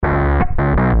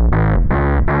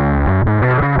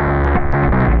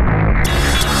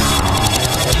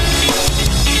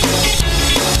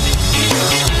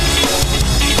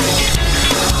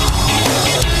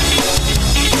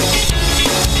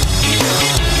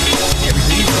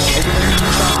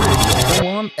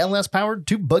LS-powered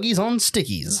 2 buggies on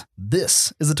stickies.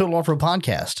 This is the Total Off-Road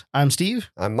Podcast. I'm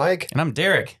Steve. I'm Mike. And I'm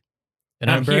Derek.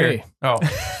 And I'm here. Oh.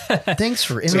 Thanks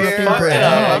for interrupting Fuck Brett.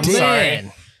 that. I'm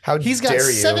sorry. How He's got dare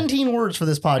you? 17 words for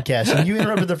this podcast, and you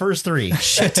interrupted the first 3.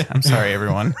 Shit. I'm sorry,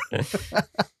 everyone.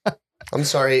 I'm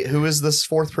sorry. Who is this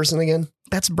fourth person again?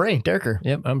 That's Bray, Dereker.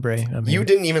 Yep, I'm Bray. I'm You here.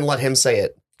 didn't even let him say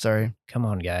it. Sorry. Come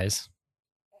on, guys.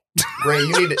 Ray,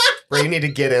 you need to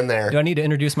get in there. Do I need to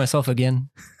introduce myself again?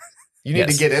 You need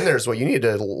to Yes. get in there is what you need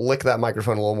to lick that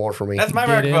microphone a little more for me. That's my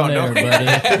Get in microphone.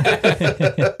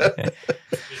 there, Don't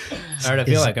All right, I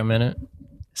feel like I'm in it.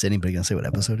 Is anybody going to say what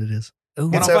episode it is?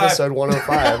 Ooh, It's 105. episode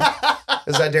 105.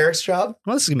 Is that Derek's job?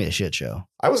 Well, this is going to be a shit show.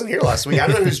 I wasn't here last week. I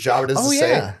don't know whose job it is to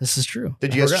say. This is true.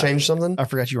 Did you I guys forgot. change something? I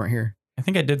forgot you weren't here. I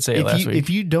think I did say it last week.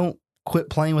 If you don't quit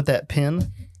playing with that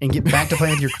pen and get back to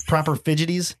playing with your proper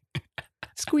fidgeties,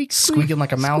 squeaking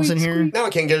like a mouse in here, Now I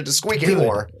can't get it to squeak Good.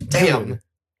 anymore. Damn.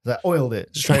 I oiled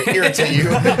it. Just trying to irritate you. You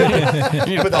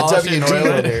need to Put that polish it and WD oil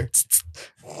in it. there. Just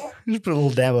put a little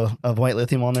dab of white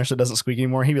lithium on there so it doesn't squeak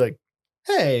anymore. He'd be like,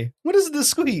 hey, what is this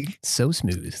squeak? so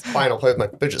smooth. Fine, I'll play with my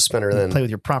fidget spinner then. Play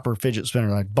with your proper fidget spinner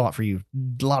that I bought for you.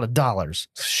 A lot of dollars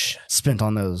spent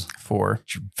on those. 4.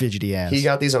 Your fidgety ass. He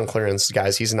got these on clearance,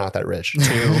 guys. He's not that rich. 2.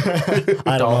 I don't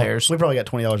doll know. hairs. We probably got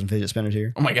 $20 in fidget spinners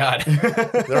here. Oh my God.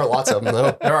 There are lots of them,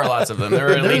 though. There are lots of them. There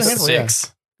are at There's a least handful, yeah.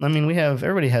 6. I mean,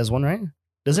 everybody has one, right?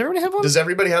 Does everybody have one? Does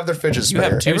everybody have their fidget You spinner?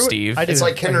 have 2, Everyone- Steve. I do. It's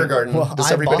like kindergarten. Well,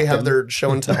 Does I everybody bought have them. their show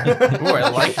and tell? Ooh, I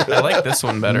like this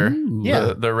one better. Ooh.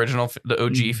 Yeah. The original, the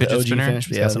OG The fidget OG spinner. finish,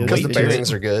 It's yeah, got some the Because weight the to it.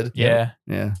 bearings are good. Yeah.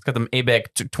 Yeah. It's got them ABEC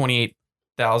to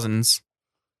 28,000s.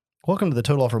 Welcome to the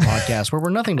Total Offer Podcast, where we're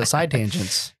nothing but side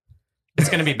tangents. It's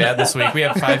going to be bad this week. We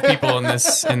have 5 people in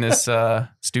this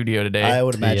studio today. I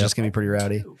would imagine Yep. it's going to be pretty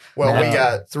rowdy. Well, we Uh,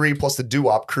 got 3 plus the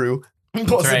doo-wop crew.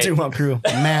 Plus right. the two-up crew,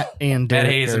 Matt and Matt Derek.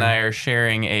 Hayes and I are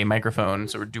sharing a microphone,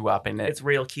 so we're doo-wopping it. It's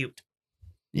real cute.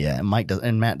 Yeah,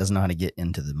 and Matt doesn't know how to get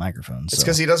into the microphone. It's So.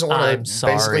 because he doesn't want I'm to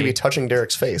sorry. basically be touching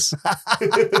Derek's face.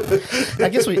 I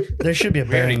guess there should be a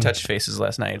We already bearing. touched faces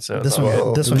last night, so This it's all one,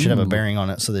 Whoa. this one should have a Ooh. bearing on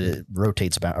it so that it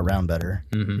rotates around better.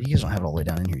 Mhm. You guys don't have it all the way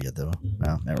down in here yet, though.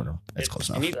 No, never. That's close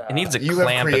It, enough. needs a You have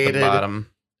clamp at created- the bottom.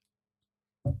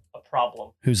 A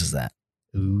problem. Whose is that?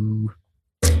 Ooh.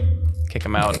 Kick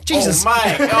him out. Jesus. Oh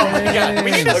my God.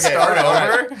 We need to Okay, start all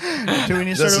right, over. Do we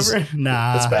need to This start over?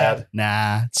 Nah, That's bad.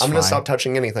 Nah, it's I'm going to fine. stop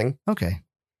touching anything. Okay,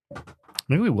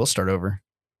 maybe we will start over.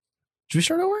 Should we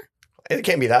start over? It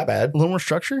can't be that bad. A little more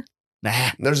structure?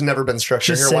 Nah. There's never been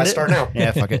structure Just here. send Why it. start now?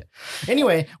 Yeah, fuck it.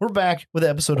 Anyway, we're back with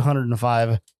episode 105.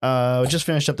 We just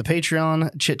finished up the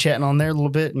Patreon, chit-chatting on there a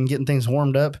little bit and getting things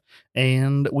warmed up.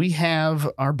 And we have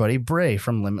our buddy Bray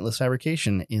from Limitless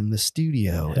Fabrication in the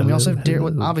studio. And we also have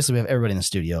Hello. obviously we have everybody in the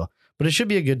studio. But it should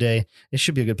be a good day. It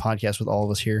should be a good podcast with all of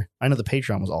us here. I know the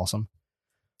Patreon was awesome.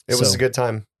 It was So- a good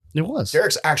time. It was.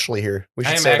 Derek's actually here. We I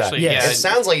should am say actually, that. Yes. It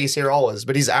sounds like he's here always,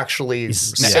 but he's actually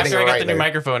He's- sitting After I got right the new there.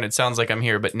 microphone, it sounds like I'm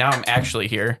here, but now I'm actually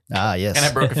here. Ah, yes. And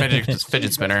I broke a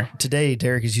fidget spinner. Today,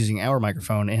 Derek is using our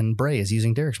microphone and Bray is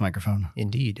using Derek's microphone.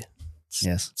 Indeed.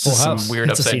 Yes. This is some house. weird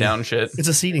It's a upside seating- down shit. It's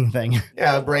a seating thing.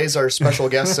 Yeah, Bray's our special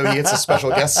guest, so he gets a special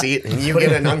guest seat, and you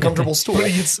get an uncomfortable stool.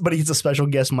 But he gets a special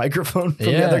guest microphone from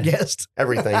the Yeah. other guest.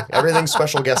 Everything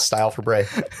special guest style for Bray.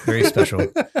 Very special.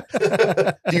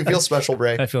 Do you feel special,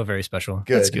 Bray? I feel very special.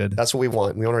 Good. That's good. That's what we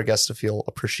want. We want our guests to feel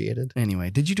appreciated. Anyway,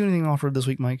 did you do anything off-road this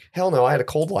week, Mike? Hell no, I had a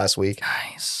cold last week.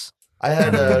 Nice. I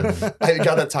had I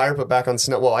got that tire put back on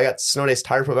snow. Well, I got Snow Day's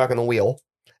tire put back on the wheel,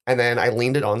 and then I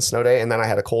leaned it on Snow Day, and then I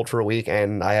had a cold for a week,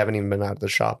 and I haven't even been out of the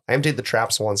shop. I emptied the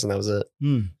traps once, and that was it.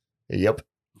 Yep.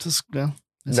 Just, well,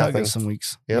 that's how it Nothing. goes some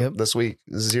weeks. Yep. This week,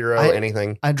 zero I-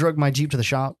 anything. I drug my Jeep to the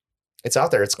shop. It's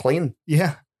out there. It's clean.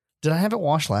 Yeah. Did I have it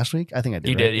washed last week? I think I did.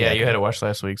 You right? did, yeah. You had it washed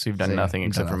last week, so you've done See, nothing you've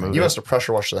except done for nothing. move You it. must have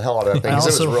pressure washed the hell out of that thing because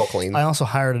it was real clean. I also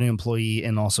hired a new employee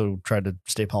and also tried to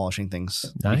stay polishing things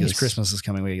because Nice. Christmas is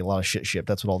coming. We get a lot of shit shipped.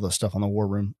 That's what all the stuff on the war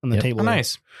room and the Yep. table. Oh, is.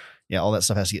 nice. Yeah, all that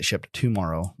stuff has to get shipped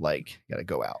tomorrow. Like, got to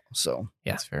go out. So,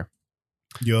 Yeah. That's fair.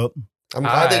 yup. I'm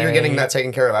glad that you're getting I- that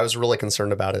taken care of. I was really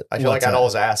concerned about it. I feel What's like I'd that?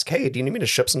 always ask, "Hey, do you need me to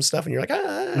ship some stuff?" And you're like,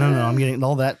 "Ah, No, I'm getting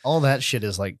all that. All that shit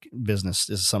is like business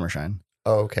is summer shine.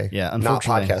 Oh, okay. Yeah, Not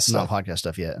unfortunately, podcast stuff. Not podcast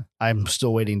stuff yet. I'm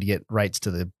still waiting to get get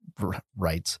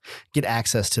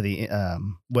access to the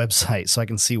website so I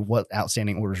can see what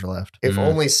outstanding orders are left. If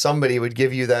only somebody would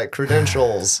give you that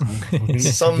credentials.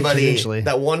 Somebody, Eventually.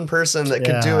 that one person that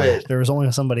could do Yeah, it. There was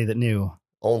only somebody that knew.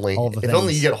 Only. all the If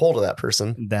only things. you get a hold of that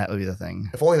person. That would be the thing.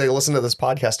 If only they listened to this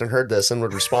podcast and heard this and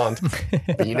would respond.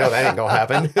 But you know that ain't gonna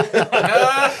happen.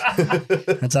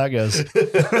 That's how it goes. You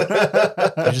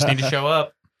just need to show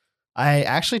up. I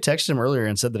actually texted him earlier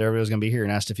and said that everybody was going to be here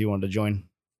and asked if he wanted to join.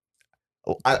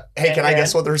 Hey, can I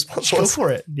guess what the response Go was?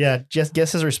 for it. Yeah, just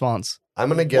guess his response. I'm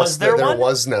going to guess Was there that there one?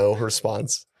 was no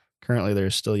response. Currently,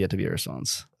 there's still yet to be a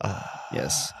response.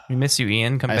 Yes. We miss you,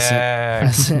 Ian. Come I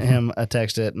back. sent him a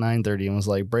text at 9:30 and was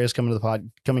like, Bray's coming to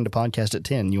podcast at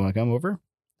 10. You want to come over?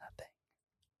 Nothing.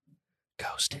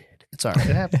 Ghosted. It's all right.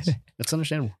 It happens. It's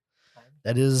understandable.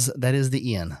 That is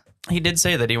the Ian. He did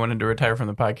say that he wanted to retire from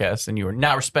the podcast, and you were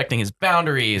not respecting his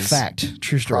boundaries. Fact.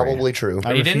 True story. Probably true.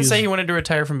 But he didn't say he wanted to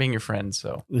retire from being your friend.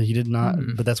 So He did not,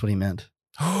 but that's what he meant.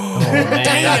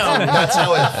 damn. That's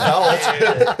how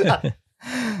it felt.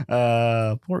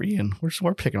 Poor Ian.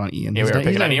 We're picking on Ian. Yeah, we were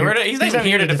picking on Ian. He's not even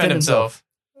here to defend himself.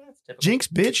 That's typical. Jinx,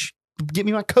 bitch, get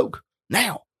me my Coke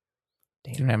now.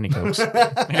 You don't have any cokes.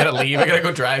 I gotta leave. I gotta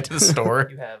go drive to the store.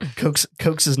 You have.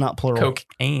 Cokes is not plural.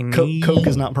 Cocaine. Coke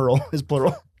is not plural. It's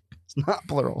plural. It's not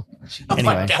plural. Oh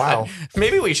Anyway. my God. Wow.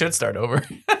 Maybe we should start over.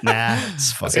 Nah,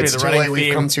 it's fucking. It's gonna be It's the too running late. We've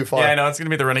theme. come too far. Yeah, I know. It's gonna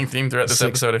be the running theme throughout this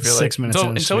episode. I feel 6 like minutes in,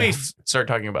 until we yeah. start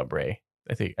talking about Bray.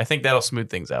 I think that'll smooth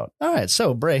things out. All right,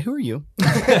 so Bray, who are you?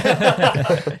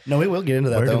 No, we will get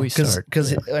into that Where do though, we start?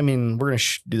 because I mean we're gonna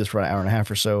do this for an hour and a half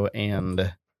or so, and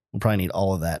we'll probably need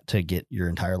all of that to get your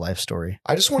entire life story.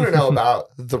 I just want to know about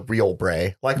the real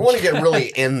Bray. Like, I want to get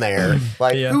really in there.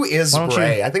 Like, Yeah. who is Why don't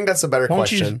Bray? you- I think that's a better Why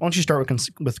question. don't you start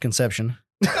with conception?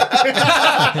 Oh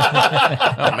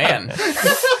man,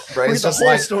 Bray's just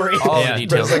like, story. all Yeah. the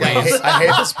details. Bray's like, please. I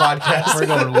hate this podcast. We're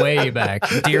going way back.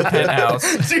 Dear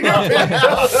penthouse. Dear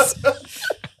penthouse.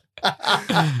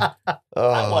 I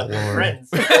Oh, want Lord. friends.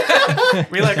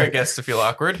 We like our guests to feel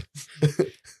awkward.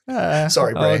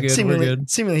 Sorry, Oh, Bray. good. Seemingly, We're good.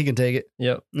 seemingly he can take it.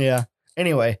 Yep. Yeah.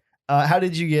 Anyway, how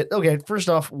did you get? Okay, first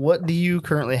off, what do you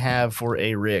currently have for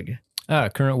a rig?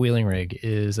 Current wheeling rig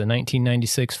is a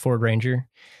 1996 Ford Ranger,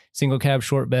 single cab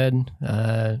short bed,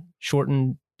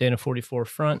 shortened Dana 44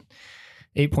 front,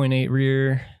 8.8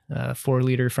 rear, 4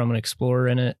 liter from an Explorer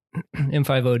in it,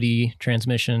 M5OD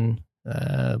transmission,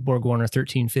 Borg Warner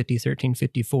 1350,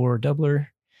 1354 doubler,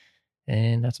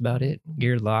 and that's about it.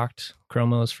 Geared locked,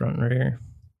 chromos front and rear,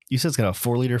 You said it's got a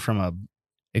 4-liter from a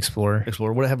Explorer.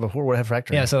 Explorer. What did it have before? What did it have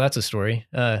factory? Yeah, so that's a story.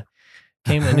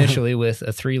 Came initially with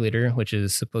a 3-liter, which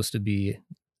is supposed to be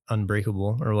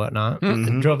unbreakable or whatnot.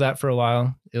 Mhm. Drove that for a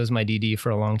while. It was my DD for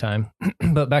a long time.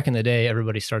 But back in the day,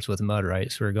 everybody starts with mud,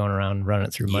 right? So we were going around running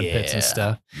it through mud pits and Yeah.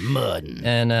 stuff. Mud.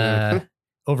 And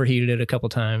overheated it a couple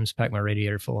times, packed my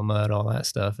radiator full of mud, all that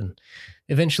stuff. And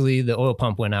eventually the oil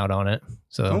pump went out on it.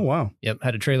 So, Oh wow. yep,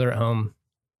 had a trailer at home.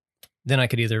 Then I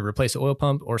could either replace the oil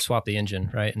pump or swap the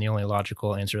engine, right? And the only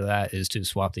logical answer to that is to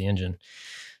swap the engine.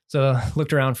 So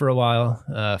looked around for a while,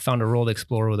 found a rolled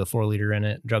Explorer with a 4-liter in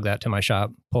it, drug that to my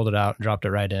shop, pulled it out, dropped it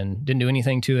right in. Didn't do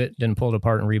anything to it, didn't pull it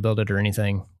apart and rebuild it or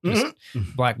anything. Just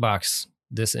black box.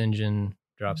 This engine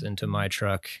drops into my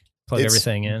truck, plug It's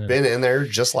everything in. and- Been in there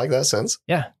just like that since?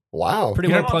 Yeah. Wow. pretty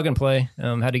You much know- plug and play.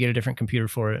 Had to get a different computer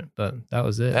for it, but that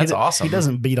was it. That's awesome. He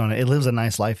doesn't beat on it. It lives a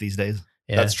nice life these days.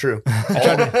 yeah. That's true.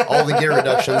 All the gear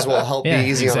reductions will help be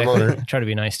easy on the motor. Try to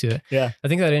be nice to it. Yeah. I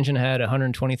think that engine had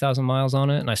 120,000 miles on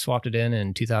it, and I swapped it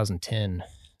in 2010.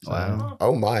 So, Wow.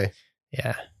 Oh my.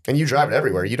 Yeah. And you drive it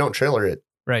everywhere. You don't trailer it.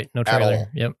 Right. No At trailer. all.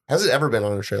 Yep. Has it ever been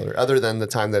on a trailer other than the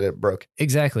time that it broke?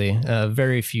 Exactly.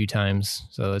 Very few times.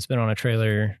 So it's been on a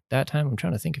trailer that time. I'm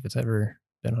trying to think if it's ever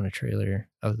been on a trailer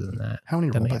other than that. How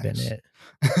many That may have rollbacks? been it.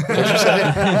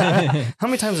 How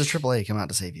many times does AAA come out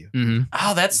to save you? Mm-hmm.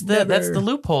 Oh, that's the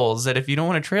loopholes that if you don't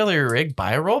want to trailer your rig,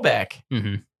 buy a rollback.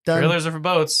 Mm-hmm. Done. Trailers are for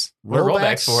boats. What are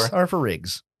rollbacks for? Are for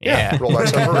rigs. Yeah.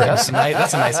 Rollbacks are for rigs.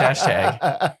 That's a nice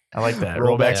hashtag. I like that.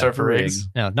 Rollbacks are for rigs.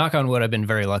 Now, knock on wood, I've been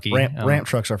very lucky. Ramp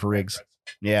trucks are for rigs.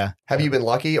 Yeah. Have you been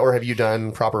lucky or have you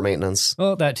done proper maintenance?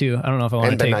 Well, that too. I don't know if I want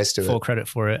And to been take nice to full it. credit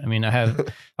for it. I mean, I have,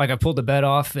 I pulled the bed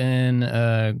off in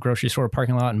a grocery store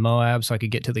parking lot in Moab so I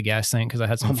could get to the gas tank because I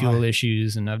had some Oh, my. fuel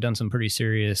issues, and I've done some pretty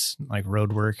serious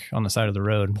road work on the side of the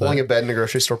road. Pulling but- a bed in a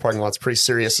grocery store parking lot's pretty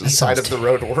serious side of the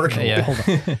road work.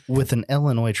 yeah. With an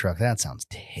Illinois truck, that sounds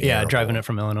terrible. Yeah, driving it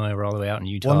from Illinois, we're all the way out in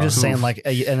Utah. Well, I'm just saying, like,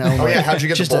 an Illinois. Oh yeah, how'd you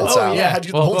get the Just a- bolts out? yeah, how'd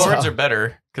you get Well, the bolts Fords out? are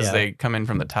better because Yeah. they come in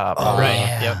from the top. Oh, Right.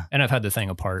 yeah. Yep. And I've had the thing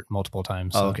apart multiple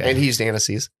times. So. Oh, okay. And he used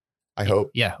anti-seize, I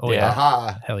hope. Yeah. Oh, Yeah. yeah.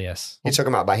 Aha. Hell yes. He took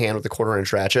them out by hand with a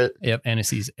 1/4-inch ratchet. Yep.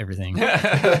 Anti-seize everything.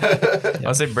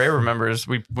 I'll say Bray remembers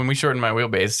when we shortened my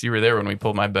wheelbase. You were there when we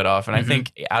pulled my bed off, and I Mhm.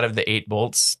 think out of the 8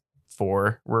 bolts,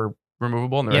 4 were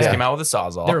removable, and the rest Yeah. came out with a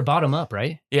sawzall. They were bottom up,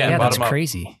 right? Yeah, that's bottom up.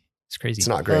 crazy. It's crazy. It's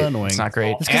not great. Annoying. It's not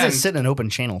great. It's because And- they sit in an open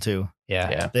channel too.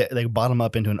 Yeah. yeah. They bottom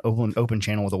up into an open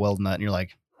channel with a weld nut, and you're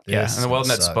like, Yeah, This and the weld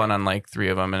net suck. spun on like 3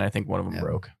 of them, and I think one of them Yeah.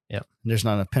 broke. There's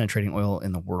not enough penetrating oil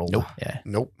in the world. Nope. Yeah.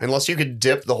 Nope. Unless you could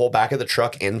dip the whole back of the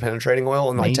truck in penetrating oil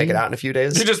and like take Maybe. it out in a few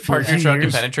days. You just park For your truck in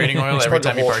years. penetrating oil Just every put the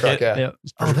time you whole park truck, it. yeah. Yep.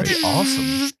 Oh, that'd be awesome.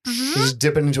 You just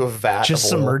dip it into a vat. Just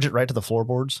of oil. submerge it right to the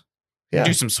floorboards. Yeah.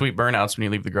 Do some sweet burnouts when you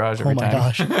leave the garage every Oh my time.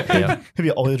 gosh. Yeah. It'd be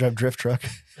an all-wheel drive drift truck.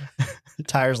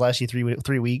 Tires last you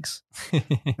 3 weeks. I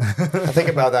think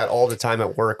about that all the time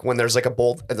at work when there's like a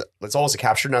bolt. It's always a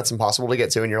capture nut. It's impossible to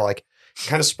get to. And you're like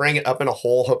kind of spraying it up in a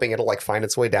hole, hoping it'll like find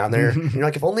its way down there. And you're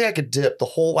like, if only I could dip the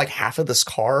whole like half of this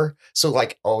car. So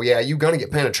like, oh yeah, you're going to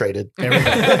get penetrated.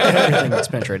 Everything that's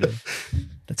penetrated.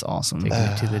 That's awesome. Take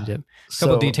it to the dip.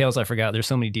 Couple details I forgot. There's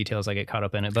so many details I get caught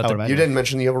up in it. But I would the- imagine. You didn't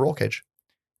mention the overroll cage.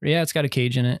 yeah, it's got a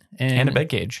cage in it. And a bed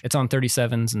cage. It's on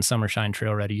 37s and Summershine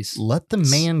Trail Readies. Let the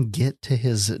man get to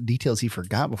his details he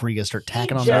forgot before you guys start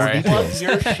tacking on He more just details. loves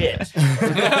your shit.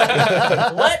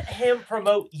 Let him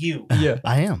promote you. Yeah.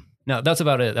 I am. No, that's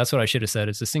about it. That's what I should have said.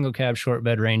 It's a single cab short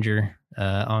bed Ranger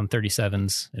on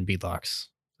 37s and beadlocks.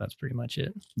 That's pretty much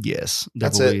it. Yes.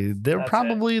 That's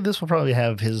This will probably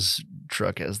have his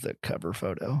truck as the cover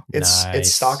photo. It's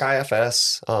Nice. stock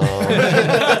IFS.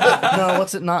 No,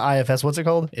 what's it? Not IFS. What's it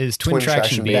called? Is twin, Twin traction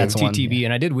traction beam, beam. That's one, TTB,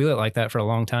 and I did wheel it like that for a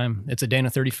long time. It's a Dana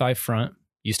 35 front.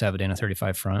 Used to have a Dana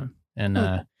 35 front, and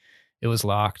it was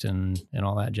locked and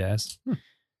all that jazz.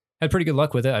 Had pretty good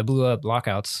luck with it. I blew up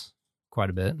lockouts quite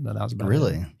a bit, but that was about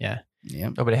Really? it. Yeah. Yeah.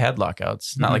 Oh, but it had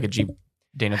lockouts. Not like a Jeep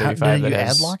Dana How, 35 did you that add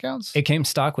has lockouts? It came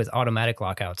stock with automatic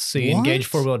lockouts. So you What? engage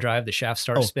 4-wheel drive, the shaft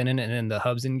starts Oh. spinning, and then the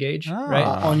hubs engage. Ah. Right?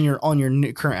 on your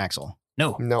new current axle.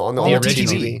 No, no, on the Oh, old the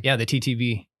original. TTB. Yeah, the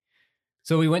TTB.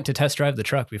 So we went to test drive the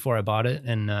truck before I bought it,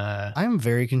 and I'm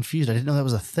very confused. I didn't know that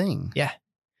was a thing.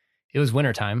 it was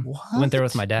wintertime. What? Went there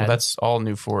with my dad. Well, that's all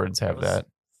new Fords have that.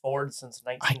 Ford since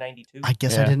 1992. I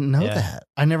guess I Yeah. didn't know Yeah. that.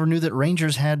 I never knew that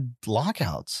Rangers had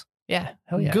lockouts. yeah,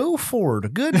 hell yeah. Go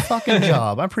Ford. Good fucking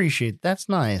job. I appreciate it. That's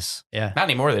nice. Yeah. Not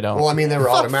anymore, they don't. Well, I mean, they were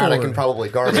Fuck automatic Ford. and probably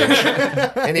garbage.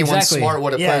 Anyone Exactly. smart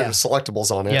would have Yeah. put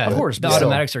selectables on it. Yeah, Of but course, The but still.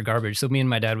 automatics are garbage. So me and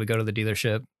my dad would go to the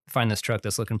dealership, find this truck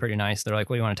that's looking pretty nice. They're like,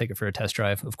 "Well, you want to take it for a test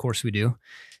drive?" Of course we do.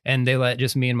 And they let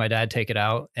just me and my dad take it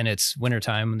out, and it's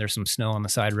wintertime and there's some snow on the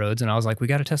side roads. And I was like, "We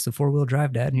got to test the 4-wheel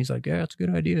drive, Dad." And he's like, "Yeah, that's a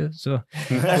good idea." So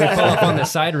we pull up on the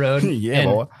side road, Yeah, and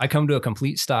boy. I come to a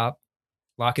complete stop,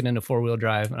 lock it into 4-wheel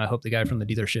drive, and I hope the guy from the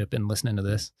dealership isn't listening to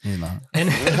this. He's not. And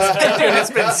Dude,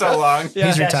 it's been so long.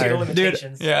 He's Statute of retired.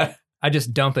 limitations. Yeah. I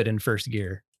just dump it in first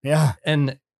gear Yeah.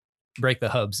 and break the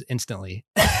hubs instantly.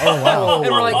 Oh, wow.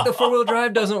 And we're like, the 4-wheel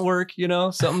drive doesn't work,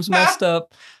 something's messed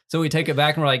up. So we take it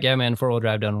back and we're like, yeah, man, 4-wheel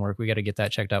drive doesn't work. We got to get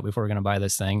that checked out before we're going to buy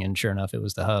this thing. And sure enough, it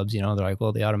was the hubs. They're like,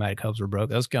 well, the automatic hubs were broke.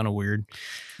 That was kind of weird.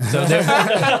 So they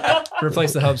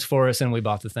replaced the hubs for us and we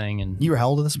bought the thing. And You were how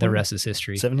old at this point? the rest is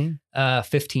history. 17?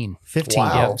 15. 15.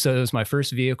 Wow. Yeah. So it was my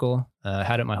first vehicle.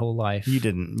 Had it my whole life. You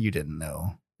didn't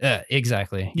know.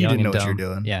 Exactly. You Young didn't know and what you're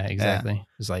dumb. doing. Yeah, exactly.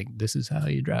 It's like, this is how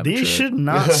you drive a These truck. should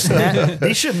not snap.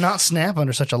 These should not snap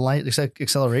under such a light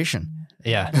acceleration.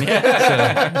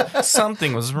 Yeah.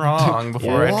 Something was wrong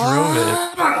before I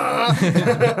drove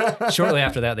it. Shortly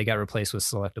after that, they got replaced with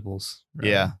selectables.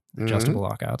 Yeah. Adjustable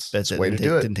lockouts. That's it. Way to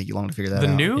do it. Didn't take you long to figure that The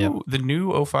out.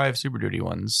 new 05 Super Duty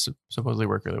ones supposedly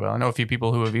work really well. I know a few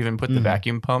people who have even put the Mhm.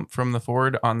 vacuum pump from the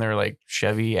Ford on their like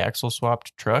Chevy axle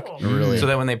swapped truck, Oh, Really? so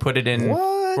that when they put it in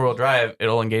What? 4-wheel drive,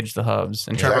 it'll engage the hubs.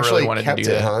 And They Trevor actually really wanted to kept do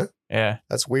it, that. huh? Yeah,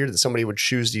 That's weird that somebody would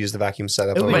choose to use the vacuum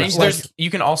setup. It over was but it. like- you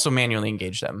can also manually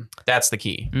engage them. That's the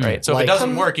key, Mm. right? So Like- if it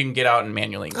doesn't work, you can get out and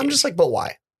manually engage. I'm just like, but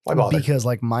why? Why bother? Because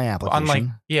like my application, Unlike, if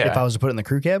I yeah, was to put it in the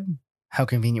crew cab, how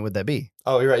convenient would that be?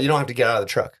 Oh, you're right. You don't have to get out of the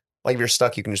truck. Like if you're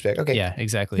stuck, you can just be like, okay. Yeah,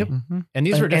 exactly. Yep. Mhm. And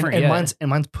these were different. And yeah.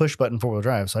 mine's push button 4-wheel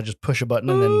drive. So I just push a button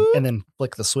and then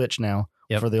flick the switch now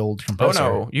Yep. for the old Oh compressor.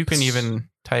 no, you can even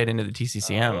tie it into the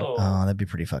TCCM. Oh, that'd be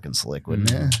pretty fucking slick,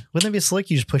 wouldn't Mm. it? Wouldn't it be slick?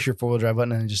 You just push your 4-wheel drive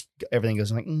button and just everything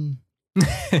goes like.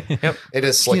 It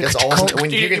is slick. It's awesome.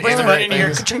 When you can press the integrate button, you hear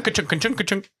things. ka-chunk, ka-chunk, ka-chunk,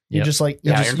 ka-chunk. You Yep. just like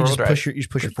Yeah, you you're in just four-wheel push your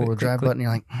 4-wheel click, drive click. button.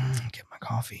 You're like, get my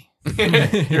coffee.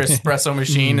 Your espresso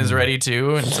machine is ready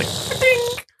too, and it's like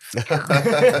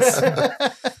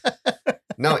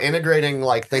No, integrating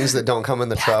like things that don't come in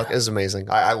the truck is amazing.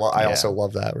 I Yeah. also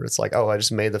love that where it's like, oh, I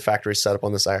just made the factory setup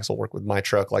on this axle work with my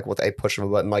truck, like with a push of a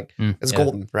button. Like it's yeah.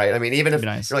 golden, right? I mean, even if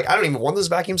That'd be nice. you're like, I don't even want this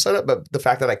vacuum setup, but the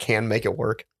fact that I can make it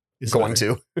work, It's going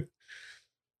to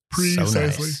So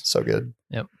nice. so good.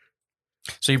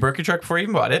 so you broke your truck before you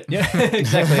even bought it. Yeah,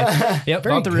 exactly. Yep,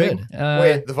 Very bought the rig. good.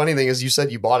 Wait, the funny thing is, you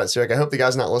said you bought it, so you're like, I hope the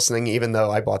guy's not listening, even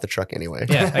though I bought the truck anyway.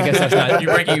 Yeah, I guess that's not You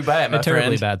break it, you buy it, my a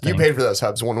terribly friend. bad You thing. paid for those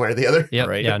hubs one way or the other. Yep,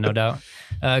 Right. yeah, no doubt.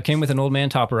 Came with an old man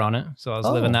topper on it, so I was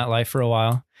Oh. living that life for a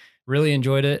while. Really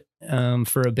enjoyed it,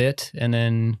 for a bit and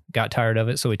then got tired of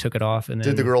it. So we took it off. And then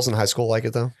Did the girls in high school like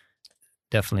it though?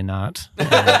 Definitely not. They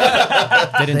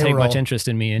didn't They take were much all- interest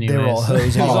in me anyway. they were all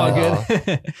hoes. It was all Aw.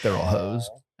 good. They're all hoes.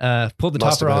 Pulled the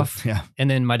Must topper have been. off. Yeah. And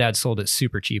then my dad sold it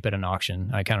super cheap at an auction.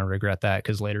 I kind of regret that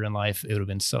because later in life, it would have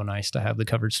been so nice to have the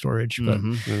covered storage. But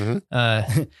Mhm.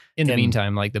 Mm-hmm. in the And-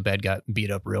 meantime, like the bed got beat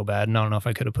up real bad. And I don't know if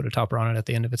I could have put a topper on it at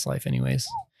the end of its life anyways.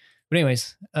 But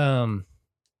anyways,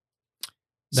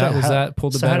 that was that.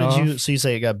 Pulled the so bed how off. did you? So you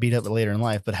say it got beat up later in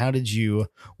life, but how did you?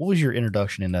 What was your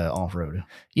introduction into off road?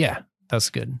 Yeah, that's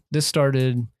good. This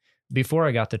started before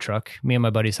I got the truck. Me and my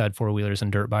buddies had 4-wheelers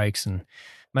and dirt bikes, and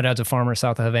my dad's a farmer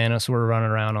south of Havana, so we're running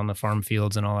around on the farm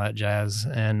fields and all that jazz.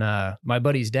 And my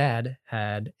buddy's dad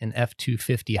had an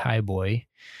F-250 Highboy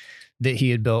that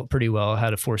he had built pretty well,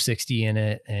 had a 460 in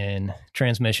it and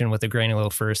transmission with a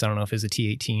granule first. I don't know if it was a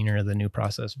T18 or the new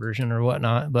process version or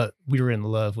whatnot, but we were in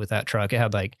love with that truck. It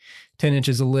had like 10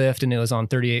 inches of lift and it was on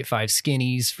 38.5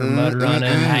 skinnies for mud running.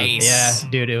 Nice. Yeah,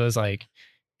 dude, it was with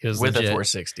with legit. a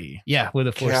 460. Yeah, with a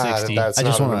God, 460. that's I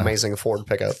just not an wanna- amazing Ford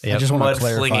pickup. Yep. I just want Mud to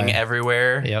clarify. flinging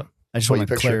everywhere. Yep. I just What want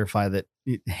you to picture? clarify that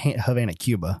Havana,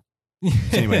 Cuba.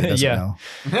 Anybody that doesn't yeah. know,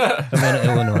 Havana,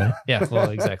 Illinois. Yeah, well,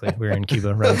 exactly. We were in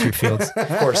Cuba running through fields. of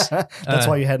course. That's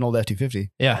why you had an old F-250.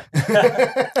 Yeah.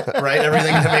 Right?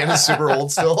 Everything in Havana is super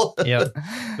old still. Yep.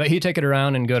 But he'd take it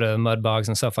around and go to mud bogs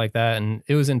and stuff like that. And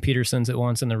it was in Peterson's at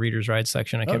once in the Reader's Ride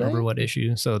section. I can't really? remember what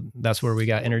issue. So that's where we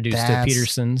got introduced to That's-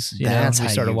 Peterson's. You know, that's we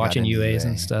how started you got watching into UAs UA.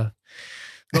 and stuff.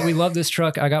 But we love this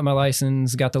truck. I got my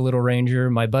license, got the little Ranger.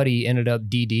 My buddy ended up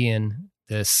DDing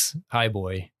this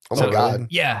Highboy. Oh my So, God.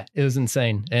 Yeah, it was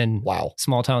insane. And Wow.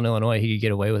 small town Illinois, he could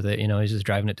get away with it. You know, he's just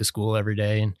driving it to school every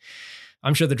day. And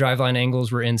I'm sure the driveline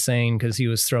angles were insane because he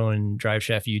was throwing drive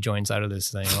shaft U joints out of this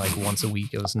thing like once a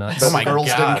week. It was nuts. But Oh my the girls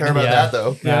God. didn't care about Yeah. that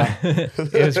though. Yeah,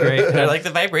 it was great. I like the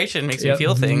vibration, makes me Yep.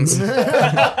 feel things. Long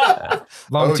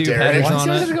Oh, tube Darren. headers Why on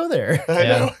did it. you go there? I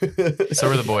Yeah. know. So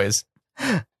were the boys.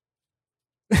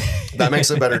 That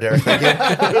makes it better, Derek. Thank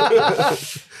you.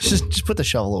 just put the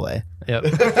shovel away. Yep.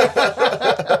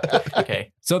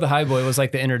 Okay. So the Highboy was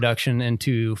like the introduction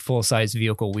into full size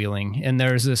vehicle wheeling, and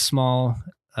there's this small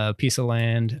piece of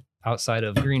land outside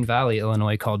of Green Valley,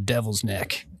 Illinois, called Devil's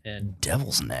Neck. And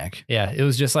Devil's Neck. yeah, it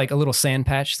was just like a little sand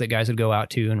patch that guys would go out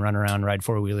to and run around, ride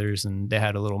 4-wheelers. And they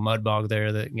had a little mud bog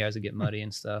there that guys would get muddy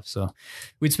and stuff. So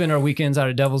we'd spend our weekends out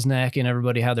at Devil's Neck and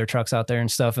everybody had their trucks out there and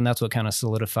stuff. And that's what kind of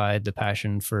solidified the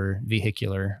passion for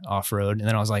vehicular off-road. And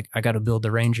then I was like, I got to build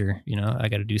the Ranger, you know, I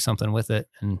got to do something with it.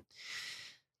 And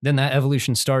then that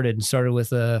evolution started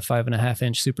with a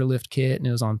 5.5-inch super lift kit, and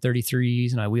it was on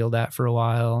 33s. And I wheeled that for a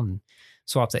while and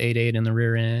swapped the 8.8 in the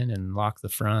rear end and locked the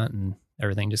front, and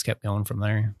everything just kept going from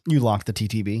there. You locked the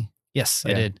TTB. Yes, I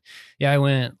Yeah. did. Yeah, I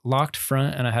went locked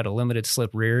front and I had a limited slip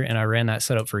rear, and I ran that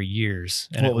setup for years.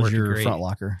 And What it was worked your great. front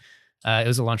locker? It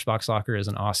was a lunchbox locker as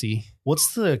an Aussie.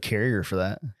 What's the carrier for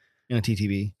that in a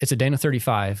TTB? It's a Dana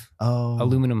 35 Oh,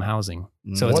 aluminum housing.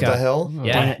 So What it's got the hell?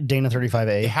 Yeah. Dana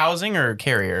 35A. Housing or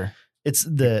carrier? It's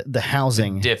the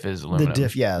housing. Diff is The aluminum.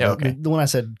 diff, yeah. Yeah, the, okay. the one I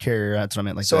said carrier, that's what I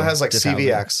meant. Like So it the has like diff CV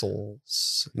housing.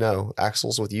 axles. No,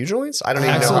 axles with U joints? I don't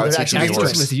even Axle- know how a there's TTB actually Axles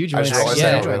works. with U I just joints. realized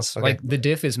Yeah. that. Okay. Like the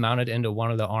diff is mounted into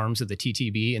one of the arms of the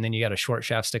TTB, and then you got a short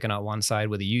shaft sticking out one side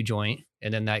with a U joint,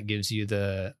 and then that gives you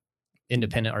the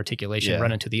independent articulation Yeah.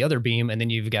 running to the other beam, and then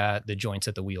you've got the joints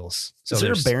at the wheels. So Is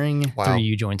there a there's bearing? Wow. 3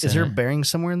 U joints. Is in there a it. bearing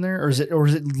somewhere in there, or is it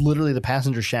literally the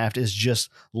passenger shaft is just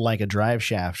like a drive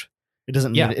shaft? It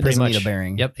doesn't. Yeah, need, it pretty doesn't need much. a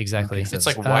bearing. Yep, exactly. Okay, It's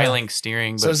like Uh, Y-link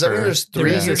steering. So but does that mean for- there's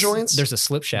 3 There's U a- joints? There's a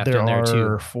slip shaft There in there are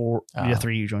too. 4, Oh.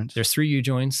 3 U joints. There's 3 U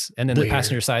joints, and then the Weird.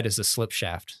 passenger side is the slip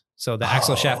shaft. So the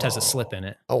axle shaft has a slip in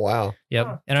it. Oh, wow.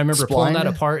 Yep. And I remember pulling that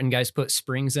Splined? apart, and guys put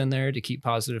springs in there to keep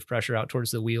positive pressure out towards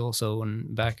the wheel. So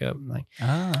when back up, like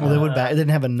Ah. Well, they would back. It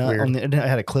didn't have a nut Weird. on the. It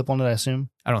had a clip on it, I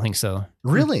assume. I don't think so.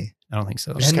 Really? I don't think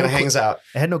so. It just had no kind of hangs out.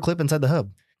 It had no clip inside the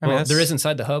hub. I mean, Well, there that's- is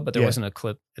inside the hub, but there Yeah. wasn't a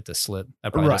clip at the slip.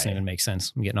 That probably doesn't Right. even make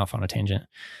sense. I'm getting off on a tangent.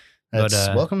 That's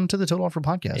But, welcome to the Total Offer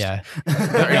podcast. Yeah.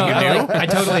 Are No, you I, new? like- I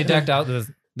totally decked out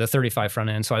the 35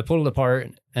 front end. So I pulled it apart,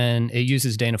 and it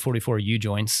uses Dana 44 U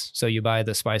joints. So you buy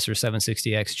the Spicer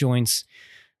 760X joints,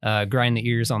 grind the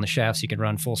ears on the shafts. You can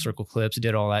run full circle clips,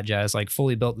 did all that jazz, like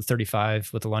fully built the 35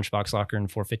 with the lunchbox locker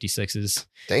and 456s,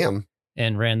 Damn.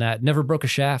 and ran that. Never broke a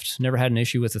shaft, never had an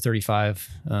issue with the 35.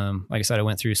 Like I said, I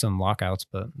went through some lockouts,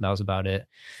 but that was about it.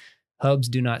 Hubs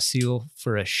do not seal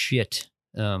for a shit.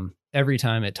 Every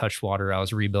time it touched water, I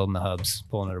was rebuilding the hubs,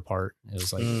 pulling it apart. It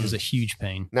was like, it was a huge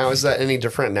pain. Now, is that any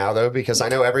different now, though? Because I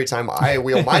know every time I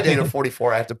wheel my Dana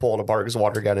 44, I have to pull it apart because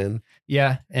water got in.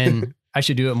 Yeah. And I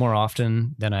should do it more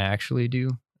often than I actually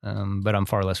do. But I'm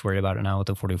far less worried about it now with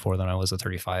the 44 than I was with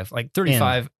 35. Like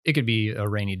 35, it could be a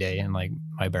rainy day and like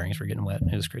my bearings were getting wet.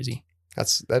 It was crazy.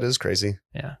 That is crazy.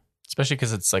 Yeah. Especially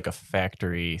because it's like a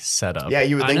factory setup. Yeah,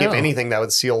 you would I think if know. anything that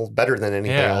would seal better than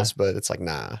anything Yeah. else, but it's like,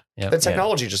 nah. Yep. The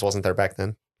technology just wasn't there back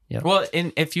then. Yep. Well,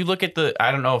 if you look at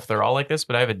I don't know if they're all like this,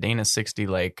 but I have a Dana 60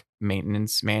 like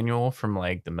maintenance manual from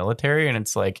like the military, and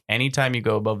it's like anytime you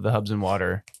go above the hubs in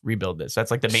water, rebuild this.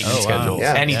 That's like the maintenance Oh, wow. schedule.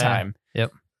 Yeah. Anytime.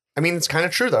 I mean, it's kind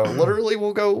of true though. Literally,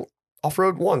 we'll go off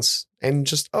road once and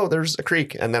just, there's a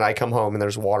creek, and then I come home and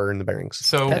there's water in the bearings.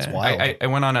 So That's wild. I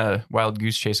went on a wild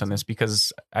goose chase on this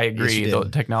because I agree you the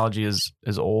did. technology is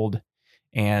old.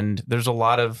 And there's a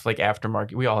lot of like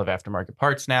aftermarket. We all have aftermarket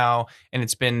parts now, and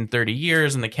it's been 30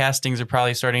 years, and the castings are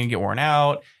probably starting to get worn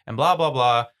out, and blah blah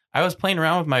blah. I was playing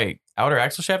around with my outer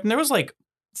axle shaft, and there was like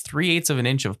 3/8 of an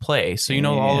inch of play. So you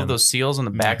know all of those seals on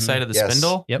the backside of the Yes.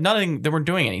 spindle. Yep. Nothing. They weren't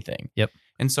doing anything. Yep.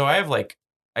 And so I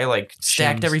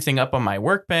stacked Shims. everything up on my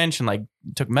workbench and like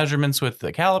took measurements with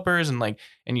the calipers and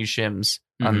used shims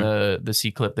on the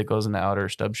C clip that goes in the outer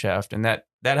stub shaft, and that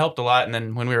helped a lot. And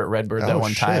then when we were at Redbird that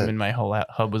one time, shit. and my whole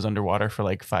hub was underwater for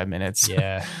like 5 minutes,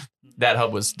 Yeah. that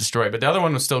hub was destroyed. But the other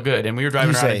one was still good, and we were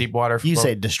driving You around say- in deep water. You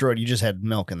say destroyed. You just had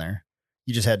milk in there.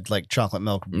 You just had like chocolate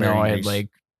milk. no, bearing I had grease.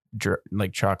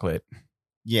 like chocolate,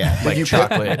 yeah. like you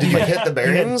chocolate. Did you hit the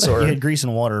bearings you or? had grease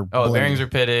and water. Oh, the blended. bearings are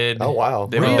pitted. Oh wow!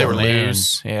 They were Really?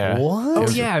 loose. Yeah, What? Oh,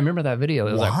 yeah. I remember that video.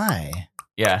 It was like, Why?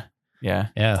 yeah. yeah.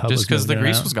 hub Just was because the moving in and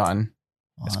grease out. was gone.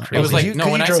 That's Wow. crazy. It was like- you, no,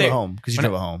 'cause when you I drove say- it home because you when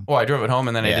drove it home. Well, I drove it home,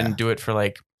 and then I Yeah. didn't do it for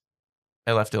like.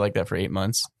 I left it like that for 8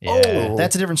 months. Yeah. Oh.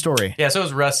 That's a different story. Yeah, so it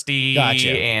was rusty, Gotcha.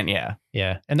 and yeah.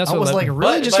 Yeah. And that's I what was like, really?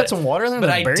 but- Just got some water in there?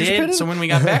 But and the I bearings are did. pitted? So when we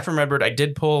got back from Redbird, I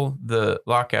did pull the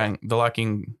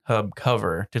locking hub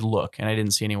cover to look, and I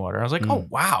didn't see any water. I was like, oh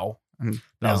wow, and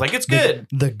I was like, it's good.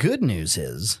 The good news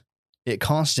is it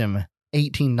cost him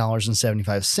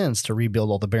 $18.75 to rebuild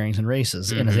all the bearings and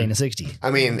races in a Mhm. Dana 60.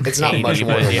 I mean, it's not Maybe, much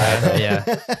more but than yeah. that.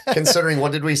 Yeah. Considering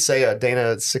what did we say? A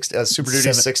Dana 60, Super Duty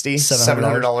Seven- 60,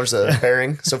 $700 $700 a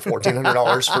bearing, so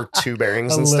 $1,400 for 2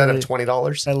 bearings I instead of literally-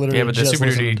 $20. I literally Yeah, but the just Super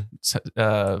Duty, listened.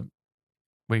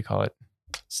 what do you call it?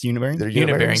 It's unit bearing? They're Unit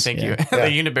bearing. bearings. Thank Yeah. you. Yeah.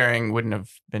 The unit bearing wouldn't have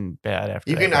been bad after.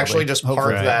 You that, can actually probably. just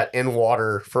Hopefully. park that in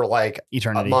water for like a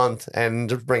Eternity. month and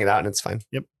just bring it out, and it's fine.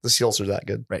 Yep. The seals are that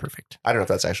good. Right. Perfect. I don't know if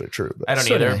that's actually true, but I don't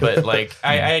So either, do I. but like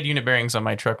I had unit bearings on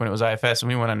my truck when it was IFS, and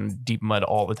we went on deep mud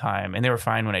all the time, and they were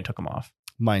fine when I took them off.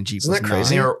 Mine Jeep Isn't was that not.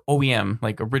 crazy? They were OEM,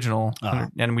 like original, Uh-huh.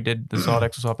 and we did the solid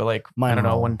axle swap at like Mine I don't know,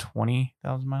 roll.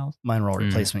 120,000 miles. Mine were all Mm.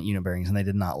 replacement unit bearings, and they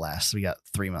did not last. So we got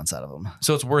 3 months out of them.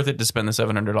 So it's worth it to spend the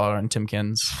 $700 on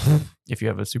Timkins if you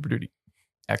have a Super Duty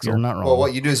axle. You're not wrong. well,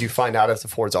 what you do is you find out if the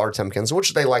Fords are Timkins,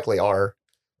 which they likely are,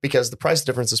 because the price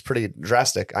difference is pretty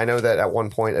drastic. I know that at one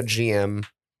point a GM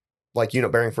like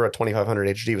unit bearing for a 2500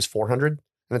 HD was 400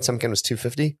 and a Timken was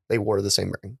 250. They wore the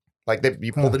same bearing. Like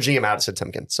you pulled the GM out, it said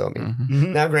Timken. So I mean, Mhm.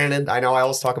 Mhm. now granted, I know I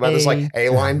always talk about this like A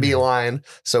line, B line.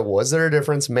 So was there a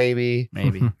difference? Maybe.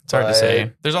 Maybe. It's hard to But-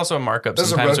 say. There's also a markup Those are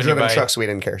sometimes road when you driven buy trucks. We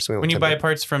didn't care. So we when went you buy Timken.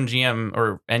 parts from GM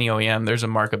or any OEM. There's a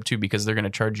markup too because they're going to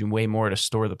charge you way more to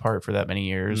store the part for that many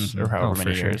years Mhm. or however Oh, for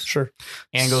many sure. years, Sure.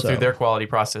 and go So- through their quality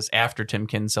process after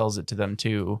Timken sells it to them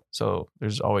too. So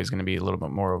there's always going to be a little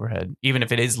bit more overhead, even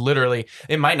if it is literally.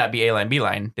 It might not be A line, B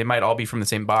line. They might all be from the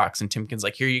same box, and Timken's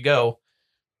like, here you go.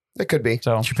 It could be.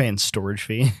 So You're paying storage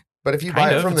fee. But if you Kind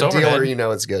buy it of, from it's the dealer, overhead. you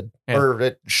know it's good. Yeah. Or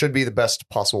it should be the best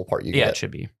possible part you yeah, it get.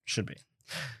 should be. Should be.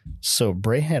 So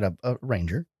Bray had a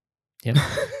Ranger. Yep.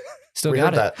 Still We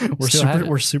got heard it. that. We're Still have super. it.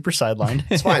 We're super sidelined.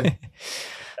 It's fine.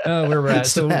 Where we're at.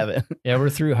 Still So have it. yeah, we're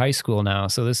through high school now.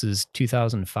 So this is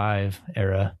 2005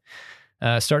 era.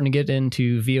 Starting to get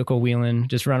into vehicle wheeling,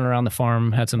 just running around the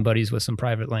farm. Had some buddies with some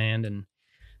private land and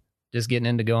just getting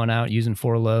into going out using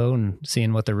 4Low and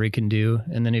seeing what the rig can do.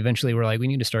 And then eventually we're like, we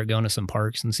need to start going to some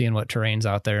parks and seeing what terrain's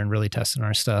out there and really testing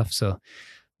our stuff. So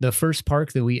the first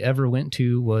park that we ever went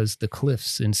to was the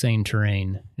Cliffs Insane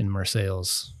Terrain in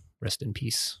Marseilles. Rest in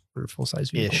peace for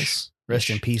full-size vehicles. Ish. Rest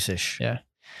in peace ish. Yeah.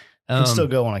 Can still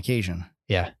go on occasion.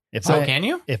 yeah. If So I, can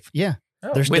you yeah,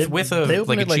 Oh, There's- with they a open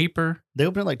like a it like- Jeep or they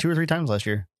opened it like 2 or 3 times last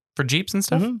year. for Jeeps and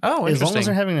stuff? Mhm. Oh, As interesting. long as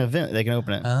they're having an event, they can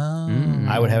open it. Oh.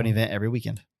 I would have an event every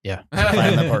weekend. Yeah.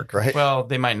 Find the park. Right? Well,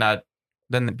 they might not.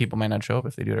 Then the people might not show up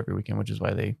if they do it every weekend, which is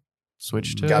why they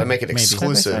switched to. Got to make it Maybe.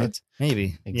 exclusive.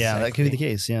 Maybe. Yeah, that could be the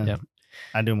case. Yeah. Yep.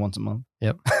 I do them once a month.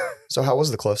 So how was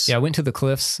the Cliffs? Yeah, I went to the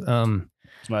Cliffs.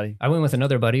 Somebody. I went with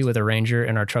another buddy with a Ranger,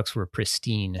 and our trucks were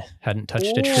pristine. Hadn't touched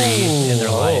a tree in their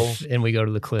Ooh. life. And we go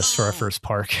to the Cliffs for our first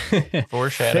park.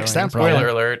 Foreshadowing. Fix that Spoiler problem.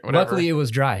 alert. Whatever. Luckily, it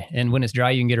was dry. And when it's dry,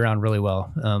 you can get around really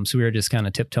well. So we were just kind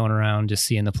of tiptoeing around, just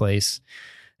seeing the place.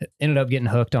 ended up getting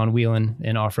hooked on wheeling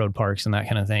in off-road parks and that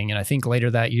kind of thing. And I think later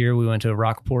that year we went to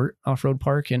Rockport Off-Road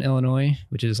Park in Illinois,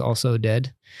 which is also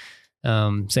dead.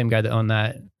 Same guy that owned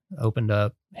that opened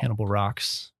up Hannibal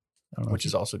Rocks. I don't know which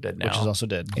is also dead now. Which is also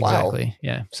dead. Wow. exactly.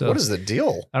 Yeah. So What is the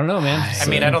deal? I don't know, man. I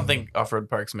mean, I don't think off-road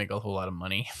parks make a whole lot of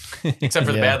money, except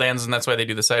for the Yeah. Badlands, and that's why they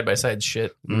do the side-by-side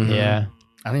shit. Yeah.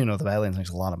 I don't even know if the Badlands makes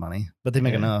a lot of money, but they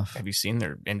make Yeah. enough. Have you seen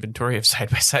their inventory of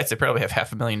side-by-sides? They probably have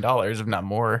 $500,000, if not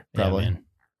more. Probably. Yeah, man.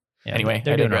 Yeah, Anyway,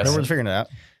 they're I doing digress. No awesome. one's figuring it out.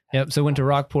 Yep. So went to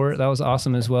Rockport. That was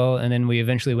awesome as well. And then we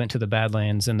eventually went to the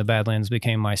Badlands, and the Badlands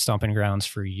became my stomping grounds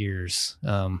for years.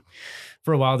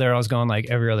 For a while there, I was going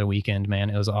like every other weekend, man.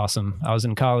 It was awesome. I was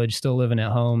in college, still living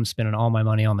at home, spending all my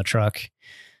money on the truck,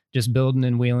 just building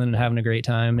and wheeling and having a great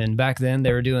time. And back then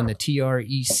they were doing the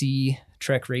TREC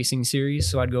Trek Racing Series.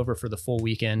 So I'd go over for the full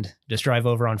weekend, just drive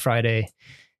over on Friday,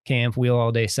 camp, wheel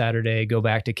all day Saturday, go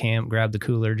back to camp, grab the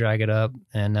cooler, drag it up,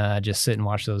 and just sit and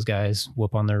watch those guys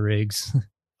whoop on their rigs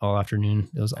all afternoon.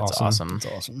 It was That's awesome. awesome. That's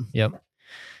awesome. Yep.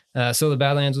 So the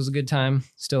Badlands was a good time.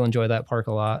 Still enjoy that park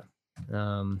a lot.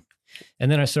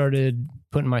 And then I started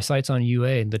putting my sights on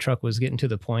UA. The truck was getting to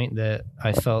the point that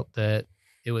I felt that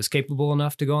it was capable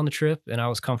enough to go on the trip, and I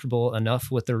was comfortable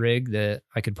enough with the rig that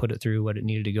I could put it through what it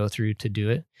needed to go through to do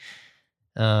it.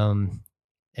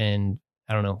 And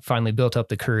I don't know, finally built up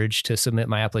the courage to submit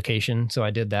my application. So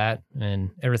I did that,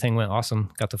 and everything went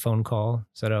awesome. Got the phone call,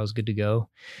 said I was good to go.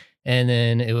 And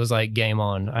then it was like game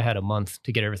on. I had a month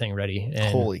to get everything ready.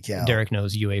 And Holy cow. Derek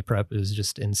knows UA prep is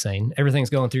just insane. Everything's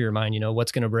going through your mind,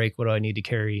 what's going to break? What do I need to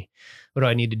carry? What do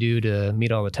I need to do to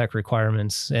meet all the tech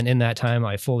requirements? And in that time,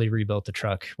 I fully rebuilt the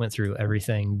truck, went through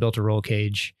everything, built a roll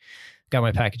cage, got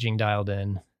my packaging dialed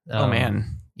in. Oh,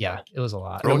 man. Yeah, it was a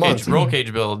lot. Roll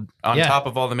cage build on Yeah. top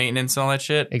of all the maintenance and all that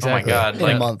shit. Exactly. Oh, my God. In a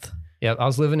Like, month. Yeah, I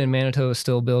was living in Manitou,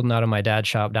 still building out of my dad's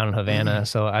shop down in Havana.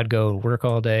 So I'd go work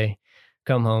all day,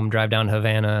 come home, drive down to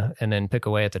Havana, and then pick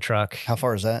away at the truck. How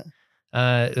far is that?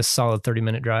 A solid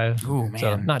 30-minute drive. ooh, man.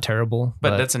 So not terrible.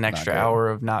 but that's an extra good. hour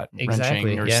of not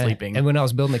wrenching or sleeping. And when I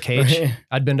was building the cage,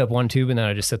 I'd bend up one tube and then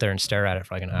I'd just sit there and stare at it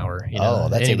for like an hour. Oh,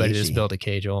 that's Anybody ADHD. that's built a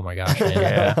cage, oh my gosh, man.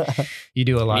 Yeah. You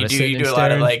do a lot you of do, sitting you and do a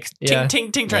lot of staring. like ting, Yeah.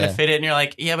 ting, ting, trying Yeah. to fit it. And you're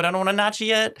like, yeah, but I don't want to notch it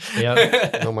yet.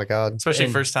 Yep. Oh my God. Especially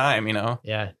And- first time,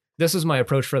 Yeah. This was my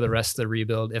approach for the rest of the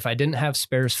rebuild. If I didn't have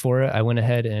spares for it, I went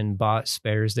ahead and bought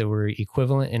spares that were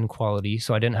equivalent in quality.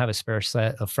 So I didn't have a spare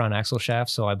set of front axle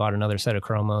shafts. So I bought another set of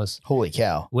chromos. Holy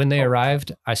cow. When they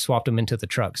arrived, I swapped them into the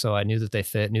truck. So I knew that they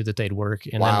fit, knew that they'd work.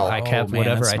 And Wow. then I Oh, kept man,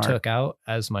 whatever that's I smart. took out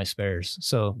as my spares.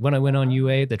 So when I went on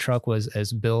UA, the truck was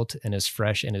as built and as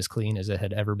fresh and as clean as it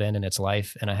had ever been in its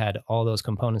life. And I had all those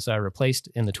components that I replaced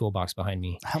in the toolbox behind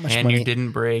me. How much And money? you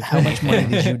didn't break. How much money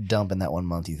did you dump in that 1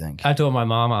 month, you think? I told my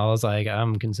mom, I was like,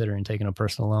 I'm considering taking a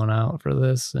personal loan out for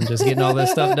this and just getting all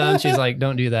this stuff done. She's like,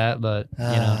 don't do that, but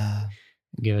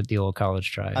give it the old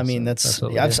college try. I mean, So that's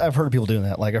what we I've, did. I've heard of people doing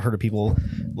that. Like I've heard of people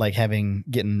like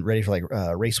getting ready for like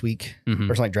race week Mhm.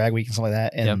 or something like drag week and stuff like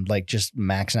that, and like just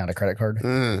maxing out a credit card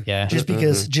Mm. Yeah. just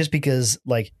because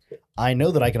like I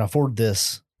know that I can afford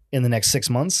this in the next 6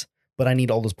 months, but I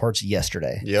need all those parts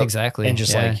yesterday. Yep. Exactly. And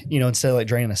just Yeah. like, instead of like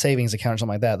draining a savings account or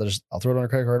something like that, I'll throw it on a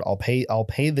credit card. I'll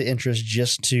pay the interest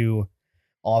just to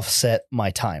offset my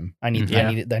time. I need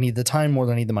the time more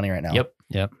than I need the money right now. Yep.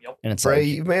 And it's Bray, like,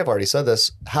 you may have already said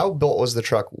this. How built was the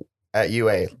truck at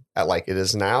UA at like it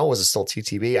is now? Was it still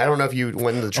TTB? I don't know if you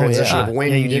went the transition yeah. of when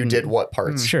Yeah, you you didn't. did what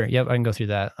parts. Sure. Yep. I can go through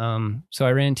that. So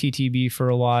I ran TTB for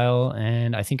a while,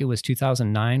 and I think it was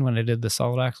 2009 when I did the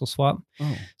solid axle swap.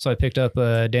 oh, So I picked up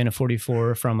a Dana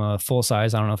 44 from a full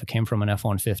size. I don't know if it came from an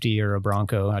F-150 or a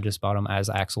Bronco. I just bought them as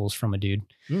axles from a dude.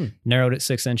 Narrowed it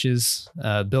 6 inches,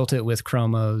 built it with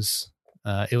chromos.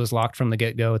 It was locked from the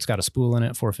get-go. It's got a spool in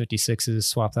it, 456s,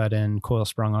 swap that in, coil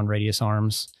sprung on radius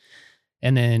arms,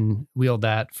 and then wheeled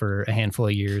that for a handful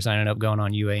of years. I ended up going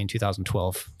on UA in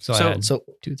 2012. So I had so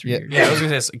 2-3 yeah. years. Yeah, I was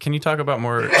gonna say, can you talk about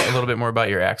a little bit more about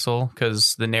your axle?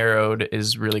 Because the narrowed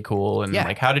is really cool. And Yeah.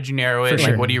 like, how did you narrow it? For Like,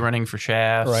 sure. what are you running for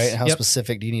shafts? right? How Yep.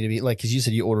 specific do you need to be? Like, because you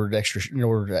said you ordered extra set Yeah, of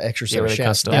really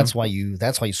shafts. custom. That's why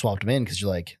you swapped them in, because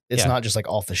you're like, it's Yeah. not just like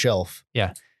off the shelf.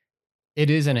 It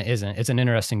is and it isn't. It's an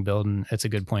interesting build, and it's a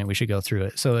good point. We should go through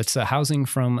it. So it's a housing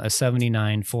from a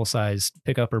 79 full-size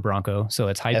pickup or Bronco. So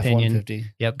it's high pinion. F-150.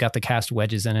 Yep, got the cast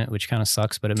wedges in it, which kind of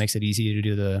sucks, but it makes it easy to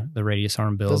do the radius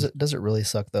arm build. Does it really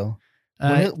suck though?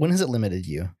 Uh, When has it limited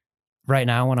you? right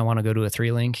now, when I want to go to a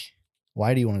 3-link,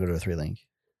 Why do you want to go to a 3-link?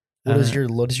 What is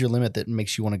your limit that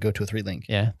makes you want to go to a 3-link?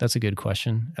 yeah, that's a good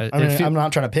question. I mean, I'm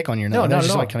not trying to pick on you. No, I'm not just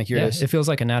at all. like kind of curious. Yeah, it feels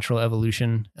like a natural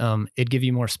evolution. It'd give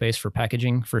you more space for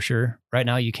packaging for sure. Right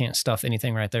now, you can't stuff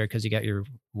anything right there because you got your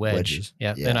wedge. Wedges.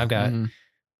 Yeah. Yeah. And I've got Mhm.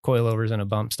 coilovers and a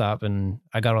bump stop, and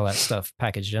I got all that stuff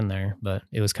packaged in there, but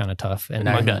it was kind of tough. And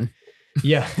Now you're done.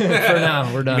 Yeah, for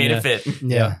now we're done. Made yeah. it fit.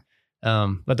 Yeah.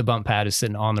 But the bump pad is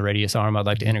sitting on the radius arm. I'd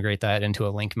like to integrate that into a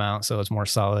link mount so it's more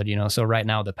solid, So right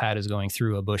now the pad is going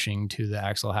through a bushing to the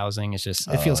axle housing. It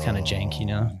feels kind of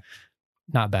jank,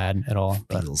 Not bad at all.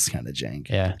 But Feels kind of jank.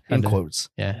 yeah. In quotes.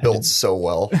 Yeah. Built so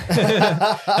well.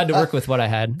 Had to work with what I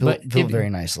had. Built But very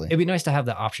nicely. it'd be nice to have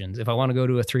the options. If I want to go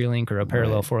to a 3-link or a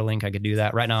parallel 4-link, I could do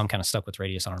that. Right now I'm kind of stuck with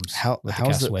radius arms. With How's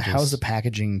cast wedges. the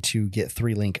packaging to get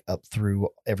 3-link up through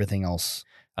everything else?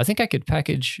 I think I could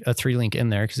package a 3-link in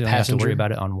there because you only have to Passenger? worry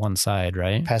about it on one side,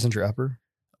 right? Passenger upper?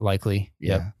 Likely.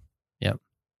 Yep.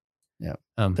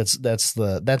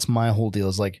 That's my whole deal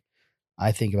is like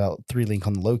I think about 3-link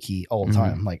on the low key all the Mhm.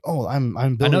 time. Like, I'm I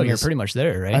building know you're this. pretty much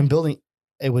there, right? I'm building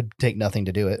it would take nothing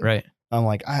to do it. right. I'm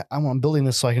like, I'm building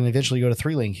this so I can eventually go to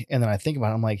 3-link. And then I think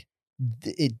about it, I'm like,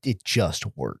 it just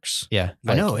works. Yeah,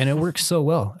 I Like- know, and it works so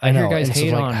well. I I hear know, guys and so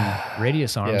hate like, on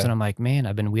radius arms, yeah. and I'm like, man,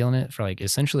 I've been wheeling it for like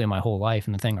essentially my whole life,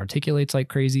 and the thing articulates like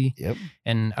crazy, Yep.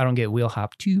 and I don't get wheel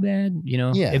hop too bad.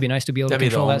 Yeah. It'd be nice to be able to That'd be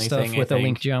the control that only stuff thing, I with a think.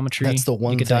 link geometry. That's the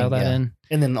one you could thing, dial that yeah. in.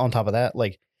 And then on top of that,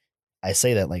 like I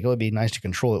say that, like, it would be nice to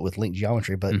control it with link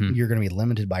geometry, but Mhm. you're going to be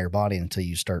limited by your body until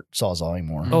you start sawzawing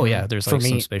more. Oh yeah, there's For like me,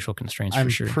 some spatial constraints I'm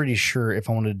for sure. pretty sure if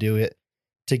I wanted to do it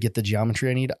to get the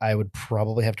geometry I need, I would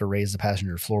probably have to raise the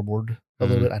passenger floorboard a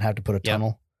little Mhm. bit. I'd have to put a Yep.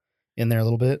 tunnel in there a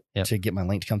little bit Yep. to get my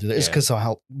link to come through there. It's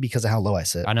Yeah. because of how low I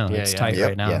sit. I know Yeah, it's yeah. tight Yep.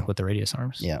 right now Yeah. with the radius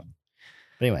arms. Yeah.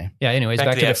 But anyway, Yeah, anyways, Back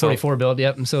back to to the the axle. 44 build.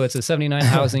 Yep. And so it's a 79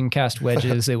 housing cast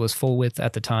wedges. It was full width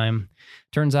at the time.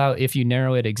 Turns out if you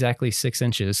narrow it exactly 6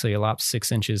 inches, so you lop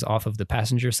 6 inches off of the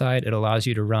passenger side, it allows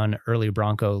you to run early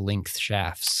Bronco length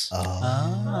shafts.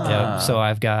 Ah. Yeah. So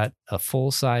I've got a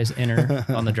full size inner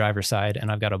on the driver's side,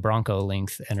 and I've got a Bronco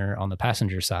length inner on the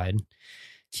passenger side.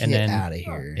 get And then- out of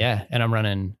here. Yeah. And I'm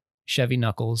running Chevy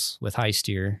knuckles with high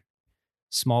steer,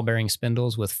 small bearing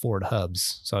spindles with Ford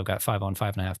hubs. So I've got 5 on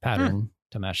 5.5 pattern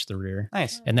to match the rear.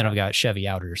 Nice. And then I've got Chevy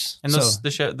outers. And So- those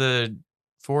the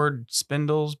Ford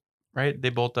spindles, right? They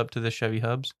bolt up to the Chevy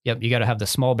hubs. Yep, you got to have the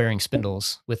small bearing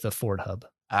spindles with the Ford hub.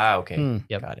 Ah, okay. Hmm.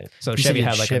 Yep. Got it. So You said Chevy you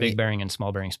had had like a Chevy- big bearing and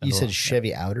small bearing You spindle. said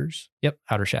Chevy outers? Yep,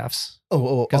 outer shafts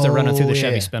Oh, because they're running through the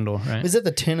Chevy yeah. spindle, right? Is it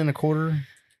the 10 1/4?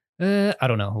 I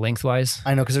don't know, lengthwise.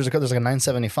 I know because there's like a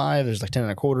 975. There's like 10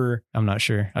 1/4. I'm not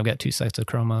sure. I've got 2 sets of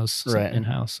chromos Right. in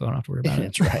house, so I don't have to worry about it.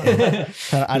 That's right.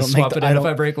 I don't Just swap make it the, in I if I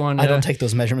don't, break one. I yeah. don't take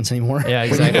those measurements anymore. Yeah,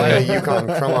 When you buy a exactly. Yukon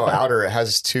Chromo outer, it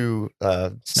has 2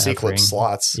 C-clip ring.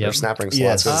 slots or Yep. snap ring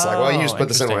Yes. slots. So it's like, well, you just Oh, put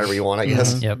this in interesting. wherever you want, I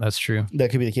guess. Mhm. Yep, that's true.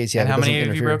 That could be the case. Yeah. and it how many doesn't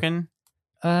have you interfere. broken?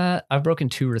 I've broken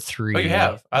 2 or 3. Oh, you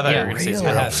have. I thought Yeah, you were going to say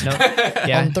really? something I else. have.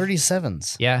 Yeah. On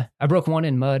 37s. Yeah, I broke one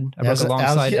in mud. I broke a long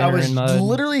I side I inner was in mud.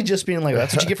 literally just being like,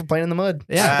 that's what you get for playing in the mud.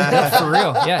 Yeah, for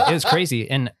real. Yeah, it was crazy.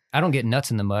 And I don't get nuts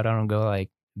in the mud. I don't go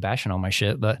like bashing on my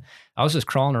shit, but I was just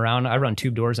crawling around. I run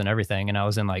tube doors and everything. And I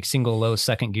was in like single low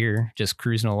second gear, just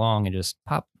cruising along and just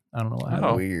pop. I don't know what happened.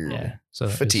 Oh. Weird. Yeah. So it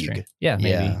was Fatigue. strange. Yeah, maybe.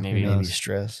 Yeah, maybe. Who maybe knows?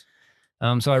 stress.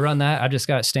 So I run that. I just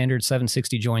got standard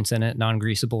 760 joints in it,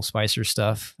 non-greasable Spicer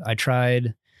stuff. I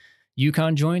tried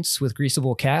Yukon joints with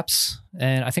greasable caps,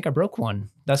 and I think I broke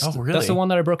one. That's Oh, really? that's the one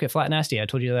that I broke at Flat Nasty. I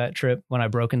told you that trip when I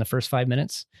broke in the first 5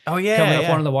 minutes. Oh, yeah. Coming up yeah.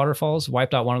 one of the waterfalls,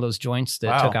 wiped out one of those joints that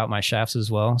Wow. took out my shafts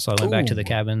as well. So I went back to the Ooh.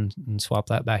 cabin and swapped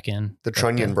that back in. The But,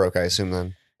 trunnion broke, I assume,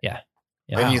 then. Yeah.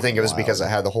 And you think it was Wow. because it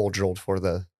had the hole drilled for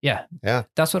the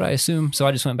That's what I assume. So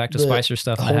I just went back to The Spicer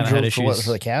stuff and I Hole haven't had drilled for what? issues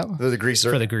For the cap?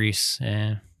 greaser? for the grease.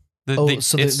 Yeah. Oh,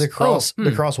 so it's- the cross, oh, the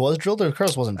hmm. cross was drilled. Or the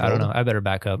cross wasn't I drilled. don't know. I better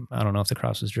back up. I don't know if the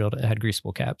cross was drilled. It had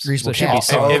greasable caps. Greasable so it should be caps.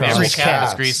 solid Oh, if okay. every cross. cap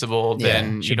Caps. is greasable, Yeah,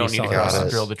 then you should don't be need to solid cross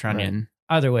cross. drill the trunnion.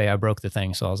 Either way, I broke the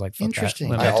thing. So I was like, fuck Interesting.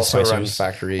 That. Went I back to also run Spicers.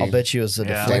 factory. I'll bet you it's a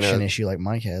Yeah. deflection Dana- issue like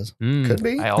Mike has. Mm. Could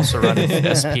be. I also run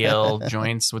SPL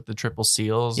joints with the triple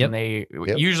seals, Yep. and they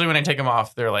Yep. usually when I take them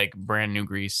off, they're like brand new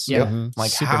grease. Yeah. Mhm.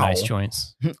 Like Super how? nice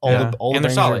joints. All Yeah. the all the And they're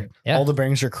bearings solid. Are, Yeah. All the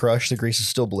bearings are crushed. The grease is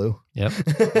still blue. Yep.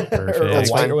 or That's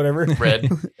white fine. or whatever. Red.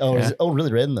 Oh, Yeah. is it, oh,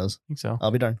 really red in those? I think so.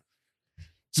 I'll be darned.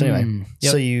 So anyway, Mm.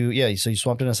 Yep. so you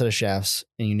swapped in a set of shafts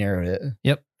and you narrowed it.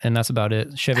 Yep. And that's about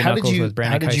it. Chevy How did knuckles you with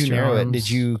Brandon how did you Keister narrow it? arms. Did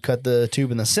you cut the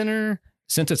tube in the center?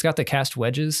 Since it's got the cast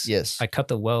wedges, Yes. I cut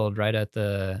the weld right at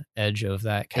the edge of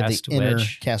that At cast the inner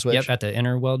wedge. cast wedge. Yep, at the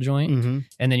inner weld joint. Mm-hmm.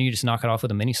 And then you just knock it off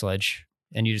with a mini sledge.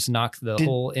 And you just knock the Did-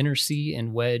 whole inner C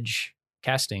and wedge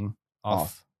casting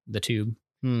off the tube.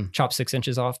 Hmm. Chop 6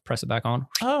 inches off, press it back on.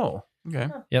 Oh, okay.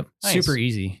 Yep. Nice. Super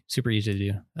easy to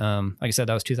do. Like I said,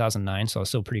 that was 2009. So I was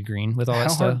still pretty green with all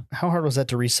that stuff. How hard was that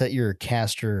to reset your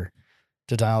caster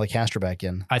to dial the caster back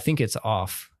in? I think it's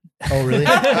off. Oh, really?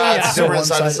 Yeah. So different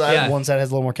side to side. Yeah. One side has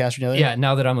a little more caster than the other? Yeah,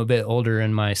 now that I'm a bit older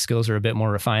and my skills are a bit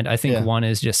more refined, I think Yeah. one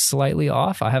is just slightly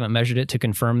off. I haven't measured it to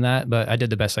confirm that, but I did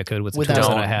the best I could with the Without- tools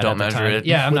that Don't- I had don't at the measure time. it.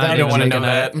 Yeah, I'm Without not even even wanna looking know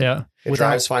at that. it. Yeah. It Without-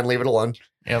 drives fine. Leave it alone.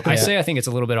 Yep. I Yeah. say I think it's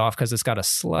a little bit off because it's got a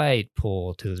slight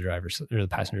pull to the driver's or the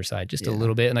passenger side, just a Yeah.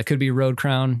 little bit, and that could be road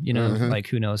crown. You know, Mhm. like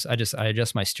who knows? I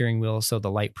adjust my steering wheel so the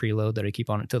light preload that I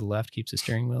keep on it to the left keeps the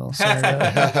steering wheel centered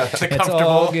up. It's It's comfortable.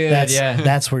 all good. That's, yeah.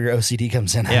 that's where your OCD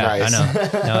comes in. Yeah, Nice.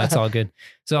 I know. No, it's all good.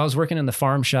 So I was working in the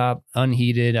farm shop,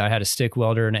 unheated. I had a stick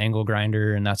welder and an angle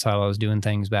grinder, and that's how I was doing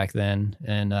things back then.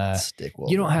 And Stick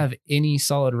you don't have any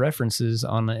solid references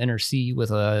on the NRC with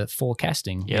a full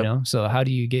casting, you Yep. know? So how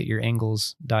do you get your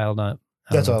angles dialed up?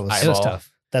 That's what I was- It was Eyeball.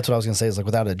 tough. That's what I was going to say is like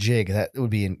without a jig, that would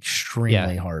be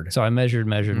extremely hard. So I measured,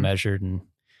 Mhm. measured, and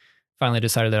finally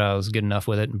decided that I was good enough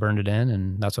with it and burned it in,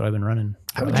 and that's what I've been running.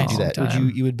 How would for a you do long that? Would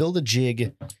time. you would build a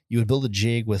jig? You would build a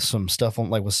jig with some stuff on,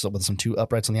 like with some two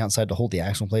uprights on the outside to hold the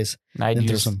axle in place. And I'd Then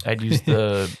throw use some- I'd use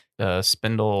the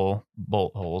spindle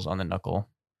bolt holes on the knuckle.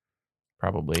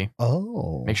 Probably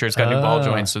Oh, make sure it's got new ball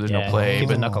joints so there's no play. Keep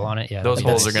But a knuckle on it. Yeah, those I think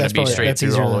holes that's- are going to be probably- straight that's through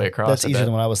easier all the than- way across. That's I easier bet.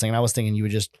 than what I was thinking. I was thinking you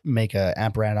would just make a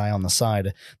apparatus on the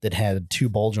side that had two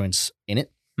ball joints in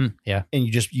it, Yeah, and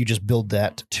you just build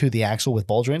that to the axle with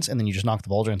ball joints, and then you just knock the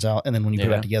ball joints out, and then when you put it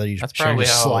Yeah. back together, you That's just probably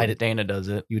how slide it. Dana does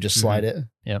it. You would just slide it.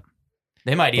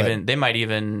 They might But-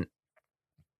 even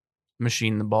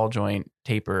machine the ball joint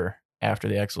taper after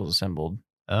the axle is assembled.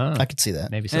 oh, I could see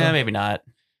that. maybe so. Maybe not.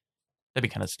 That'd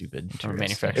be kind of stupid from a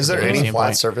manufacturer. Is there any standpoint.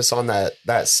 flat surface on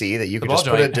that C that you The could ball just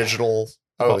put a joint. digital?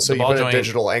 The Oh, so you ball put a joint-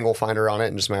 digital angle finder on it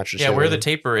and just match it. Yeah, where the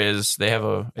taper is, they have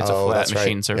a Oh, flat that's right.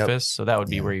 machine Yep. surface, so that would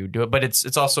be Yeah. where you would do it. But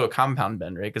it's also a compound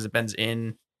bend, right? Because it bends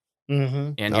in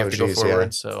Mm-hmm. and Oh, you have to go geez, forward. yeah.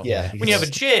 So Yeah. when you have a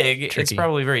jig, it's tricky.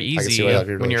 probably very can see easy why that'd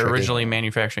be when really you're tricky. originally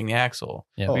manufacturing the axle.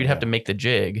 Yeah. Oh, You'd have to make the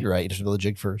jig. You're right. You have to build a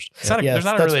jig first. It's not Yeah, there's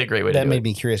not that's- really a great way to That do made it.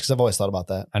 me curious because I've always thought about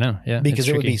that. I know. Yeah, Because it's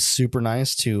it would tricky. be super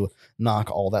nice to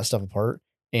knock all that stuff apart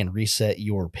and reset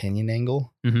your pinion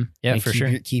angle. Mhm. Yeah, and for keep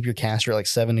sure. keep your caster at like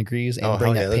 7 degrees and Oh,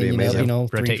 bring hell yeah, that that'd be pinion up, amazing. you know,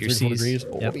 Rotate 3 your 4 Cs. degrees.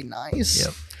 Oh, Yep. that'd be nice.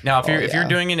 Yep. Now, if Oh, you're yeah.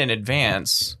 doing it in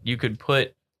advance, you could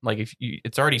put like if you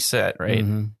it's already set, right?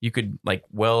 Mhm. You could like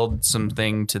weld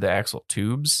something to the axle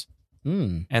tubes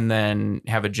Mm, and then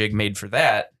have a jig made for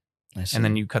that, I see. and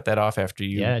then you cut that off after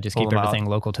you Yeah, just pull keep them out. everything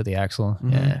local to the axle.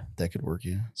 Mhm. Yeah, that could work.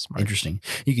 Yeah, smart. interesting.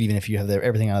 You could even, if you have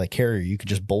everything out of the carrier, you could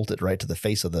just bolt it right to the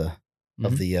face of the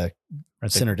of Mhm. the Or the,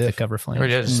 center the diff. cover flange. Or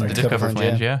just Mm, the cover cover flange,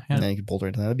 flange, yeah. and then you could bolt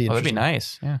right to that. That'd be Oh, that'd be interesting.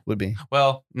 nice. Yeah. Would be.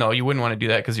 Well, no, you wouldn't want to do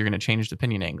that because you're going to change the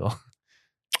pinion angle.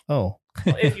 Oh,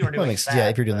 Well, if you were that doing makes, that, yeah.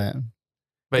 If you're doing that,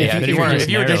 But If yeah, you- if you if were you're if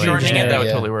you were just narrowing shortening it, that would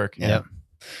yeah. totally work. Yeah. Yep.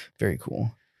 very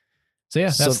cool. So yeah,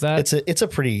 that's So that.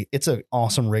 It's an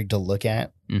awesome rig to look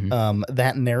at. Mhm.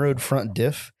 That narrowed front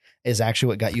diff is actually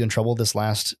what got you in trouble this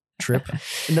last trip.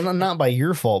 And then not by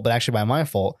your fault, but actually by my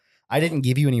fault. I didn't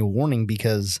give you any warning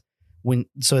because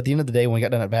at the end of the day, when we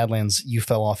got done at Badlands, you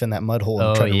fell off in that mud hole and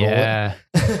Oh tried to yeah,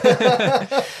 roll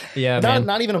it. yeah, man.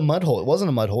 not even a mud hole. It wasn't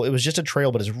a mud hole. It was just a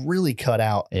trail, but it's really cut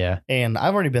out. Yeah, And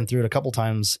I've already been through it a couple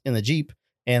times in the Jeep,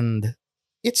 and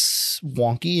it's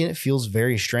wonky and it feels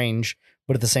very strange.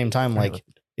 But at the same time, like,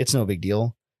 it's no big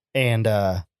deal. And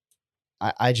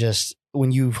I just,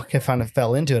 when you kind of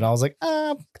fell into it, I was like,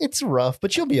 it's rough,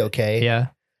 but you'll be okay. yeah.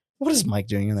 What is Mike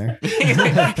doing in there? He's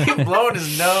blowing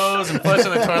his nose and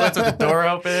flushing the toilets with the door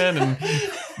open, and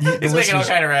he's making all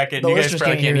kind of racket. The You guys listeners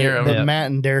probably can't hear it, him. but Yeah. Matt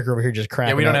and Derek are over here just cracking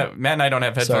Yeah, we don't up. have Matt and I don't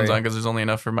have headphones Sorry. on because there's only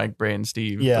enough for Mike, Bray, and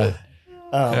Steve. Yeah.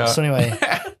 Yeah. So anyway,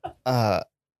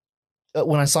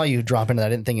 when I saw you drop into that, I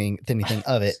didn't think anything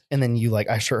of it. And then you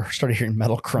I started hearing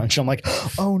metal crunch. I'm like,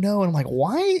 oh no. And I'm like,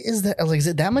 why is that? I was like, is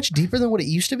it that much deeper than what it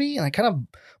used to be? And I kind of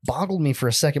boggled me for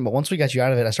a second. But once we got you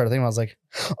out of it, I started thinking, I was like,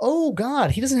 oh God,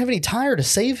 he doesn't have any tire to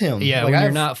save him. Yeah, Like, when you're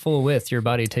I've- not full width, your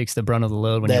body takes the brunt of the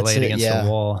load when you That's lay it it, against yeah. the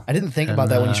wall. I didn't think about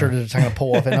that when you started trying to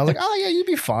pull off it. And I was like, oh yeah, you'd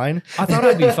be fine. I thought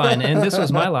I'd be fine. And this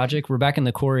was my logic. We're back in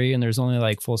the quarry and there's only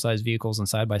like full size vehicles and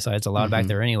side by sides allowed back Mhm.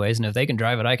 there anyways. And if they can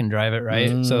drive it, I can drive it,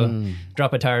 right? So Mm.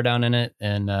 drop a tire down in it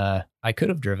and I could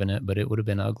have driven it, but it would have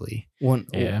been ugly. One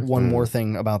Yeah. more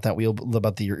thing about that wheel,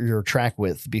 about your track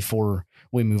width before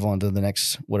we move on to the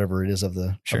next whatever it is of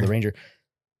the Sure. Ranger.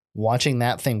 Watching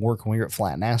that thing work when we were at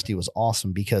Flat Nasty was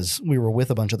awesome because we were with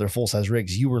a bunch of their full size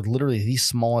rigs. You were literally the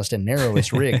smallest and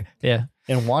narrowest rig, Yeah.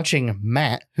 and watching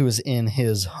Matt, who is in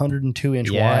his 102 inch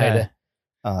Yeah.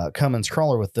 wide Cummins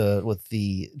crawler with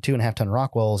the 2.5 ton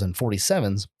Rockwells and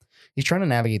 47s, he's trying to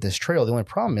navigate this trail. The only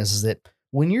problem is that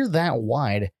when you're that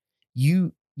wide,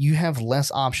 you have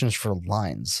less options for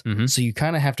lines. Mhm. So you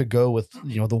kind of have to go with,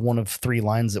 the one of three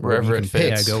lines that Wherever you it can fits.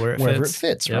 pick, Yeah, go where it wherever fits. it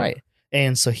fits, Yep. right?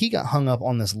 And so he got hung up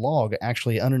on this log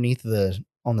actually underneath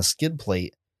on the skid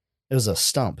plate. It was a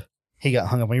stump. He got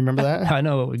hung up. You remember that? I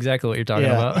know exactly what you're talking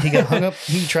about. He got hung up.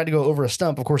 He tried to go over a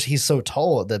stump. Of course, he's so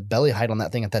tall. The belly height on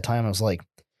that thing at that time was like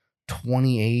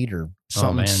 28 or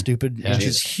something stupid. Yeah. It's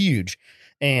just huge.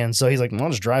 And so he's like, well, I'll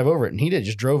just drive over it. And he did,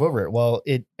 just drove over it. Well,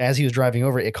 as he was driving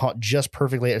over it, it caught just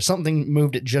perfectly. Or something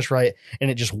moved it just right. And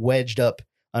it just wedged up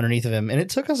underneath of him. And it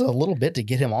took us a little bit to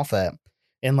get him off that.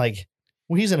 And like,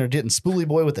 when he's in there getting Spoolie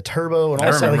Boy with the turbo and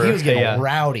all that, like, he was getting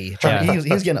rowdy.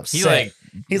 He was getting upset.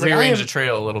 He's rearranged the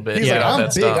trail a little bit. He's like, I'm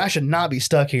big. Stuff. I should not be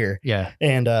stuck here. Yeah.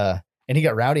 And he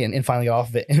got rowdy and finally got off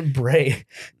of it. And Bray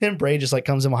just like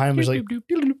comes in behind him. He's like,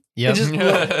 yeah.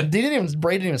 Bray didn't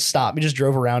even stop. He just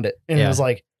drove around it. And it was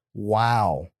like,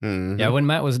 wow. Mm-hmm. Yeah. When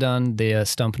Matt was done, the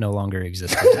stump no longer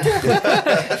existed.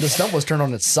 The stump was turned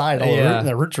on its side. All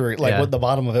the roots were like what the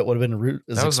bottom of it would have been. Root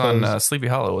that was exposed. on Sleepy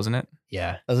Hollow, wasn't it?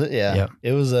 Yeah. Was it? Yeah. Yep.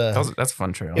 It was that's a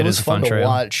fun trail. It was fun to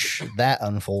watch that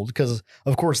unfold because,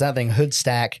 of course, that thing hood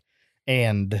stack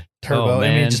and turbo. Oh,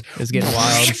 man. I mean, it's getting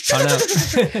wild. I know.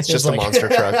 It's just a monster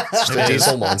truck. It's just a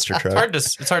diesel monster truck.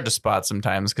 It's hard to spot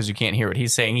sometimes because you can't hear what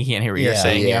he's saying. He can't hear what you're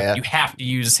saying. Yeah. You have to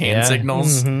use hand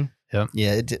signals. Mm-hmm. Yep.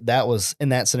 Yeah, that was in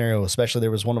that scenario, especially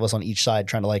there was one of us on each side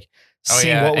trying to like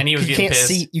see and he was you getting can't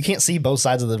pissed. You can't see both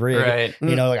sides of the rig. Right.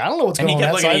 You know, like I don't know what's And going he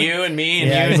on. kept that looking side. at you and me and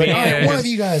Yeah, you he's and like, me. all right, one of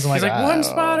you guys. I'm He's like, one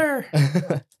spotter.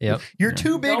 Yep. You're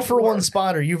too big Don't for one work.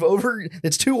 spotter.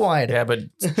 It's too wide. Yeah, but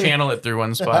channel it through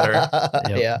one spotter.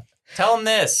 Yeah. Tell him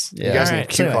this. Yeah. You guys All need right.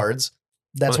 cue Anyway. cards.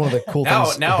 That's one of the cool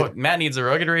things. Now Matt needs a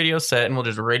rugged radio set, and we'll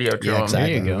just radio to Yeah, him.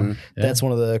 exactly. There you go. Mhm. Yeah. That's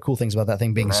one of the cool things about that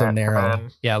thing being so narrow.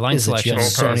 Yeah, line Is that you selection have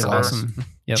is so many awesome.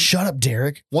 Yep. Shut up,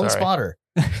 Derek. One Sorry. spotter.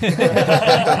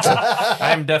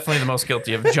 I'm definitely the most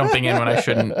guilty of jumping in when I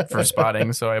shouldn't for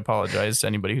spotting, so I apologize to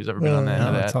anybody who's ever been on the end No,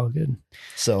 of it's that. all good.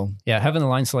 So Yeah, having the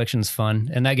line selection is fun,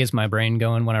 and that gets my brain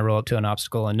going when I roll up to an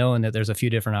obstacle and knowing that there's a few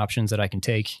different options that I can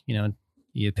take. You know,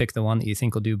 you pick the one that you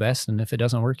think will do best, and if it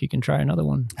doesn't work, you can try another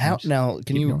one. how Just now? Can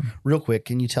keep you going. real quick?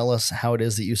 Can you tell us how it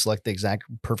is that you select the exact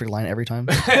perfect line every time?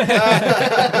 A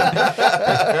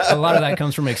lot of that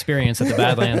comes from experience at the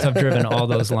Badlands. I've driven all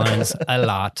those lines a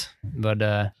lot, but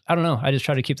I don't know. I just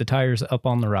try to keep the tires up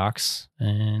on the rocks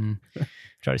and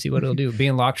try to see what it'll do.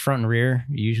 Being locked front and rear,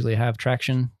 you usually have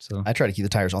traction. So I try to keep the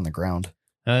tires on the ground.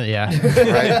 yeah, Right.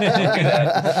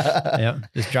 yeah.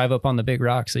 Just drive up on the big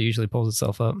rocks. It usually pulls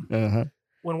itself up. Uh-huh.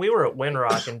 When we were at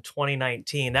Windrock in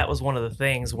 2019, that was one of the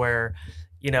things where,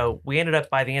 you know, we ended up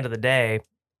by the end of the day,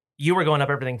 you were going up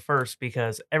everything first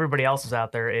because everybody else was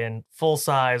out there in full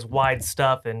size, wide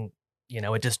stuff. And, you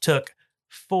know, it just took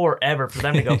forever for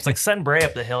them to go. It's like send Bray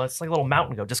up the hill. It's like a little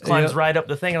mountain goat, just climbs right up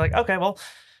the thing. And like, okay, well,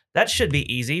 that should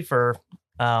be easy for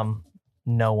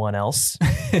no one else.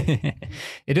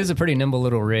 It is a pretty nimble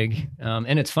little rig.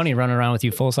 And it's funny running around with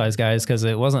you full size guys because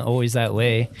it wasn't always that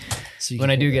way. So When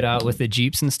I do get out with the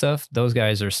Jeeps and stuff, those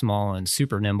guys are small and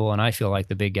super nimble, and I feel like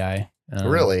the big guy.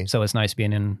 Really? So it's nice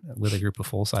being in with a group of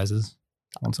full sizes.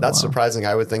 Once in a That's while. surprising.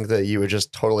 I would think that you would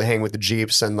just totally hang with the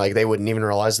Jeeps and like they wouldn't even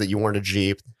realize that you weren't a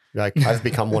Jeep. Like I've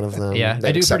become one of them. Yeah, They've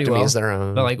I do accepted pretty me well. as their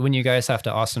own. But like when you guys have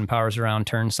to Austin Powers around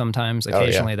turns sometimes, yeah.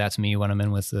 occasionally that's me when I'm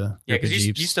in with the Yeah, group of because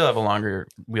you Jeeps. still have a longer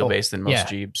wheelbase than most yeah,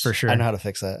 Jeeps. for sure. I know how to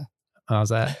fix that. How's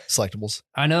that? Selectables.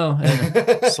 I know.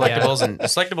 Selectables and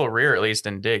selectable rear at least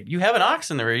and dig. You have an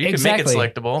ox in the rear. You Exactly. can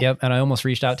make it selectable. Yep. And I almost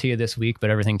reached out to you this week, but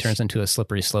everything turns into a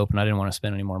slippery slope and I didn't want to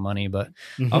spend any more money. But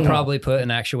I'll probably put an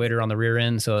actuator on the rear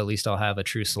end. So at least I'll have a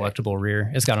true selectable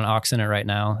rear. It's got an aux in it right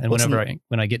now. And What's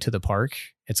when I get to the park,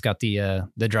 it's got the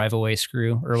drive away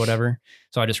screw or whatever.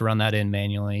 So I just run that in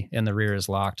manually and the rear is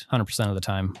locked 100% of the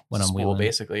time when I'm Spool, wheeling.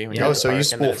 basically. when Yeah. you're Oh, at the so you park, and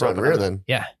spool then it's front and open rear up. then?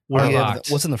 Yeah. What are do you have? locked.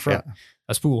 What's in the front?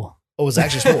 A spool. Oh, it's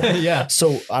actually spool. Yeah.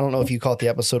 So I don't know if you caught the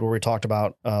episode where we talked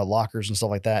about lockers and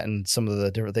stuff like that and some of the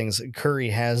different things. Curry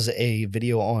has a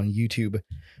video on YouTube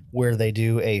where they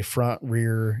do a front,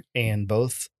 rear, and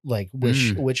both, like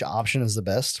which option is the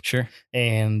best. Sure.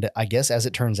 And I guess as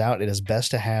it turns out, it is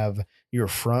best to have your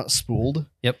front spooled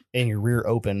Yep. and your rear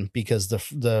open because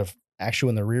the actual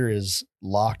in the rear is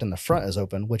locked and the front is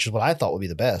open, which is what I thought would be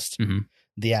the best. Mhm.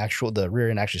 The rear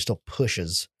end actually still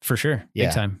pushes. For sure. Yeah.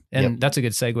 Big time. And that's a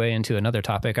good segue into another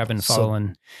topic. I've been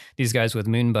following these guys with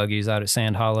moon buggies out at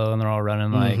Sand Hollow and they're all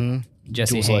running like Mhm.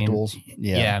 Jesse Dual Haynes. selectables.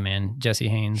 Yeah, man. Jesse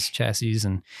Haynes chassis.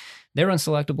 And they run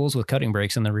selectables with cutting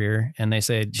brakes in the rear. And they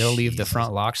say they'll leave the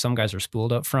front locked. Some guys are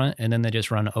spooled up front and then they just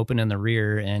run open in the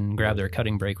rear and grab their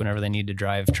cutting brake whenever they need to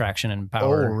drive traction and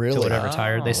power Oh, really? to whatever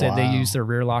tire. They Oh, said they wow. use their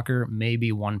rear locker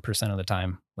maybe 1% of the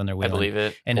time when they're I wheeling. believe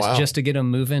it. And Wow. it's just to get them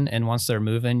moving. And once they're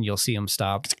moving, you'll see them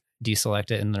stop,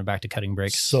 deselect it, and they're back to cutting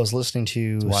brakes. So I was listening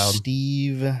to It's wild.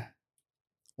 Steve.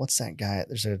 what's that guy?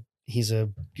 He's a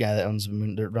guy that runs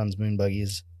moon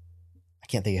buggies. I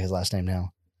can't think of his last name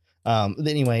now.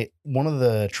 Anyway, one of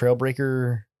the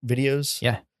Trailbreaker videos.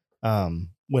 Yeah.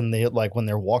 When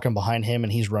they're walking behind him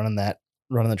and he's running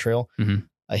the trail,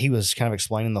 he was kind of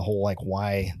explaining the whole like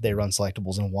why they run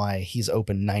selectables and why he's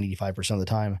open 95% of the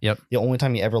time. Yep. The only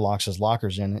time he ever locks his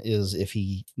lockers in is if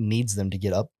he needs them to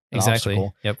get up an Exactly.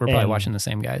 obstacle. Yep. We're probably watching the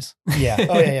same guys. Yeah.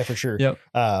 Oh yeah, for sure. Yep.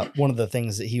 One of the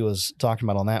things that he was talking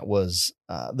about on that was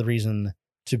the reason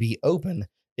to be open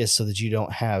is so that you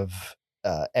don't have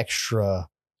extra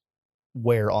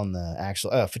wear on the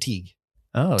axle, fatigue.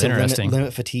 Oh, To interesting.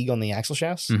 limit fatigue on the axle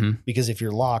shafts. Mm-hmm. Because if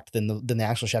you're locked, then the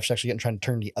axle shaft's actually trying to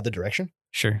turn the other direction.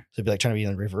 Sure. So it'd be like trying to be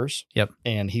in reverse. Yep.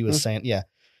 And he was saying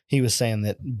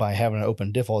that by having an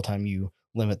open diff all the time, you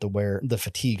limit the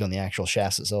fatigue on the actual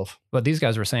chassis itself. What these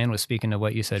guys were saying was, speaking to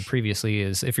what you said previously,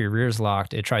 is if your rear's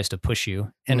locked, it tries to push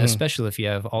you. And Mhm. especially if you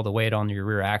have all the weight on your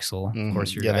rear axle, of Mhm.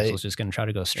 course, your Yeah, axle's just going to try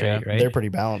to go straight, right? They're pretty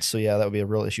balanced. So yeah, that would be a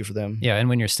real issue for them. Yeah, and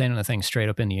when you're standing the thing straight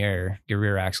up in the air, your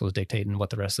rear axle is dictating what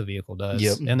the rest of the vehicle does.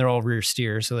 Yep. And they're all rear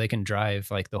steer, so they can drive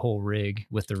like the whole rig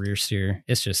with the rear steer.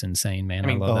 It's just insane, man.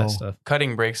 I love that stuff.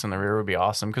 Cutting brakes in the rear would be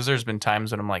awesome because there's been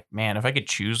times when I'm like, man, if I could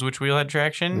choose which wheel had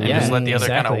traction and Yeah, just let the other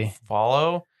kind exactly. of follow,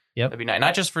 Yep. that'd be nice.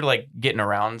 Not just for like getting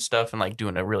around stuff and like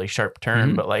doing a really sharp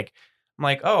turn, Mhm. but like, I'm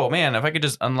like, oh man, if I could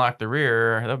just unlock the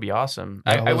rear, that'd be awesome.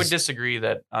 Yeah, I would disagree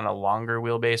that on a longer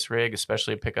wheelbase rig,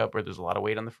 especially a pickup where there's a lot of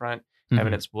weight on the front,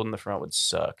 having Mhm. it spooled in the front would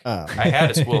suck. I I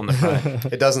had a spool in the front.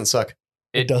 It doesn't suck.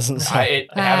 It doesn't suck.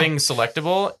 Having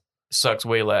selectable sucks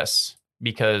way less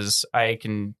because I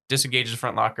can disengage the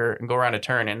front locker and go around a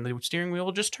turn, and the steering wheel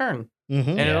will just turn Mhm.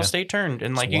 and Yeah. it'll stay turned.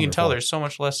 And It's like you can tell, wonderful. there's so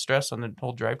much less stress on the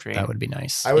whole drivetrain. That would be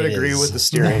nice. I would It agree is. with the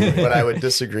steering, but I would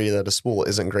disagree that a spool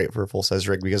isn't great for a full size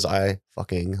rig because I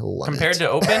fucking love Compared it. to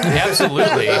open,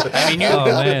 absolutely. I mean, Oh,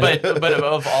 man. but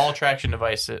of all traction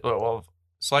devices, well,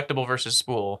 selectable versus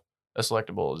spool, a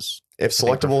selectable is If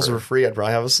selectables prefer. were free, I'd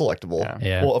probably have a selectable. yeah.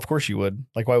 Yeah. Well, of course you would.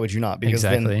 Like, why would you not?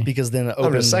 Exactly. Because then I'm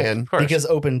open. just saying. Of course. Because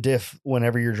open diff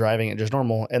whenever you're driving it just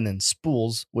normal, and then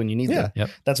spools when you need Yeah. them. Yep.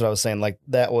 That's what I was saying. Like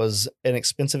that was an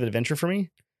expensive adventure for me.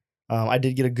 I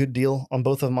did get a good deal on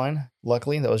both of mine.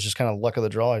 Luckily, that was just kind of luck of the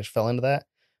draw. I just fell into that.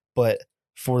 But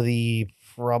for the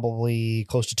probably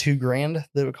close to $2,000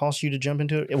 that it would cost you to jump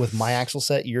into it with my axle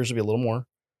set, yours would be a little more.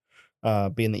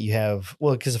 Being that you have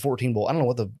because of 14 bolt. I don't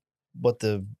know what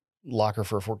the locker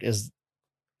for a 14 is.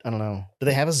 I don't know. Do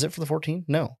they have a zip for the 14?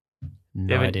 No. They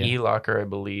No have an idea. E-locker, I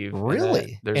believe. and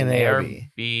Really? There's And an ARB.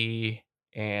 ARB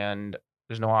and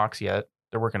there's no aux yet.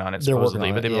 They're working on it They're working supposedly,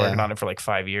 on but it, they've been yeah. working on it for like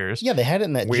 5 years. Yeah, they had it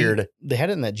in that Weird. Jeep. They had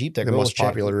it in that Jeep that The girl most was checking.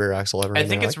 popular rear axle ever. I and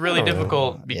think they're it's like, really "Oh,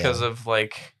 difficult because yeah. of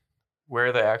like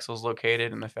where the axle is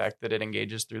located and the fact that it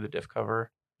engages through the diff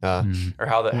cover Mm. or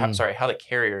how the Hmm. how the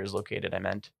carrier is located. I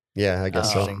meant. Yeah, I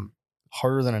guess so. Interesting.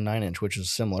 Harder than a 9-inch, which is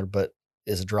similar, but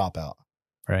is a dropout.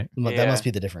 Right. That Yeah. must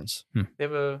be the difference. They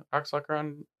have a aux locker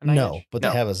on a No, 9-inch? but they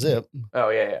have a zip. Oh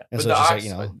yeah. And But so the it's just aux like, you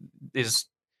know- is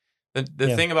the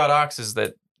Yeah. thing about aux is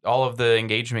that all of the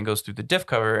engagement goes through the diff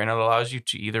cover, and it allows you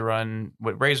to either run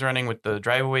what Ray's running with the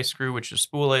drive-away screw, which is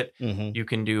spool it. Mm-hmm. You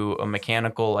can do a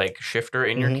mechanical like shifter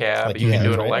in your Mhm. cab. Like you you can do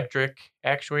have, an right? electric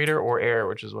actuator or air,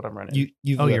 which is what I'm running.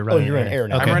 You're running running air. air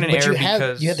now. Okay. I'm running But air you had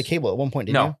because you had the cable at one point,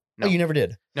 didn't no, you? no, Oh, you never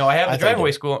did. no. I have I the thought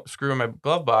you drive-away did. screw in my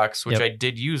glove box, which Yep. I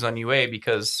did use on UA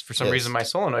because for some Yes. reason my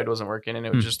solenoid wasn't working, and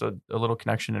it was Hmm. just a little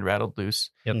connection had rattled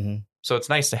loose. Yep. Mhm. So it's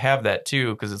nice to have that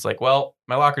too, because it's like, well,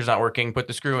 my locker's not working. Put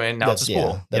the screw in. Now That's it's a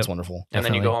spool, that's Yep. wonderful. and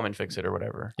then you definitely. go home and fix it or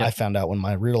whatever. Yep. I found out when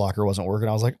my rear locker wasn't working.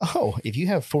 I was like, oh, if you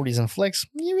have 40s and flicks,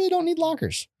 you really don't need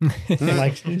lockers.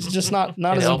 Like it's just not It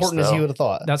as helps, important as though. you would have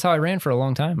thought. That's how I ran for a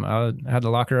long time. I had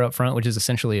the locker up front, which is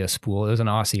essentially a spool. It was an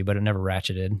Aussie, but it never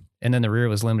ratcheted. And then the rear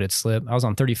was limited slip. I was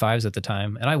on 35s at the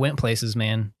time, and I went places,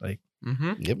 man. Like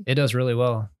Mm-hmm. Yep. it does really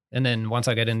well. And then once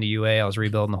I got into UA, I was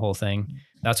rebuilding the whole thing.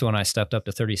 That's when I stepped up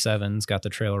to 37s, got the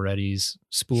trail readies,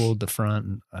 spooled the front.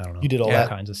 And I don't know. You did all Yeah. that.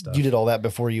 kinds of stuff. You did all that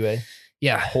before UA.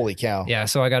 Yeah. Holy cow. Yeah.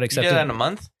 So I got You accepted. did that in a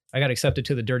month. I got accepted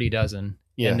to the Dirty Dozen.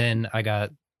 Yeah. And then I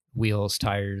got wheels,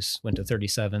 tires, went to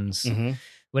 37s. Mhm.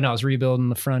 When I was rebuilding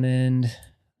the front end,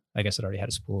 I guess it already had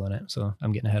a spool in it. So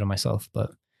I'm getting ahead of myself.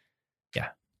 But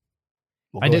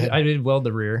Well, I go did ahead. I did weld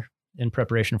the rear in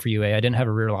preparation for UA. I didn't have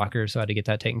a rear locker, so I had to get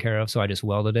that taken care of. So I just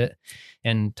welded it.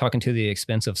 And talking to the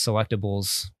expense of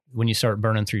selectables, when you start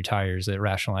burning through tires, it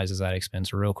rationalizes that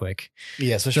expense real quick.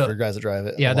 Yeah, especially So- for guys that drive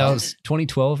it. Yeah, a that lot. was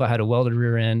 2012. I had a welded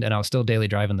rear end and I was still daily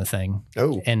driving the thing.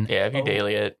 Oh, And Yeah, if you Oh.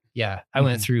 daily it. yeah, I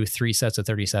went through 3 sets of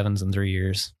 37s in 3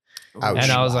 years. Ouch.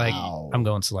 And I was like, Wow. I'm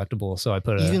going selectable. So I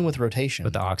put even with rotation.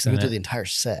 with the aux you in go through it. the entire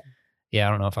set. Yeah,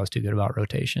 I don't know if I was too good about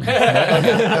rotation.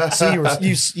 So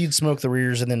you'd smoke the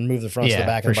rears and then move the fronts to the Yeah,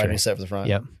 back for and the body sure. set for the front.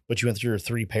 Yep. But you went through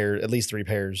at least three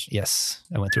pairs. Yes,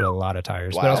 I went through a lot of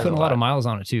tires, but Wow. I was putting a lot of miles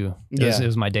on it too. It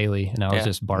was my daily, and I was Yeah.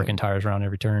 just barking tires around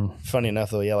every turn. Funny enough,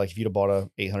 though, yeah, like if you'd have bought a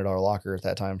 $800 locker at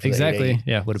that time, for the Exactly.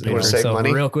 880, Yeah, would have It paid for would've saved itself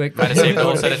money. real quick. Might have saved a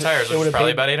whole It set of would've- tires, it which is would've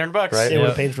probably paid- about $800. Right. it would Yeah.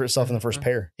 have paid for itself in the first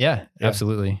pair. Yeah, Yeah.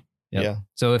 absolutely. Yep. Yeah,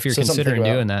 So if you're So something to considering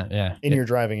think doing that, yeah, and you're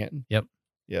driving it,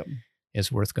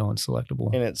 it's worth going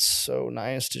selectable. and it's so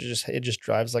nice to it just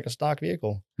drives like a stock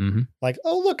vehicle. Mm-hmm. Like,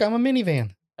 oh look, I'm a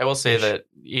minivan. I will say that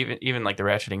even like the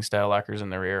ratcheting style lockers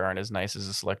in the rear aren't as nice as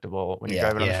a selectable when you're Yeah.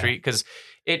 driving on the Yeah. street, because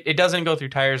it doesn't go through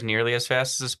tires nearly as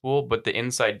fast as a spool, but the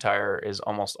inside tire is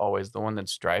almost always the one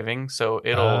that's driving. So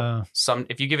it'll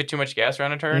if you give it too much gas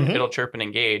around a turn, Mhm. it'll chirp and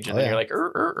engage, and Oh, then yeah. you're like,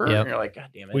 Yep. and you're like, God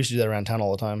damn it. We used to do that around town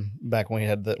all the time. Back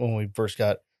when we first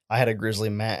got, I had a Grizzly,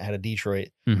 Matt had a Detroit,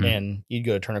 Mhm. and you'd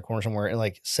go to turn a corner somewhere, and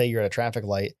like say you're at a traffic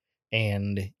light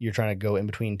and you're trying to go in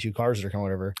between two cars that are coming,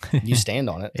 whatever, you stand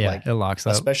on it. Yeah, Like, it locks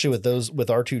up. especially with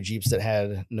our two Jeeps that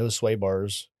had no sway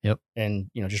bars. Yep. And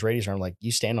just radius arm, like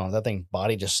you stand on it, that thing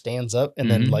body just stands up, and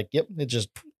then Mhm. it just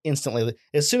instantly,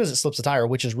 as soon as it slips a tire,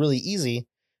 which is really easy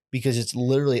because it's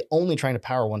literally only trying to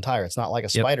power one tire. It's not like a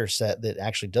Yep. spider set that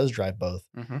actually does drive both.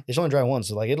 Mhm. It's only drive one,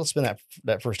 so like it'll spin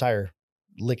that first tire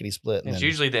lickety split. It's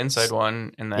usually the inside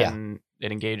one, and Yeah. then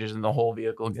it engages, and the whole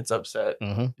vehicle gets upset.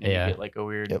 Mm-hmm. And Yeah. you get like a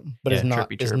weird. Yep. But it's Yeah, not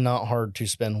chirpy it's chirp. not hard to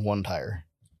spin one tire.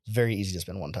 It's very easy to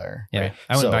spin one tire. Yeah, Right.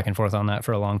 I went So- back and forth on that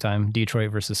for a long time. Detroit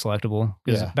versus selectable,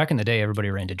 because Yeah. back in the day, everybody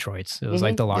ran Detroits. It was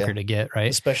like Mhm. the locker Yeah. to get, right?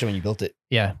 Especially when you built it.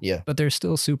 Yeah, Yeah. But they're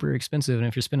still super expensive, and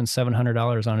if you're spending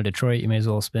 $700 on a Detroit, you may as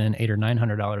well spend $800 or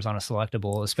 $900 on a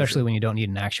selectable, especially when you don't need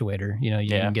an actuator. You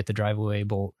Yeah. can get the driveway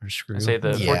bolt or screw. I say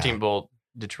the Yeah. 14 bolt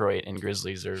Detroit and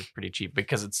Grizzlies are pretty cheap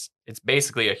because it's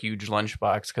basically a huge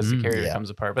lunchbox because the carrier Yeah. comes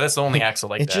apart. But that's the only axle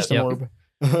like It's that. just an Yep. orb.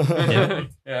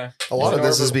 Yeah. A lot of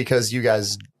this is Orb. because you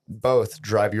guys both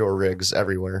drive your rigs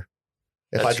everywhere.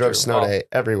 If I That's drove true. snow Well- day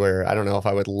everywhere, I don't know if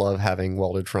I would love having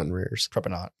welded front and rears.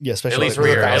 Probably not. Yeah, especially At least like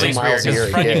with rear. At 1,000 least rear. miles a year Because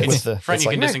it front, you gets. can, With the- front it's you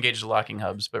like, can meh. disengage the locking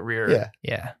hubs, but rear. Yeah,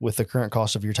 Yeah. with the current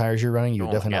cost of your tires you're running, you Oh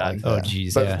would my definitely not God. like Oh, that.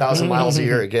 geez. but Yeah. 1,000 miles a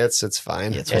year it gets. It's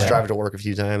fine. Yeah, it's Just fine. drive it to work a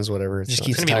few times, whatever. It's Just fine.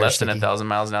 keeps It's the going to be tires less than sticky. 1,000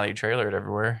 miles now that you trailer it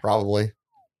everywhere. Probably.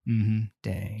 Mm-hmm.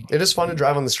 Dang. It is fun to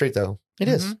drive on the street though. It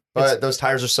is. Mhm. But those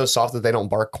tires are so soft that they don't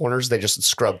bark corners. They just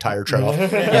scrub tire tread off.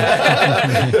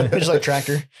 It's just like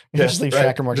tractor. Yeah, Just leave right.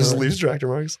 tractor marks. Just everywhere. leaves tractor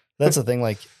marks. That's the thing.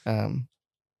 Like,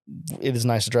 it is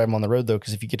nice to drive them on the road though,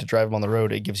 because if you get to drive them on the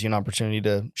road, it gives you an opportunity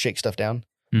to shake stuff down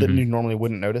that Mhm. you normally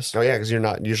wouldn't notice. Oh yeah, because you're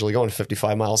not usually going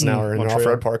 55 miles an hour in on an trail.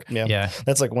 off-road park. Yeah. Yeah.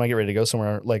 That's like when I get ready to go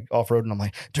somewhere like off road, and I'm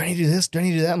like, do I need to do this? Do I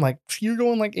need to do that? I'm like, you're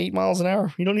going like 8 miles an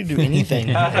hour. You don't need to do anything.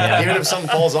 Yeah. Even if something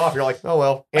falls off, you're like, oh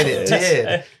well, and it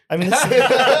did. I mean,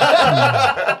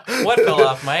 it's, What fell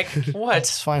off, Mike? What?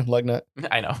 it's fine. Lug nut.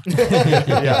 I know.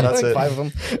 Yeah, that's Like it. 5 of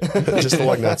them. Just the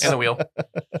lug nuts. And the wheel.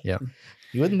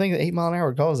 You wouldn't think that 8 mile an hour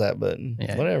would cause that, but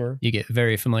Yeah. whatever. You get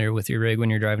very familiar with your rig when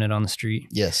you're driving it on the street.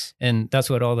 Yes. And that's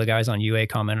what all the guys on UA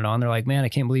commented on. They're like, man, I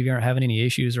can't believe you aren't having any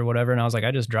issues or whatever. And I was like,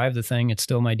 I just drive the thing. It's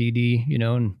still my DD,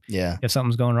 and Yeah. if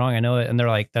something's going wrong, I know it. And they're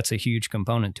like, that's a huge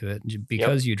component to it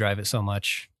because you drive it so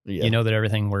much. Yeah. You know that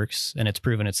everything works and it's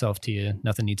proven itself to you.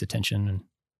 Nothing needs attention.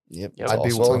 Yep. Yep. It's I'd be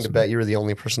awesome. willing It's to awesome. bet you were the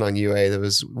only person on UA that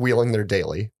was wheeling there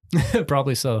daily. And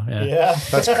probably so. Yeah. Yeah.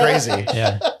 That's crazy.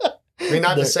 Yeah. I mean,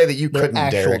 not to The- say that you their couldn't,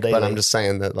 actual Derek, but daily. I'm just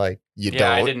saying that like you Yeah,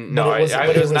 don't. I didn't But know. it was- I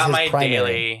but it was was not his my primary.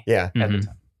 daily Yeah. at the Mhm.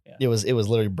 time. It was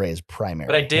literally Bray's primary.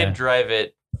 But I did Yeah. drive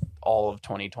it all of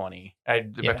 2020. I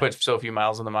Yeah. put so few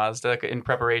miles on the Mazda in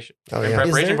preparation Oh, in yeah.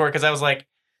 preparation Is there- for it, because I was like,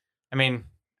 I mean,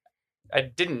 I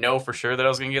didn't know for sure that I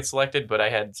was going to get selected, but I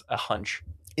had a hunch.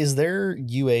 Is there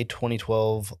UA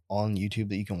 2012 on YouTube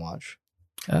that you can watch?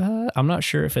 I'm not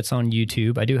sure if it's on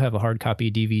YouTube. I do have a hard copy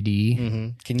DVD. Mm-hmm.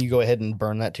 Can you go ahead and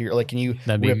burn that to your, can you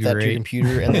That'd be whip that to your great.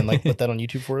 computer and then put that on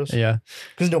YouTube for us? Yeah.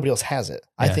 Because nobody else has it.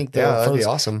 I Yeah. think the Yeah, that'd be furthest,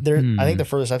 awesome. I think the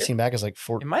furthest I've seen back is like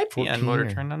It might be 14 on Motor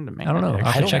or- Turned On Demand. I don't know. I'll actually. have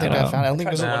I to don't check think it I out. found it. I don't think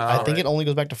it goes, No, I think right. it only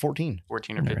goes back to 14.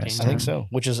 14 or 15. I Interesting. think so,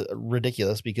 which is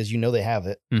ridiculous because they have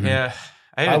it. Mhm. Yeah.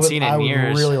 I haven't seen it in I would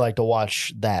years. really like to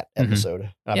watch that Mhm. episode.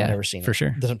 I've Yeah, never seen it. for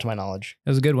sure. To my knowledge. It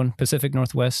was a good one. Pacific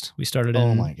Northwest. We started in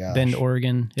Oh my gosh. Bend,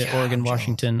 Oregon, hit God, Oregon, I'm jealous.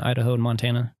 Washington, Idaho, and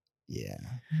Montana. Yeah.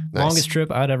 Nice. Longest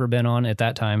trip I'd ever been on at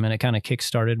that time, and it kind of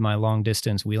kick-started my long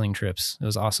distance wheeling trips. It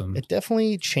was awesome. It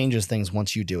definitely changes things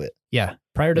once you do it. Yeah.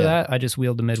 Prior to Yeah. that, I just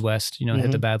wheeled the Midwest,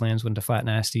 hit the Badlands, went to Flat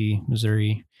Nasty,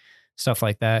 Missouri, stuff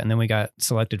like that. And then we got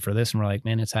selected for this and we're like,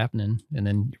 man, it's happening. And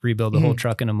then rebuild the whole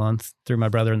truck in a month, threw my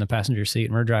brother in the passenger seat,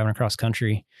 and we're driving across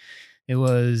country. It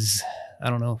was, I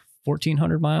don't know,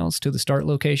 1,400 miles to the start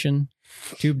location.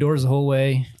 Tube doors the whole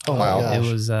way. Oh, Wow. my It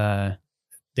gosh. was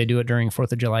they do it during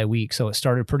 4th of July week, so it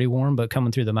started pretty warm, but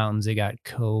coming through the mountains, it got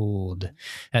cold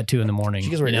at 2 a.m. Did you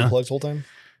guys wear you know? earplugs the whole time?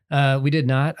 We did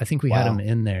not. I think we had Wow. them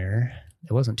in there.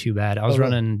 It wasn't too bad. I was Oh,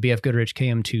 really? running BF Goodrich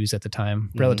KM2s at the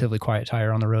time, Mhm. relatively quiet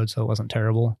tire on the road, so it wasn't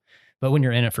terrible. But when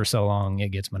you're in it for so long, it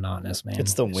gets monotonous, man.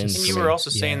 It's the wind just- And you were also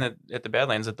saying that at the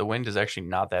Badlands that the wind is actually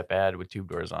not that bad with tube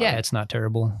doors on. yeah, it's not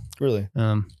terrible. Really?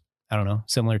 I don't know,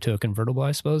 similar to a convertible,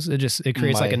 I suppose. It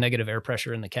creates like My- a negative air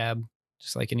pressure in the cab,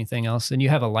 just like anything else. And you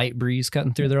have a light breeze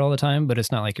cutting through there all the time, but it's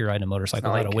not like you're riding a It's motorcycle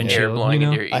not without like a windshield. air blowing you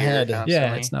know? into your ear. I had- constantly.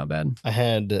 Yeah, it's not bad. I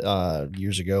had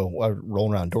years ago, I was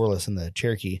rolling around doorless in the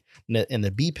Cherokee, and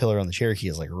the B pillar on the Cherokee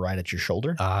is like right at your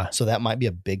shoulder. So that might be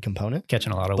a big component.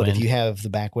 Catching a lot of But wind. if you have the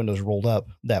back windows rolled up,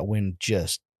 that wind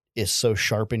just is so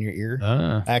sharp in your ear.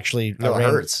 Actually, No, I it ran-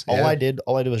 hurts. All Yeah. I did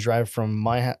was drive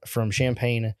from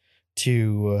Champaign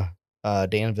to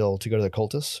Danville to go to the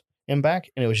Cultus and back,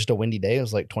 and it was just a windy day. It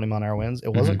was like 20-mile-an-hour winds.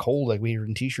 It wasn't cold, like we were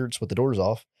in t-shirts with the doors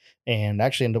off, and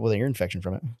actually ended up with an ear infection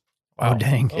from it. Oh,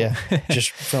 dang. Yeah,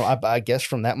 just from I guess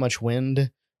from that much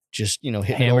wind, just hitting all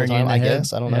the Hammering you in time. the I head.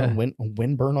 guess I don't Yeah. know,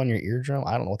 wind burn on your eardrum.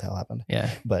 I don't know what the hell happened, yeah.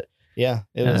 but yeah,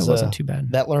 it No, was. it wasn't too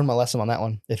bad. That learned my lesson on that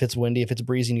one. If it's windy, if it's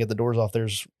breezy, and you get the doors off,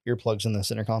 there's earplugs in the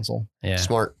center console. Yeah.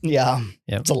 Smart. Yeah,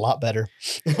 Yep. it's a lot better.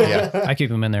 Yeah. I keep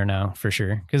them in there now for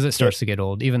sure because it starts to get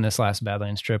old. Even this last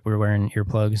Badlands trip, we were wearing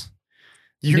earplugs.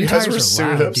 You New guys tires were are suited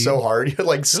loud, up dude. so hard. You had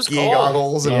like was ski cold.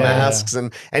 goggles and Yeah. masks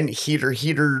and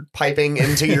heater piping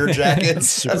into your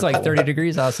jackets. It was like 30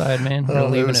 degrees outside, man. We were Oh,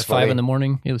 it leaving was at 5 funny. in the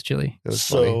morning. It was chilly. It was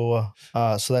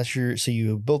funny. So that's so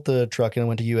you built the truck and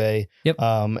went to UA. Yep.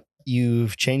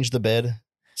 You've changed the bed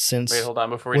since. Wait, hold on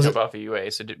before we Was jump it- off of UA.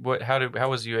 So how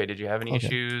was UA? Did you have any Okay.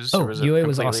 issues? Oh, or was it UA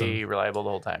was completely reliable the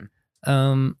whole time?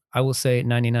 I will say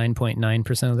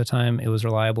 99.9% of the time it was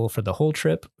reliable for the whole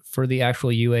trip. For the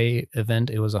actual UA event,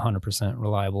 it was 100%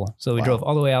 reliable. So we Wow. drove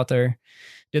all the way out there,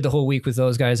 did the whole week with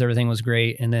those guys. Everything was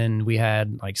great. And then we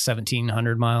had like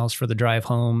 1,700 miles for the drive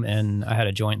home, and I had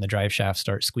a joint in the drive shaft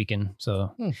start squeaking.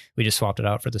 So we just swapped it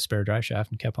out for the spare drive shaft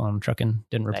and kept on trucking.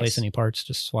 Didn't replace Nice. any parts,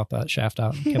 just swapped that shaft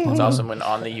out and kept on It's going. awesome when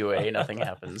on the UA nothing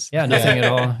happens. Yeah, nothing at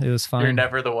all. It was fine. You're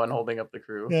never the one holding up the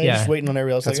crew. Yeah, Yeah. just waiting on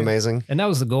everybody else. That's like, amazing. And that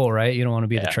was the goal, right? You don't want to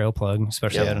be the Yeah. trail plug,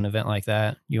 especially Yeah. at an event like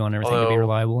that. You want everything to be Although-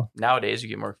 reliable. Nowadays you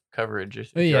get more coverage.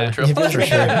 If Oh, you're yeah. the trail For plug. sure.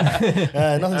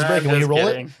 Nothing's breaking when you just roll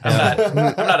kidding. it. I'm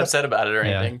not upset about it or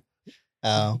Yeah.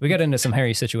 anything. We got into some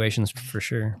hairy situations for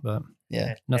sure, but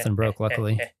Yeah. nothing broke,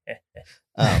 luckily.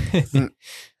 Um,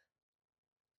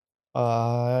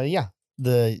 yeah.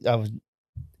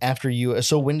 After you.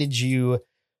 So when did you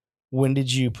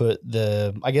put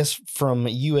the? I guess from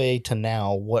UA to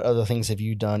now, what other things have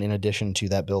you done in addition to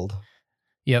that build?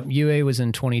 Yep, UA was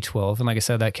in 2012. And like I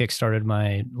said, that kickstarted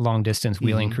my long distance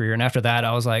wheeling career. And after that,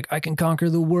 I was like, I can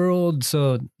conquer the world.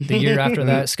 So the year after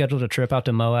that, scheduled a trip out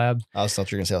to Moab. I was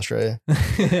thought you were gonna say Australia.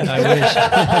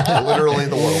 I wish. Literally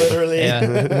the world. Literally.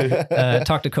 Yeah.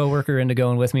 Talked a coworker into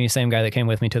going with me, same guy that came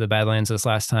with me to the Badlands this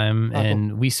last time.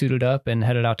 And we suited up and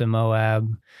headed out to Moab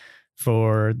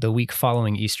for the week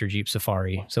following Easter Jeep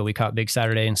Safari. So we caught Big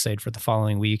Saturday and stayed for the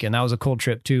following week. And that was a cold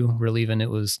trip too. We're leaving. It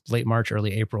was late March,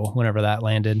 early April, whenever that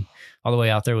landed. All the way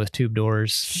out there with tube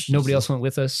doors. Nobody else went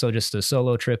with us. So just a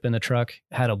solo trip in the truck.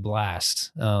 Had a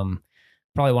blast.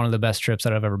 Probably one of the best trips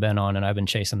that I've ever been on. And I've been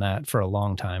chasing that for a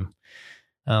long time.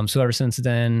 So ever since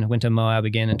then, went to Moab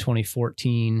again in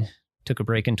 2014, took a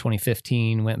break in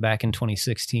 2015, went back in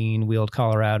 2016, wheeled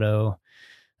Colorado,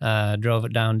 drove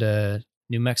it down to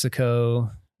New Mexico,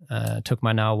 took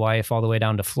my now wife all the way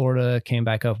down to Florida, came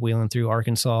back up wheeling through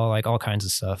Arkansas, like all kinds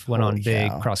of stuff. Went on Holy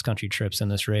big cow. cross-country trips in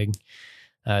this rig.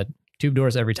 Tube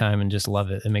doors every time and just love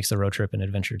it. It makes the road trip an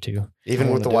adventure too. Even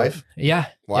I with the wanna do wife? Yeah.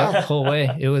 Wow. Yep, whole way.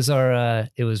 It was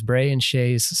it was Bray and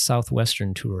Shay's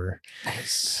Southwestern tour. I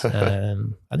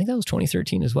think that was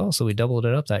 2013 as well. So we doubled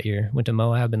it up that year. Went to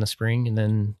Moab in the spring and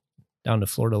then down to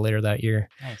Florida later that year.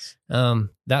 Nice.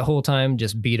 That whole time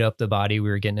just beat up the body.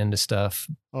 We were getting into stuff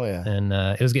Oh yeah. and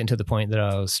it was getting to the point that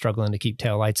I was struggling to keep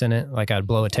taillights in it. Like I'd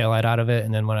blow a taillight out of it.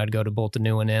 And then when I'd go to bolt the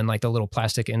new one in, like the little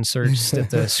plastic inserts that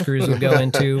the screws would go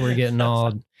into were getting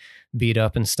all beat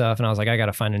up and stuff. And I was like, I got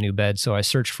to find a new bed. So I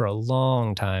searched for a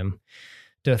long time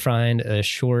to find a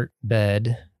short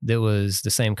bed that was the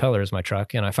same color as my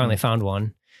truck. And I finally found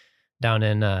one down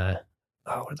in, where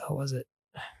the hell was it?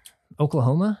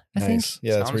 Oklahoma, I think. Nice.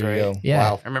 Yeah, that's Sounds where you right. go.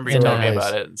 Yeah. Wow. I remember you And, telling me nice.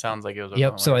 about it. It sounds like it was.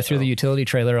 Yep. So Oklahoma, I threw the utility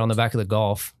trailer on the back of the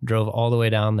Golf, drove all the way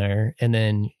down there, and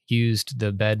then used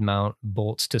the bed mount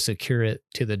bolts to secure it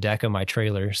to the deck of my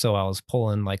trailer. So I was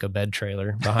pulling like a bed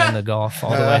trailer behind the Golf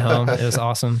all the way home. It was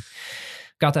awesome.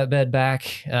 got that bed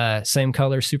back, same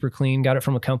color, super clean. Got it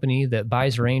from a company that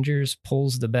buys Rangers,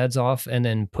 pulls the beds off, and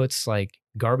then puts like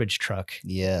garbage truck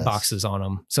boxes on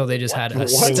them. So they just had a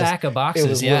stack of boxes. It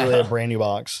was literally a brand new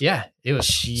box. Yeah, it was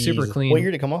super clean. What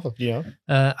year did it come off of? Do you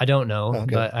know? I don't know,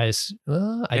 but I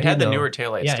it had the newer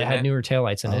taillights. Yeah, it had newer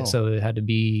taillights in it, so it had to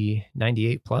be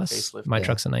 98 plus. Facelift, My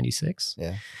truck's a 96.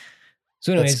 Yeah.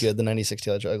 So anyways, that's good. The 96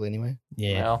 taillights are ugly anyway.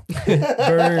 Yeah.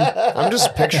 Burn. I'm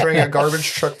just picturing a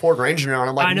garbage truck Ford Ranger now, and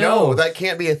I'm like, no, that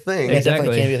can't be a thing. It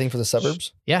definitely can't be a thing for the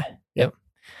suburbs. Yeah. Yep.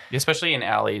 Especially in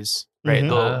alleys, right?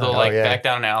 Mm-hmm. They'll back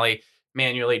down an alley,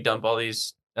 manually dump all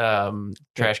these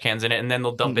trash cans in it, and then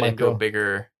they'll dump it into a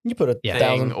bigger You put a thing,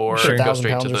 thousand or go go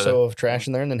straight pounds to or the. so of trash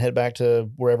in there, and then head back to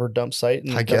wherever dump site.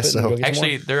 And I dump guess it and so. go get some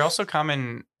Actually, more. they're also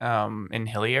common in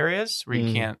hilly areas where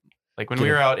you can't. Like when Get we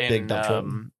a were out big in dump truck.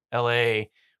 LA,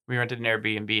 we rented an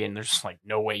Airbnb, and there's just like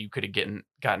no way you could have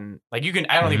gotten like you can.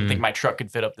 I don't even think my truck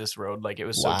could fit up this road. Like it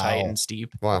was so tight and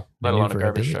steep. Wow. Let alone a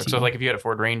garbage truck. So like if you had a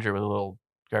Ford Ranger with a little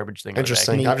garbage thing.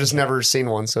 Interesting. I've just never seen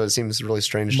one, so it seems really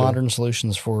strange. Modern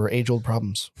solutions for age-old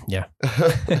problems. Yeah.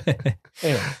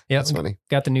 Anyway, That's funny.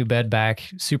 Got the new bed back,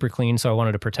 super clean, so I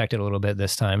wanted to protect it a little bit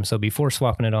this time. So before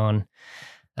swapping it on,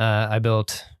 I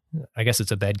built, I guess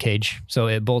it's a bed cage. So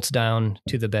it bolts down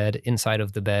to the bed, inside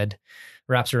of the bed,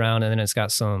 wraps around, and then it's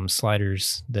got some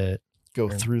sliders that go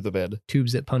through the bed.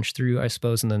 Tubes that punch through, I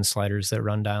suppose, and then sliders that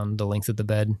run down the length of the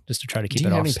bed just to try to keep Do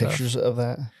it you off have any stuff. pictures of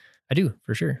that? I do,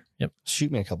 for sure. Yep.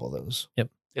 Shoot me a couple of those. Yep.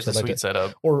 It's So a I'd like sweet to-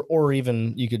 setup. Or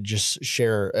even you could just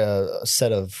share a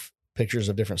set of pictures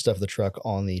of different stuff of the truck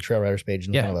on the Trail Riders page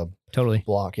in Yeah. kind of a Totally.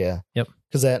 block. Yeah. Yep.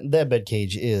 Because that bed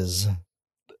cage it's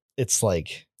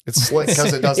like It's slick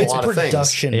because it does a it's lot of things.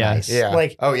 production Yeah. nice. Yeah.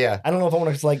 Like Oh, yeah. I don't know if I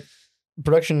want to like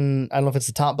production. I don't know if it's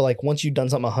the top, but like once you've done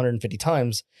something 150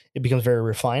 times, it becomes very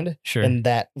refined. Sure. And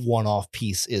that one-off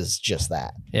piece is just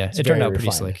that. Yeah, It's it turned very out pretty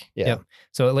refined. slick. Yeah. Yep.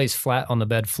 So it lays flat on the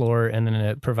bed floor, and then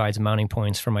it provides mounting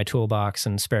points for my toolbox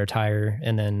and spare tire,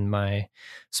 and then my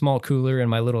small cooler and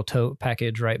my little tote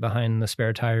package right behind the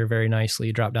spare tire very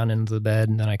nicely drop down into the bed,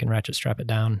 and then I can ratchet strap it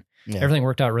down. Yeah. Everything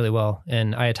worked out really well.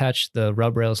 And I attached the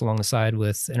rub rails along the side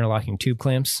with interlocking tube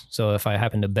clamps. So if I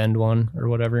happen to bend one or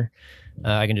whatever,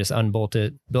 I can just unbolt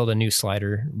it, build a new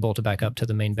slider, bolt it back up to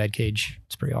the main bed cage.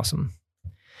 It's pretty awesome.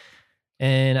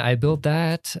 And I built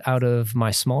that out of my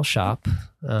small shop.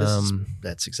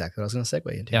 That's exactly what I was going to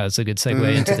segue into. Yeah, it's a good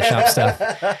segue into the shop stuff.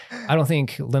 I don't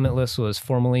think Limitless was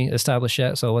formally established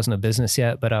yet, so it wasn't a business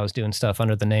yet, but I was doing stuff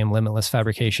under the name Limitless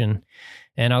Fabrication.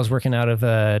 And I was working out of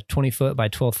a 20-foot by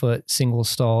 12-foot single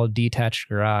stall detached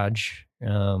garage.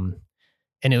 And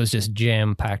it was just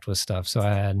jam-packed with stuff. So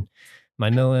I had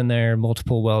my mill in there,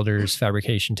 multiple welders,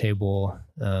 fabrication table,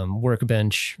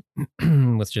 workbench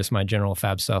with just my general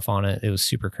fab stuff on it. It was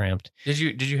super cramped. Did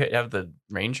you have the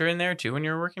Ranger in there too when you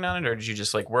were working on it, or did you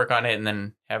just like work on it and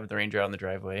then have the Ranger out in the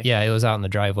driveway? Yeah, it was out in the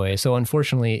driveway. So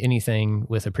unfortunately, anything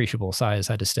with appreciable size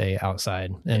had to stay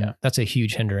outside. And that's a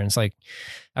huge hindrance. Like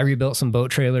I rebuilt some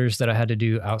boat trailers that I had to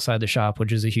do outside the shop,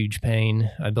 which is a huge pain.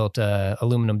 I built a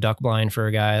aluminum duck blind for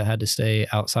a guy that had to stay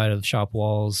outside of the shop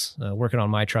walls. Working on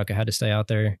my truck, I had to stay out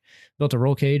there. Built a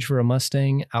roll cage for a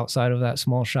Mustang outside of that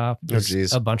small shop.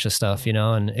 Just a bunch of stuff,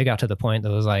 and it got to the point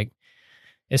that was like,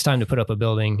 it's time to put up a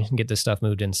building and get this stuff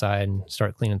moved inside and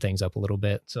start cleaning things up a little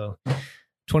bit. So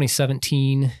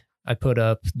 2017, I put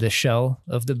up the shell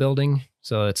of the building.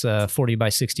 So it's a 40 by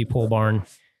 60 pole barn,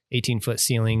 18-foot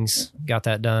ceilings, got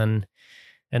that done.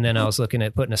 And then I was looking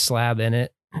at putting a slab in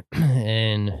it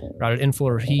and routed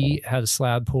in-floor heat, had a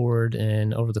slab poured,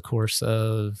 and over the course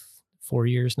of 4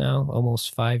 years now,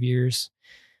 almost 5 years,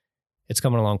 it's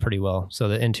coming along pretty well. So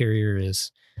the interior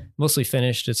is mostly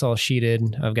finished. It's all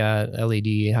sheeted. I've got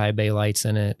LED high bay lights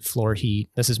in it, floor heat.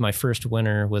 This is my first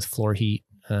winter with floor heat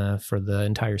for the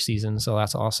entire season. So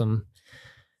that's awesome.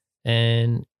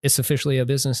 And it's officially a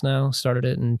business now. Started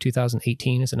it in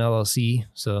 2018. It's an LLC.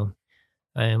 So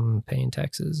I am paying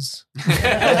taxes. It's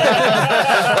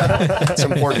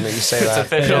important that you say It's that.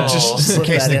 official. Just in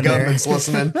case the government's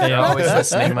listening. They're always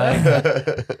listening, Mike.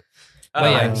 But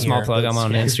yeah, I'm small here. plug. I'm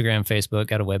on That's- Instagram, Facebook,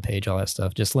 got a webpage, all that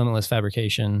stuff. Just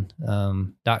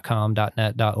limitlessfabrication.com,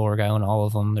 .net, .org. I own all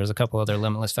of them. There's a couple other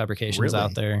Limitless Fabrications Really?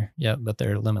 out there. Yep, but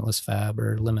they're Limitless Fab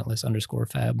or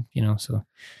Limitless_Fab, So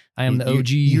I am the You-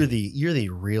 OG. You're the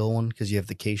real one because you have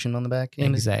the cation on the back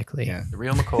end. Exactly. Yeah. The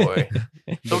real McCoy.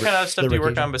 So what kind of stuff do you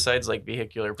work Lubrication. on besides like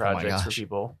vehicular projects for gosh.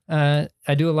 people? I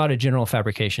do a lot of general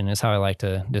fabrication is how I like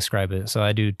to describe it. So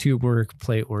I do tube work,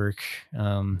 plate work,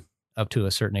 up to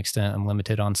a certain extent. I'm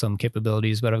limited on some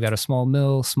capabilities, but I've got a small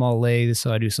mill, small lathe.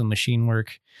 So I do some machine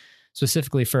work.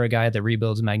 specifically for a guy that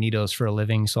rebuilds magnetos for a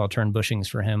living. So I'll turn bushings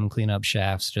for him, clean up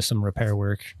shafts, just some repair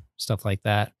work, stuff like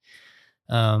that.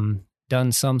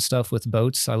 Done some stuff with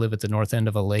boats. I live at the north end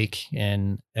of a lake,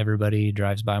 and everybody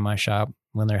drives by my shop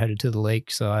when they're headed to the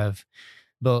lake. So I've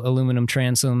built aluminum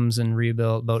transoms and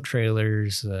rebuilt boat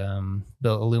trailers,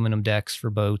 built aluminum decks for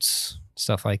boats,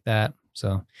 stuff like that.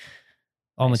 So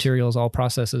all materials, all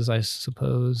processes, I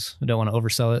suppose. I don't want to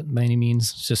oversell it by any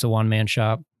means. It's just a one-man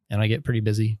shop, and I get pretty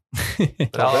busy.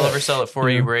 But I'll oversell it for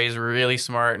you. Bray's really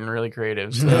smart and really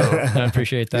creative. So I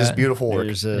appreciate that. It's beautiful work.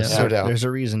 There's no doubt. There's a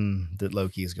reason that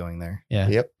Loki is going there. Yeah.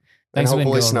 Yep. And Things have been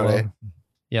hopefully going snow day. well.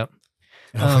 Yep.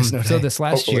 Hopefully snow So day. this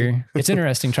last Hopefully. year, it's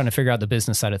interesting trying to figure out the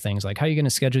business side of things, like how you're going to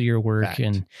schedule your work Fact.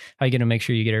 and how you're going to make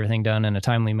sure you get everything done in a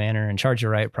timely manner and charge the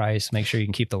right price, make sure you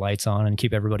can keep the lights on and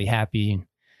keep everybody happy.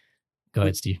 Go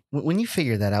ahead, Steve. When you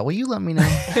figure that out, will you let me know?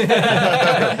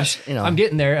 You know, I'm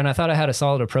getting there, and I thought I had a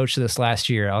solid approach to this last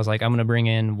year. I was like, I'm going to bring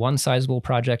in one sizable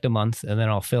project a month, and then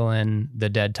I'll fill in the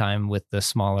dead time with the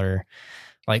smaller,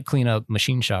 like clean up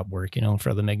machine shop work,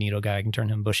 for the magneto guy. I can turn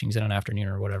him bushings in an afternoon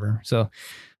or whatever. So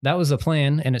that was the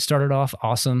plan, and it started off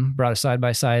awesome. Brought a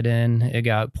side-by-side in. It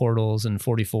got portals and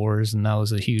 44s, and that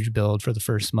was a huge build for the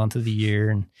first month of the year,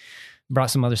 and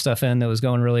brought some other stuff in that was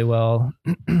going really well.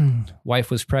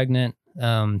 Wife was pregnant.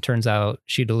 Turns out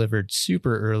she delivered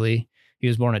super early. He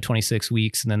was born at 26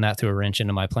 weeks, and then that threw a wrench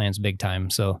into my plans big time.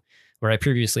 So where I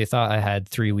previously thought I had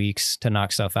 3 weeks to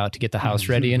knock stuff out to get the house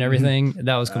ready and everything,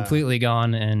 that was completely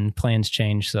gone, and plans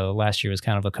changed. So last year was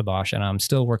kind of a kibosh, and I'm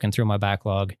still working through my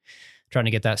backlog, trying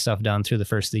to get that stuff done through the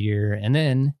first of the year. And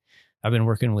then I've been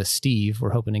working with Steve. We're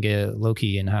hoping to get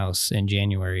Loki in-house in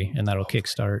January, and that'll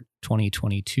kickstart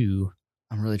 2022.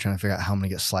 I'm really trying to figure out how I'm going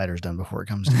to get sliders done before it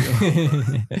comes to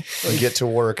you. Get to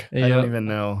work. I don't even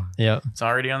know. Yeah. it's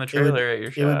already on the trailer at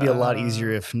your shop. It would be a lot easier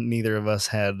if neither of us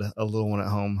had a little one at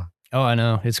home. Oh, I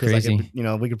know. It's 'Cause crazy.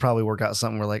 we could probably work out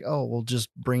something where like, oh, we'll just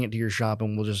bring it to your shop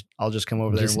and I'll just come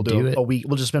over there Just and do we'll do it. a week.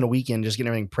 We'll just spend a weekend just getting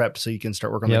everything prepped so you can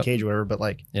start working on Yep. the cage or whatever. But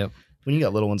like, Yep. when you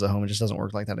got little ones at home, it just doesn't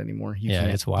work like that anymore. Yeah,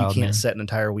 it's wild, You can't man. set an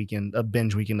entire weekend, a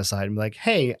binge weekend aside and be like,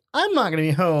 hey, I'm not going to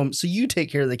be home, so you take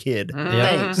care of the kid.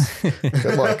 Mhm. Thanks.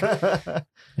 Good luck.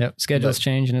 Yep. Schedules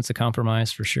change, and it's a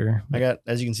compromise for sure.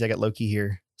 As you can see, I got Loki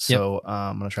here. So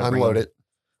I'm going to try to Unload it.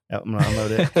 I'm going to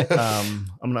unload it. I'm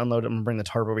going to unload it. I'm going to bring the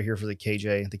tarp over here for the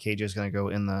KJ. The KJ is going to go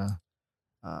in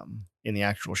the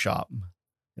actual shop,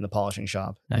 in the polishing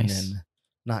shop. Nice. And then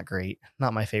not great.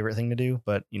 Not my favorite thing to do,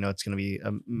 but it's going to be,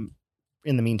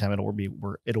 in the meantime,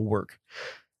 it'll work.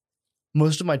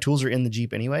 Most of my tools are in the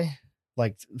Jeep anyway,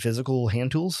 like physical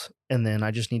hand tools. And then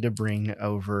I just need to bring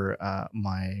over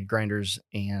my grinders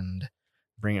and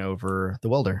bring over the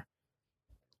welder.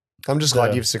 I'm just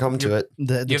glad you've succumbed to it.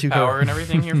 The You have 2-car power and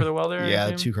everything here for the welder? I Yeah,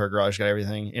 the assume? 2-car garage got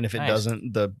everything. And if it Nice.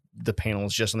 doesn't, the panel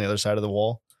is just on the other side of the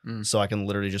wall. Mm. So I can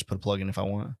literally just put a plug in if I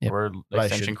want. Yep. Or I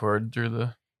extension should- cord through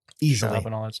the Easily. shop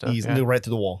and all that stuff. Easily. Yeah. Right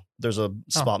through the wall. There's a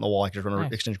spot in the wall I can just run an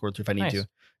Nice. extension cord through if I need Nice. to.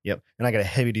 Yep. And I got a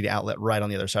heavy duty outlet right on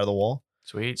the other side of the wall.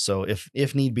 Sweet. So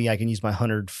if need be, I can use my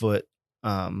 100-foot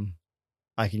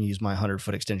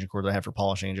extension cord that I have for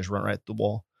polishing and just run right through the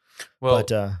wall. Well,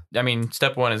 But I mean,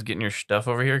 step one is getting your stuff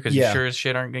over here because Yeah. you sure as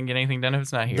shit aren't going to get anything done if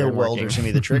it's not here. the and working. welder's gonna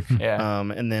be the trick. Yeah.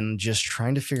 And then just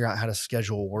trying to figure out how to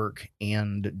schedule work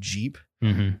and Jeep.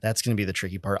 Mm-hmm. That's going to be the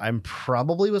tricky part. I'm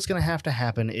probably what's going to have to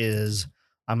happen is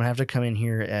I'm going to have to come in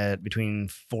here at between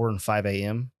 4 and 5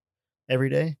 a.m. every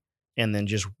day and then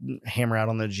just hammer out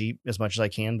on the Jeep as much as I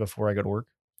can before I go to work.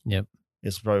 Yep.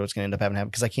 Is probably what's going to end up having to happen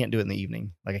because I can't do it in the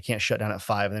evening. Like I can't shut down at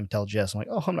 5 and then tell Jess, I'm like,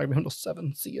 oh, I'm not going to be home till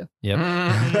 7. See ya.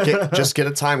 Yep. Just get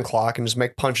a time clock and just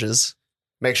make punches.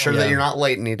 Make sure Yeah. that you're not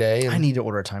late any day. I need to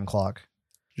order a time clock.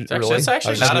 It's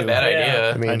actually I not a do. bad Yeah.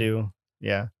 idea. I mean, I do.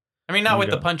 Yeah. I mean, not There with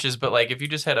you the go. punches, but like if you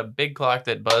just had a big clock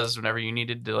that buzzed whenever you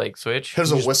needed to like switch.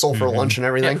 There's a whistle for Mhm. lunch and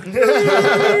everything.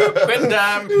 Quitting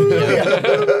time.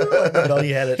 Well,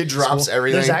 you had it. He drops School.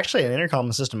 everything. There's actually an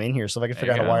intercom system in here, so if I could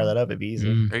figure out There how you to wire go. that up, it'd be easy.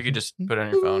 Mm. Or you could just put it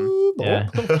on your phone. Yeah.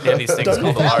 They have these things Doesn't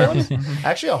called that alarms.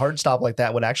 Actually, a hard stop like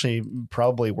that would actually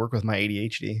probably work with my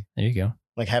ADHD. There you go.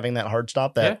 Like having that hard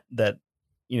stop, that that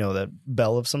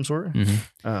bell of some sort.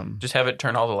 Mhm. Just have it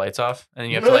turn all the lights off, and then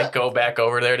you have to like go back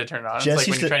over there to turn it on. It's Jess like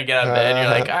when used you're to- trying to get out of bed, and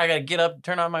you're like, I gotta get up,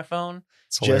 turn on my phone.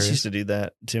 It's Jess hilarious. used to do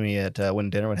that to me at when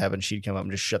dinner would happen. She'd come up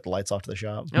and just shut the lights off to the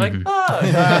shop. You're like, Mhm. oh.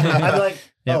 I'd be like,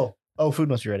 Yep. oh, food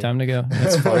must be ready. Time to go.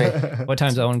 That's funny. What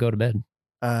time's Owen go to bed?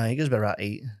 He goes to bed about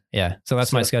 8. Yeah. So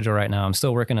that's my So- schedule right now. I'm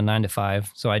still working a 9 to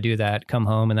 5. So I do that, come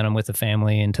home, and then I'm with the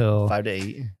family until 5 to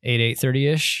 8. 8:30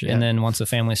 ish. Yeah. And then once the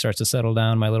family starts to settle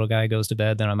down, my little guy goes to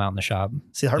bed, then I'm out in the shop.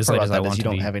 See, the hard As part late about as I that is want you to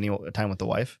don't be. have any time with the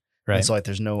wife. Right. And so like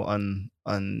there's no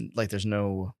there's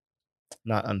no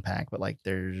not unpack, but like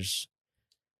there's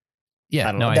Yeah,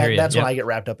 I don't no, know. I hear you. That's Yep. when I get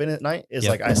wrapped up in it at night. Is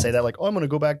Yep. like I say that like, oh, I'm gonna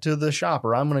go back to the shop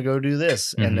or I'm gonna go do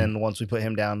this. Mhm. And then once we put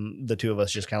him down, the two of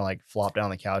us just kind of like flop down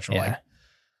on the couch and we're Yeah. like,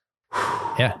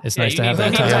 Yeah, it's Yeah, nice you to have need, that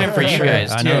you need time. time for you Sure.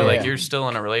 guys I too. know. Like Yeah. you're still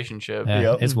in a relationship. Yeah,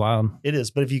 Yep. it's wild. it is.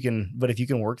 But if you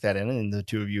can work that in and the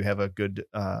two of you have a good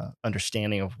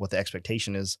understanding of what the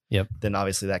expectation is, Yep. then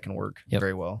obviously that can work Yep.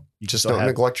 very well. You can Just still don't have-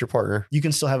 neglect your partner. you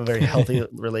can still have a very healthy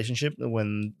relationship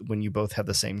when you both have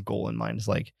the same goal in mind. It's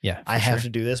like, Yeah, I for have sure. to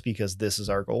do this because this is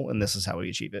our goal and this is how we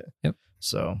achieve it. Yep.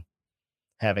 So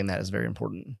having that is very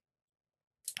important.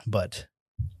 But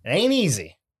it ain't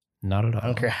easy. Not at all. I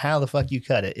don't care how the fuck you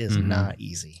cut it. It's Mhm. not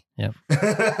easy. Yep.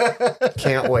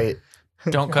 Can't wait.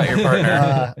 Don't cut your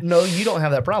partner. No, you don't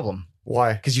have that problem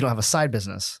Why? because you don't have a side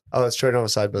business. Oh, that's true. I don't have a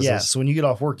side business. Yeah. So when you get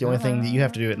off work, the only thing that you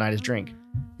have to do at night is drink.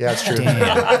 Yeah, it's true.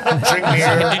 Damn. Drink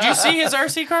beer. Did you see his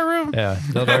RC car room? Yeah,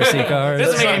 build RC cars.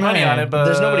 Doesn't make any money on it, but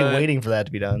There's nobody waiting for that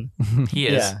to be done. He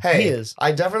is. Yeah, Hey, he is.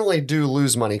 I definitely do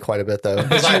lose money quite a bit though,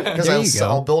 because There you go.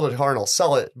 I'll build a car and I'll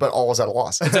sell it, but always at a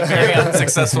loss. It's a very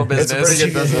unsuccessful It's a business.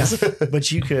 pretty good business.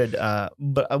 But you could,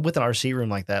 but with an RC room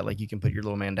like that, like you can put your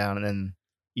little man down and then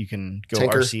you can go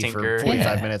Tinker. RC Tinker, for 45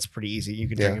 yeah. minutes pretty easy. You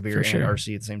can Yeah, drink a beer for and sure.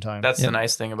 RC at the same time. That's Yep. the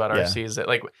nice thing about Yeah. RCs that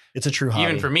like it's a true hobby.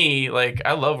 even for me, like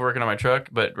I love working on my truck,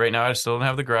 but right now I still don't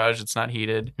have the garage. It's not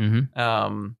heated.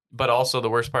 Mm-hmm. But also the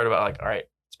worst part about like, all right,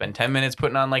 spend 10 minutes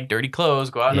putting on like dirty clothes,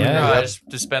 go out in the Yeah. garage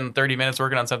to spend 30 minutes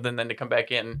working on something, then to come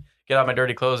back in, get out my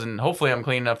dirty clothes, and hopefully I'm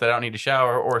clean enough that I don't need to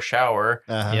shower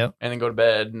Uh-huh. Yep. and then go to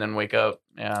bed and then wake up.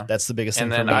 Yeah. That's the biggest thing.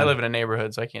 And for then me. I live in a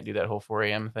neighborhood, so I can't do that whole 4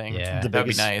 a.m. thing. Yeah. The That'd be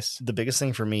biggest- nice. The biggest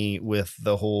thing for me with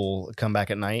the whole come back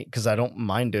at night, because I don't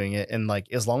mind doing it, and like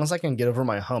as long as I can get over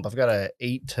my hump, I've got a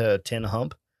 8 to 10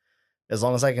 hump. As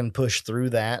long as I can push through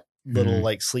that little Mhm.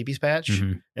 like sleepy's patch,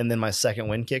 Mhm. and then my second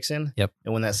wind kicks in. Yep.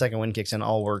 And when that second wind kicks in,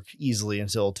 I'll work easily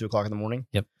until 2:00 in the morning.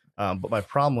 Yep. But my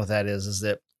problem with that is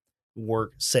that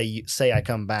work say I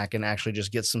come back and actually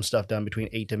just get some stuff done between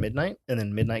 8 to midnight, and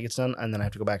then midnight gets done, and then I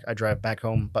have to go back. I drive back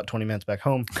home about 20 minutes back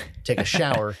home, take a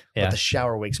shower, Yeah. but the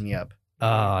shower wakes me up.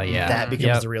 Oh, yeah. That becomes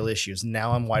Yep. the real issues.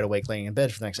 Now I'm wide awake laying in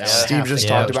bed for the next hour. Yeah. and a Steve half just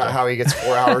thinking talked about about how he gets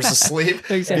 4 hours of sleep.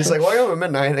 Exactly. He's like, well, I go at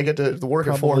midnight and I get to work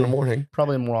at 4 in the morning.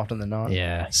 probably more often than not.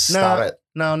 Yeah. Stop No. it.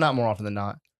 No, not more often than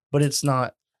not. But it's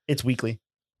not. It's weekly.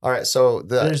 All right. So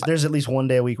There's at least one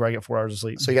day a week where I get 4 hours of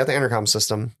sleep. so you got the intercom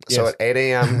system. So Yes. at 8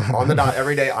 a.m. on the dot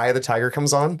every day, Eye of the Tiger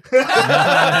comes on.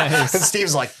 Nice. And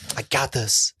Steve's like, I got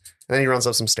this. And then he runs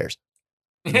up some stairs.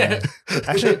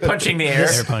 Actually, punching the air.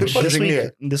 Air punch. this Punching the week,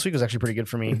 air. this week was actually pretty good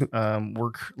for me.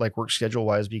 Work schedule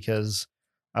wise, because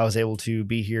I was able to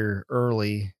be here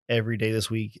early every day this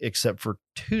week except for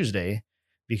Tuesday,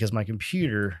 because my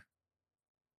computer.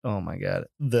 Oh my god,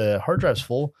 the hard drive's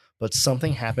full, but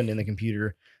something happened in the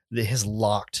computer that has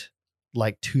locked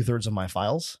like 2/3 of my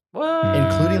files, What?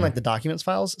 including like the documents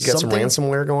files. You got some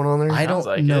ransomware going on there? I Sounds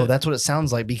don't like know. it. That's what it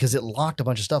sounds like, because it locked a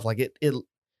bunch of stuff. Like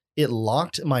it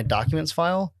locked my documents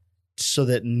file so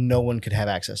that no one could have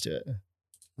access to it.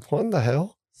 What in the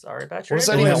hell? Sorry about your What does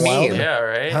that invoice. even mean? Wild. Yeah,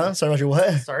 right. Huh? Sorry about your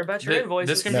what? Sorry about your Th- invoices.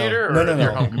 this computer or No,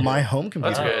 your home computer? my home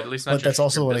computer. That's good. At least not But that's your-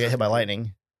 also the your one that got business hit by computer.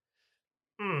 lightning.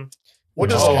 Hmm. What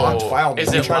does Oh, locked file mean?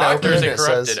 Is You it try to locked or open is it it and it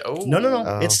says- corrupted? Oh, No.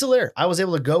 Oh. It's still there. I was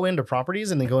able to go into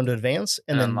properties and then go into advance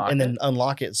and And then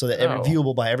unlock it so that Oh.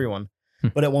 viewable by everyone. Hmm.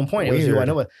 But at one point it was viewable. I Weird.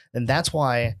 know it. And that's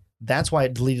why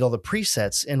it deleted all the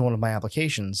presets in one of my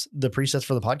applications. The presets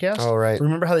for the podcast. Oh, right.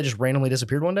 Remember how they just randomly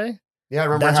disappeared one day? Yeah, I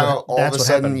remember That's how what- all that's of a what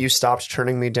sudden happened. you stopped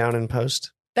turning me down in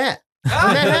post? That.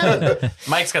 Ah!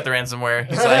 Mike's got the ransomware.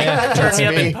 He's like, turn That's me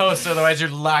up me. in post, otherwise your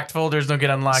locked folders don't get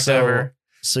unlocked So- ever.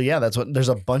 So yeah, that's what. There's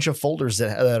a bunch of folders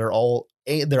that are all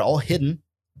hidden.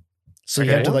 So you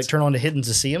Okay. have to What? like turn on to hidden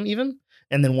to see them even.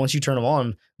 And then once you turn them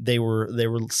on, they were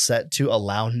set to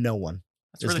allow no one.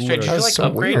 That's It's really strange. Did you literally- like so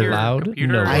upgrade weird. your Loud?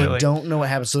 computer? No or, way. I like- don't know what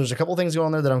happened. So there's a couple things going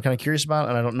on there that I'm kind of curious about,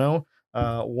 and I don't know.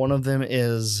 One of them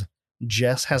is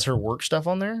Jess has her work stuff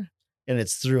on there, and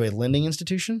it's through a lending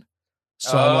institution.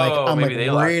 So Oh, I'm maybe like they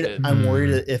locked worried. it. I'm Hmm.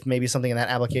 worried if maybe something in that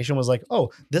application was like,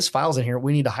 oh, this file's in here.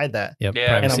 We need to hide that. Yep. Yeah,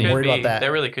 And I'm privacy. it could worried about be. that.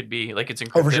 That really could be like it's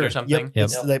encrypted Oh, for sure. or something.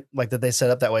 Yep. It's like that they set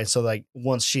up that way. So like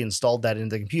once she installed that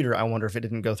into the computer, I wonder if it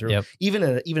didn't go through. Yep. Even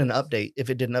an update,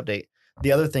 if it didn't update.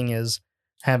 The other thing is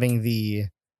having the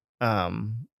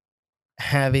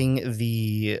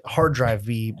hard drive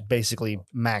be basically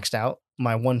maxed out.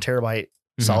 My 1 terabyte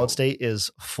Mhm. solid state is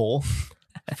full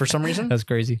for some reason. That's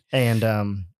crazy.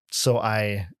 And so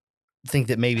I think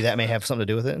that maybe that may have something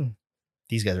to do with it.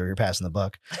 These guys are here passing the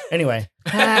buck. Anyway,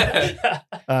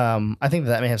 I think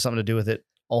that may have something to do with it.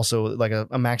 Also, like a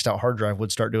maxed out hard drive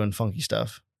would start doing funky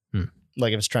stuff. Hmm.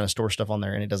 Like if it's trying to store stuff on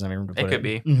there and it doesn't have room to put It it. could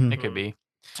be. Mhm. It could be.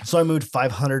 So I moved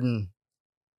 500 and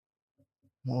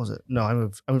what was it? No, I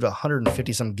moved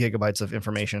 150 some gigabytes of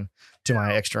information to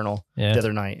my external Yeah. the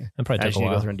other night. That I probably just took need a to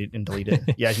go while. through and delete it.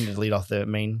 Yeah, I just need to delete off the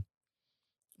main.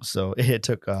 So it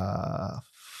took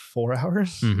 4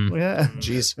 hours. Mhm. Yeah.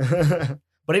 Jeez.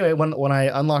 But anyway, when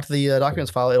I unlocked the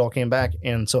documents file, it all came back.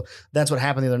 And so that's what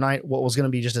happened the other night. What was going to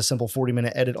be just a simple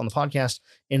 40-minute edit on the podcast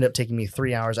ended up taking me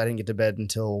 3 hours. I didn't get to bed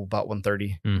until about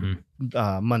 1:30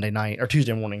 Mm-hmm. Monday night or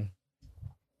Tuesday morning.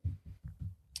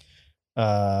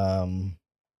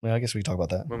 Well, I guess we can talk about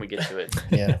that. When we get to it.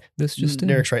 Yeah. This just in.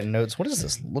 Derek's writing notes. What is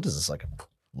this? What is this, like a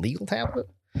legal tablet?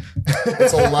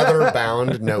 It's a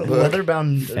leather-bound notebook.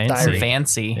 Leather-bound Fancy. diary.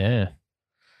 Fancy. Yeah.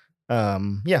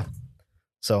 Yeah.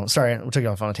 So sorry, we took you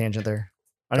off on a tangent there.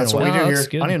 I don't That's know what we do I here. That's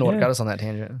good. don't even know what Yeah. got us on that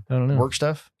tangent. I don't know. Work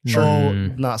stuff. Sure. Oh,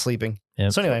 not sleeping.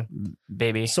 Yep. So anyway,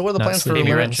 Baby. so what are the Not plans for sleeping.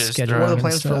 Baby Limitless? wrenches. What are the Throwing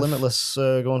plans for stuff. Limitless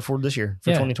going forward this year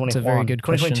for Yeah, 2021? it's a very good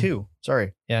question. 2022.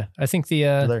 Sorry. Yeah. I think the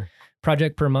There.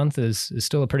 project per month is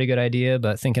still a pretty good idea,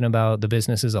 but thinking about the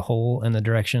business as a whole and the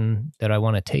direction that I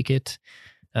want to take it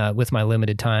with my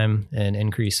limited time and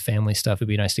increased family stuff, it'd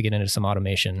be nice to get into some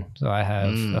automation. So I have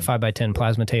a 5x10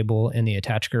 plasma table in the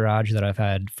attached garage that I've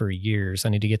had for years. I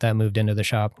need to get that moved into the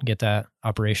shop, get that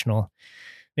operational.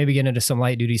 Maybe get into some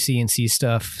light duty CNC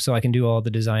stuff so I can do all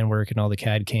the design work and all the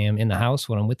CAD CAM in the house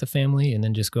when I'm with the family, and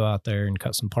then just go out there and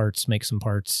cut some parts, make some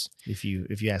parts. If you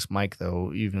ask Mike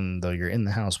though, even though you're in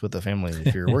the house with the family,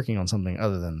 if you're working on something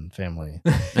other than family,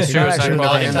 That's You're true. not It's not actually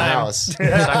quality in the time. house. It's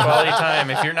not quality time.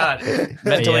 If you're not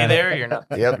mentally Yeah. there, you're not.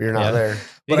 Yep, you're not Yeah. there.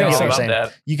 But You I guys get what All you're about saying.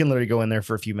 that. You can literally go in there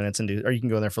for a few minutes and do, or you can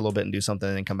go in there for a little bit and do something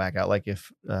and then come back out. Like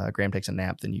if Graham takes a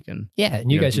nap, then you can. Yeah,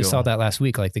 and you You guys have to just go. saw that last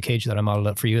week, like the cage that I modeled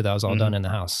up for you. That was all done in the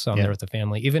house. So I'm Yeah. there with the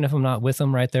family. Even if I'm not with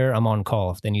them right there, I'm on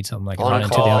call. If they need something, I can run On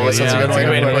into call. the other. Yes, that's a Yeah, good that's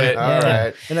way to put it. All Yeah.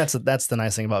 right. And that's the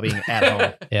nice thing about being at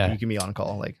home. Yeah. You can be on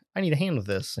call. Like I need a hand with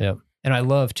this. Yeah. And I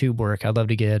love tube work. I'd love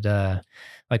to get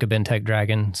like a Bentech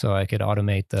Dragon so I could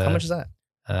automate the How much is that?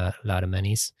 a lot of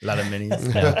minis. A lot of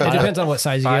minis. Yeah. It depends on what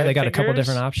size you get. Five They got a couple figures?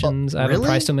 different options. I haven't Really?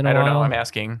 priced them in a I don't while. know. I'm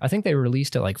asking. I think they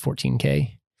released at like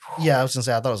 14K. Yeah, I was gonna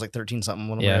say I thought it was like 13 something.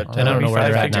 When we were Yeah. at, And I don't know be where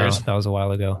they're five at now. figures. That was a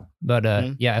while ago. But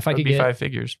Mhm. yeah, if I Would could be get 5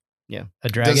 figures. a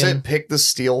Dragon. Does it pick the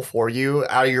steel for you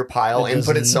out of your pile It and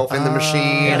put doesn't- itself in the machine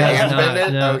Yeah, and that's bend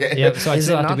it? no. Okay. Yep. So I Is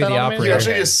still it have to not be that the automated? You operator.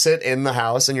 actually Okay. just sit in the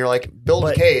house and you're like, build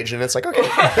But- a cage, and it's like, okay.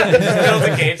 Build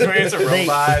a cage where it's a They,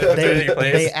 robot.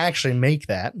 they actually make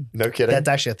that. No kidding. That's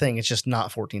actually a thing. It's just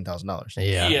not $14,000.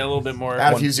 Yeah. Yeah, a little bit more.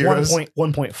 Add a few zeros.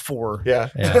 1.4. Yeah.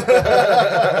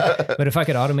 But if I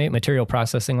could automate material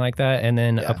processing like that and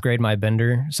then Yeah. upgrade my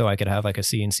bender so I could have like a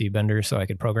CNC bender so I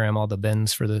could program all the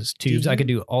bends for those tubes, I could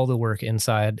do all the work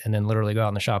inside and then literally go out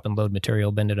in the shop and load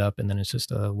material, bend it up, and then it's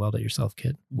just a weld it yourself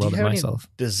kit. Weld it have any myself.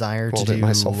 Desire to Weld it do.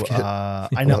 myself, kid.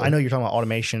 I know you're talking about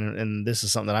automation, and this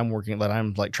is something that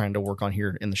I'm like trying to work on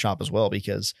here in the shop as well,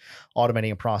 because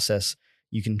automating a process,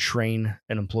 you can train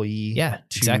an employee Yeah,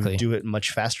 to exactly. do it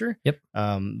much faster. Yep.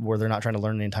 Where they're not trying to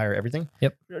learn the entire everything.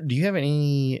 Yep. Do you have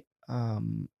any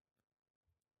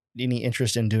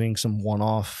interest in doing some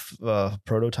one-off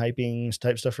prototyping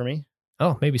type stuff for me?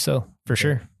 Oh, maybe so. For Okay.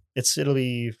 sure. It'll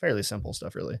be fairly simple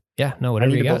stuff, really. Yeah. No, I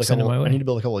whatever need you to build got, a send it couple. my I need way. to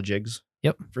build a couple of jigs.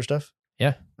 Yep. For stuff.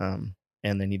 Yeah. And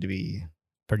they need to be.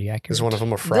 Pretty accurate. Is one of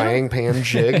them a frying pan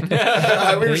jig? We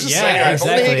were just Yeah, saying, if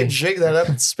only exactly. you could jig that up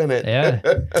and spin it. Yeah.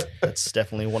 That's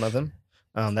definitely one of them.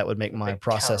 That would make my Big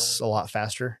process cow. a lot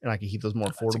faster, and I could keep those more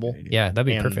affordable. Yeah, that'd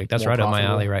be and perfect. That's more right up my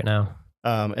profitable. alley right now.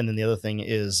 And then the other thing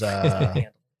is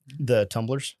the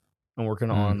tumblers. I'm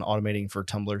working on automating for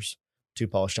tumblers, to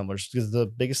polish tumblers, because the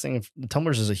biggest thing,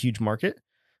 tumblers is a huge market,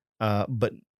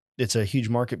 but it's a huge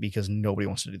market because nobody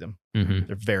wants to do them. Mm-hmm.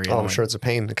 They're very Oh, I'm annoying. sure it's a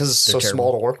pain because it's They're so terrible.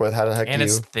 small to work with. How the heck And do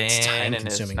it's you? thin and it's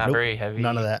time-consuming. not Nope, very heavy.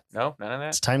 none of that. No, none of that.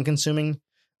 It's time consuming.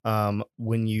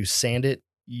 When you sand it,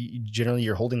 generally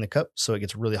you're holding the cup, so it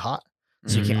gets really hot,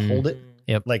 so you can't Mhm. hold it.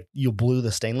 Yep. Like you'll blue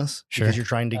the stainless Sure. because you're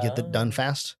trying to get it done Oh.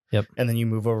 fast. Yep. And then you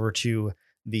move over to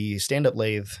the stand-up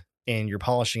lathe and you're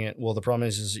polishing it. Well, the problem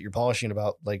is that you're polishing it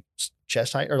about like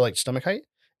chest height or like stomach height,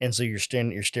 and so you're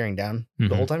staring down the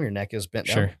Mhm. whole time. Your neck is bent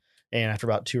down, Sure. and after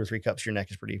about 2 or 3 cups, your neck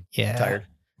is pretty Yeah. tired,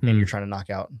 Mm. and you're trying to knock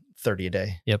out 30 a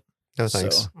day. No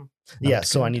thanks. So, yeah, That's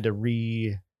so I good. need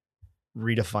to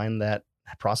redefine that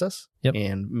process Yep.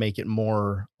 and make it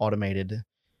more automated.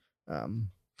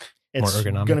 It's More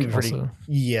ergonomic. going to be pretty. also.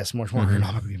 Yes, much more Mhm.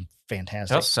 ergonomic. Would be It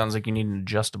fantastic. also sounds like you need an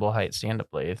adjustable height stand-up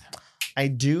lathe. I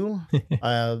do.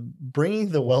 Bringing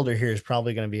the welder here is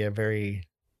probably going to be a very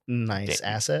nice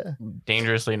asset.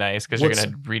 Dangerously nice because you're What's-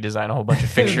 going to redesign a whole bunch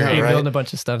of You're fixturing. right. building a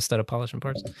bunch of stuff instead of polishing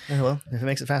parts. Well, if it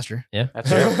makes it faster. That's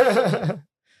true.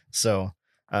 So,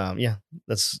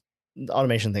 that's the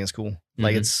automation thing is cool.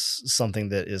 Like Mhm. it's something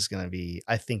that is going to be,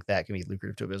 I think that can be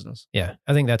lucrative to a business. Yeah,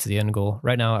 I think that's the end goal.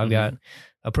 Right now, I've Mhm. got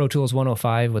a Pro Tools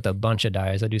 105 with a bunch of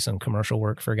dies. I do some commercial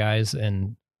work for guys,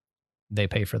 and they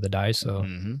pay for the dies, so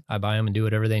Mhm. I buy them and do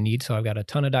whatever they need. So I've got a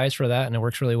ton of dies for that, and it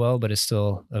works really well. But it's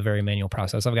still a very manual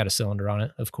process. I've got a cylinder on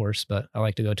it, of course, but I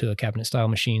like to go to a cabinet style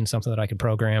machine, something that I could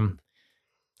program.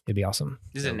 It'd be awesome.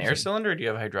 Is it an air cylinder or do you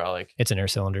have hydraulic? It's an air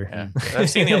cylinder. Yeah. I've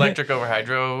seen the electric over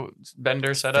hydro bender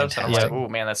setups, and I'm like, Fantastic. oh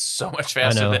man, that's so much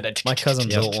faster know. than that. My cousin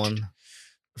Yep. built one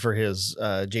for his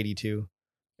JD2,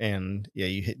 and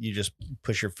you just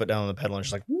push your foot down on the pedal and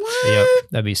it's just like, Yep,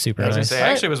 that'd be super I was gonna nice. say, I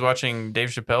actually was watching Dave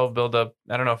Chappelle build up.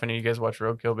 I don't know if any of you guys watch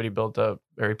Roadkill, but he built up,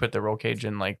 or he put the roll cage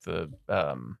in like the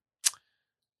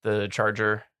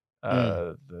Charger,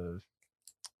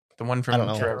 the one from I don't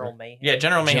know. Forever. General Mayhem. Yeah,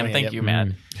 General Mayhem. Mayhem, Thank yep. you, Matt.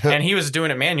 And he was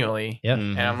doing it manually. Yep.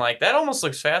 Mhm. And I'm like, that almost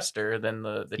looks faster than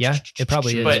the Yeah, it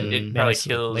probably is. but Mm. it Man, probably it's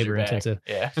kills labor your back. intensive.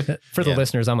 Yeah. For the Yeah.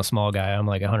 listeners, I'm a small guy. I'm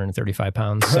like 135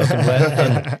 pounds soaking wet.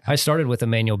 And I started with a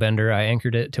manual bender. I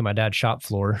anchored it to my dad's shop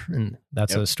floor, and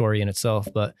that's Yep. a story in itself.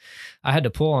 But I had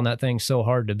to pull on that thing so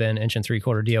hard to bend 1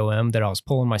 3/4 DOM that I was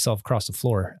pulling myself across the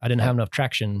floor. I didn't have enough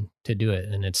traction to do it,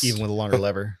 and it's even with a longer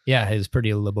lever. yeah, it's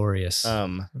pretty laborious.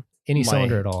 Any my-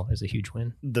 cylinder at all is a huge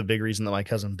win. The big reason that my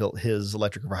cousin built his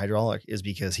electric over hydraulic is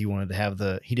because he didn't want to have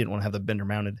the bender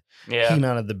mounted. Yeah. He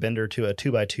mounted the bender to a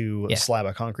 2x2 Yeah. slab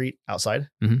of concrete outside.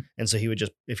 Mhm. And so he would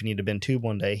just, if he needed to bend tube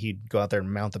one day, he'd go out there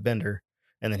and mount the bender,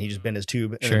 and then he just bend his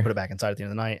tube and Sure. then put it back inside at the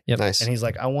end of the night. Yep. Nice. And he's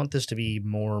like, I want this to be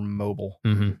more mobile.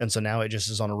 Mm-hmm. And so now it just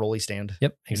is on a rolly stand.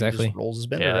 Yep, And he exactly. just rolls his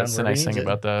bender Yeah, around that's the wherever he nice thing needs it.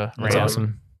 about the That's Ram.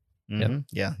 awesome. Mhm.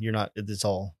 Yeah, you're not. It's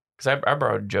all. Because I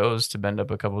borrowed Joe's to bend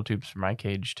up a couple tubes for my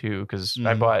cage too. Because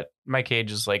I Mhm. bought my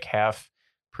cage is like half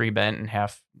pre-bent and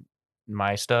half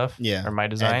my stuff. Yeah, Or my Add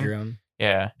design. your own.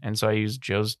 Yeah. And so I used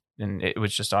Joe's, and it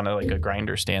was just on a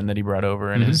grinder stand that he brought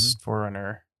over, and Mhm. his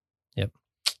Forerunner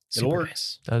It'll work.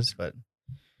 Nice. does, But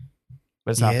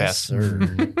but it's not Yes, fast. sir.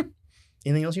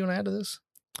 Anything else you want to add to this?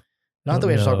 Not that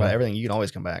we have to talk about everything. You can always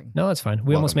come back. No, it's fine.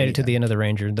 We almost Welcome made it to anytime. the end of the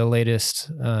Ranger. The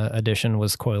latest addition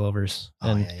was coilovers.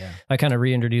 Oh, And yeah. that kind of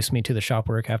reintroduced me to the shop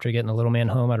work. After getting the little man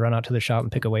home, I'd run out to the shop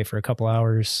and pick away for a couple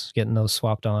hours, getting those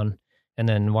swapped on. And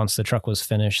then once the truck was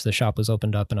finished, the shop was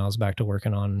opened up and I was back to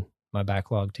working on my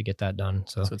backlog to get that done.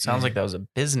 So, So it sounds like that was a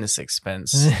business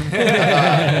expense.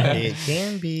 It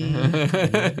can be.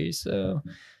 maybe so.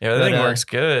 Yeah, that But, thing works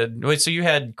good. Wait, so you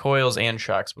had coils and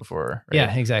shocks before? Right?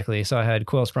 Yeah, exactly. So I had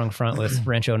coil sprung front with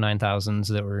Rancho 9000s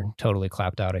that were totally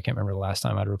clapped out. I can't remember the last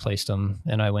time I'd replaced them.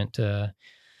 And I went to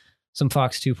some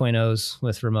Fox 2.0s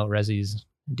with remote Resi's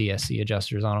DSC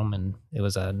adjusters on them. And it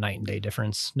was a night and day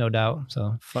difference, no doubt.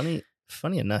 So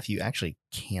Funny enough, you actually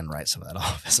can write some of that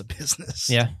off as a business.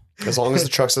 yeah, As long as the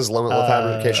truck says limit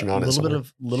fabrication on a it.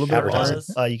 little bit somewhere. of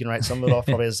Advertising. you can write some of it off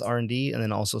probably as R&D, and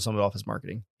then also some of it off as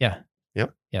marketing. yeah,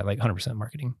 like 100%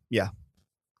 marketing. Yeah,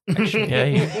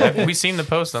 we've seen the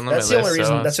post on That's Limitless. the only reason.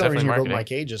 So That's the only reason you're building my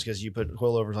marketing. cage is because you put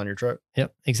coilovers on your truck.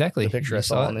 Yep, exactly. The picture You I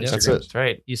saw it, on yep. Instagram. That's it. That's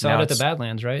right. You saw Now it at the it's-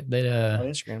 Badlands, right? They On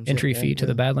Instagram. entry fee to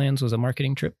the Badlands was a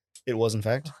marketing trip. It was, in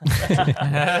fact.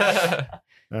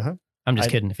 I'm just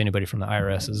I- kidding. If anybody from the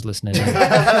IRS is listening, And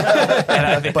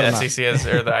I think But the not. SEC has,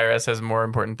 or the IRS has more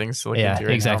important things to look Yeah, into.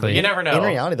 Right exactly. Now. But you never know. In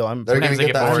reality, though, I'm They're going Sometimes to they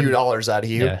get get that bored. few dollars out of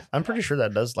you. yeah, I'm pretty sure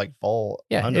that does like fall.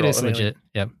 yeah, under it is I mean, legit.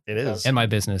 Yep. It is. And my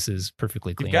business is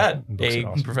perfectly clean. You've got and books a it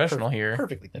awesome. professional here.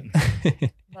 perfectly clean.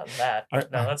 Not that. No,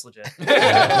 that's legit.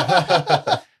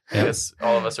 Yes,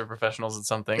 all of us are professionals at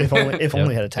something. If only Yep.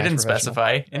 we had a I tax didn't professional.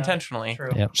 specify intentionally.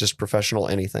 True. Yeah. Just professional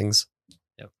anythings.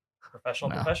 Professional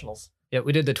No. professionals. Yeah,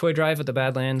 we did the toy drive at the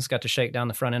Badlands, got to shake down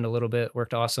the front end a little bit,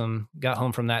 worked awesome. Got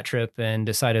home from that trip and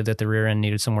decided that the rear end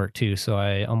needed some work too. So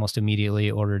I almost immediately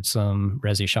ordered some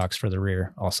Resi shocks for the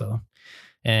rear also.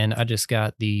 And I just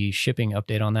got the shipping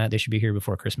update on that. They should be here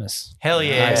before Christmas. Hell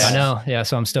yeah! Nice. I know. Yeah,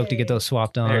 so I'm stoked to get those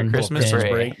swapped on. Merry Christmas And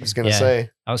break. I was going to Yeah. say,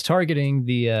 I was targeting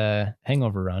the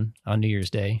hangover run on New Year's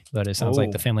Day, but it sounds like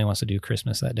Oh. the family wants to do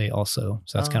Christmas that day also.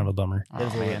 So that's kind of a bummer. Oh,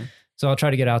 man. So I'll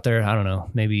try to get out there. I don't know,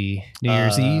 maybe New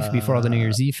Year's Eve before all the New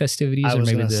Year's Eve festivities, I or was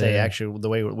maybe going to the say, actually, the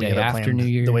way we day have it after planned,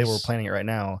 New the way we're Year's. planning it right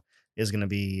now is going to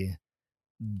be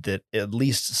that at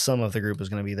least some of the group is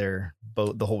going to be there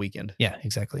the whole weekend. Yeah,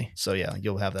 exactly. So yeah,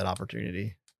 you'll have that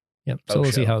opportunity. Yep. Oh, So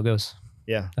we'll see show. how it goes.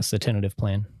 Yeah, That's the tentative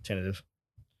plan. tentative.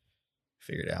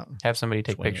 Figure it out. Have somebody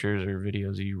take Swing it. pictures or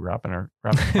videos of you romping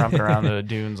around the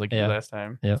dunes like you Yeah. did last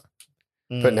time.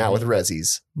 but now with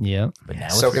Resis. Yeah. But now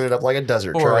Soaking it up like a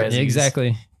desert Or truck. Resis.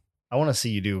 Exactly. I want to see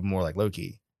you do more like low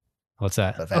key. What's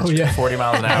that? That fast. Oh yeah. 40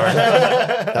 miles an hour.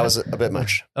 That was a bit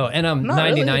much. Oh, and I'm Not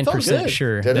really. It felt 99% good.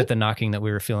 sure Did that it? the knocking that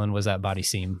we were feeling was that body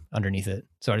seam underneath it.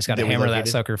 So I just got to Did we hammer locate that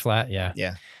it? sucker flat. Yeah.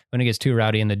 Yeah. When it gets too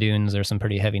rowdy in the dunes, there's some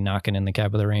pretty heavy knocking in the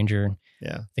cab of the Ranger.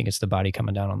 Yeah. I think it's the body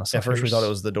coming down on the At suckers. first, we thought it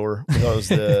was the door. We thought it was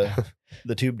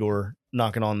the tube door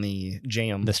knocking on the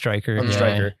jam. the striker. on the yeah,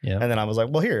 striker. Yeah. And then I was like,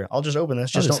 well, here, I'll just open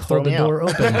this. I'll Just just don't throw hold the me door out.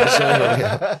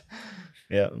 open.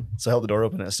 Yeah. So I held the door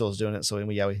open and it still was doing it. So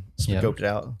we Yeah. scoped it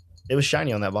out. It was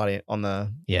shiny on that body, on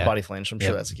the Yeah. body flange. So I'm sure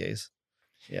Yep. that's the case.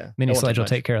 Yeah. Mini That won't Sledge will much.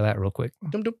 take care of that real quick.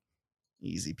 Dum, dum.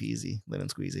 Easy peasy, lemon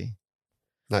squeezy.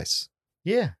 Nice.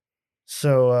 Yeah.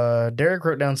 So Derek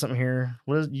wrote down something here.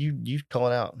 What is you call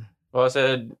it out? Well, I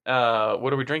said,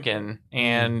 what are we drinking?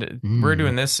 And we're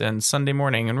doing this on Sunday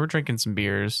morning, and we're drinking some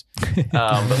beers. But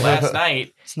last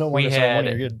night, It's no We longer had-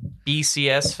 you're good.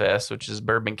 BCS Fest, which is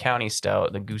Bourbon County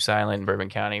Stout, the Goose Island, Bourbon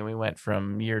County. We went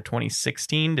from year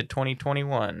 2016 to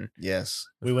 2021. Yes.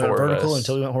 We went Four of vertical us.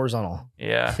 until we went horizontal.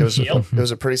 Yeah. It was Yep. it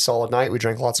was a pretty solid night. We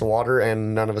drank lots of water,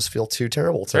 and none of us feel too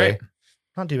terrible today. Right.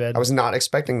 Not too bad. I was not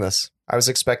expecting this. I was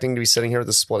expecting to be sitting here with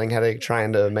a splitting headache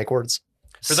trying to make words.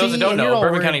 For those that don't know,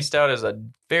 Bourbon County Stout is a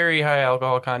very high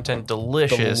alcohol content,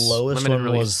 delicious. the lowest limited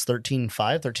one release. was 13.5,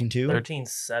 13.2.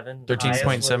 13.7.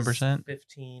 13.7%.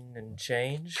 15 and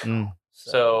change. Mm.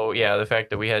 So yeah, the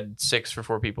fact that we had 6 for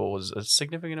 4 people was a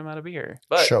significant amount of beer.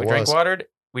 But Sure we drank was. water.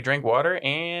 We drank water,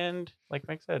 and like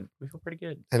Mike said, we feel pretty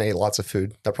good. And ate lots of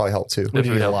food. That probably helped too. We The did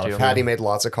food eat a helped lot of too. food. Patty made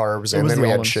lots of carbs, It and was then the we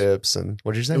had almonds. chips. And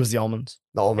what did you say? It was the almonds.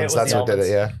 the almonds. It was That's the what did it.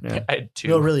 Yeah. Yeah. I had 2.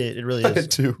 No, really, it really I is.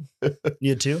 had two. You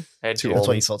had two? I had two 2. That's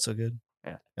why you almonds. felt so good.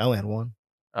 Yeah. I only had one.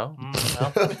 Oh.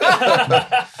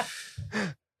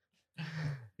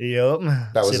 Yep.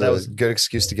 That See, was a good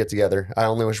excuse to get together. I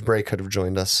only wish Bray could have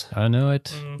joined us. I know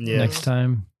it. Yeah. Next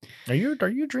time. Are you a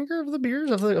drinker of the beers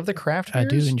of the craft I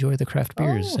beers? do enjoy the craft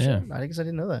beers. Oh, yeah. shit. I guess I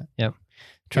didn't know that.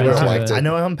 Trying would've to- liked it. I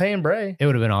know I'm paying Bray. It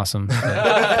would have been awesome.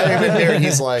 Came in here and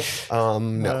he's like,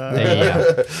 no.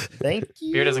 Yeah. Thank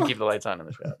you. Beer doesn't keep the lights on in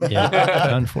the shop.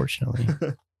 Yeah, unfortunately.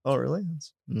 Oh, really?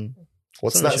 Mm.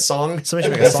 What's Somebody that should- song? Somebody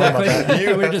should make a song about Exactly. that. You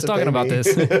We were have just to talking pay about me. this.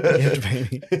 You have to pay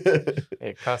me.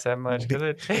 It costs that much because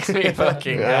it takes me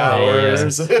fucking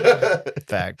Hours. hours.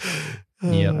 Fact.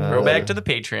 Yep. Go back to the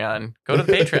Patreon. Go to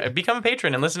the Patreon. Become a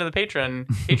patron and listen to the Patreon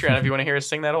if you want to hear us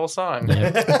sing that whole song.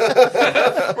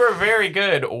 We're very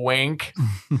good. Wink.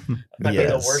 Might be the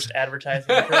Yes. worst advertising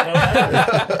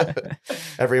promo.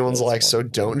 Everyone's like, so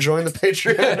don't join the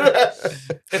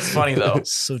Patreon. It's funny though.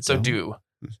 So So dumb. do.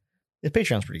 Yeah,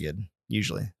 Patreon's pretty good.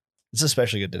 Usually, it's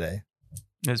especially good today.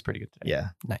 It was pretty good today. Yeah,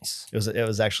 Nice. it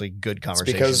was actually good It's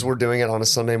conversation. because we're doing it on a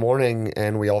Sunday morning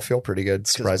and we all feel pretty good,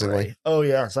 'Cause of surprisingly. Bray. Oh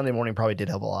yeah, Sunday morning probably did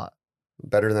help a lot.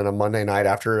 Better than a Monday night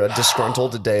after a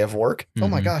disgruntled day of work. Oh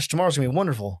my Mhm. gosh, tomorrow's gonna be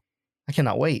wonderful. I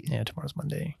cannot wait. Yeah, tomorrow's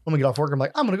Monday. When we get off work, I'm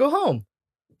like, I'm gonna go home.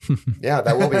 Yeah,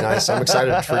 that will be nice. I'm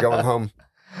excited for going home.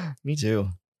 Me too.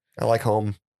 I like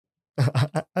home.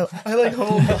 I like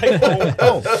home. I like home.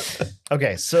 Oh,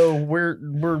 okay. So we're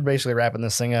basically wrapping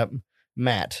this thing up.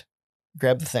 Matt,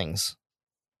 grab the things.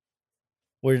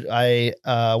 I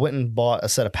went and bought a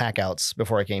set of pack outs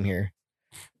before I came here,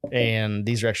 and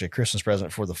these are actually a Christmas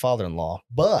present for the father-in-law.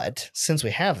 But since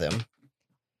we have them,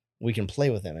 we can play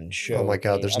with them and show. Oh my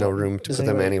God, there's I no don't- room to does put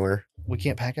them anyone- anywhere. We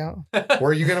can't pack out. Where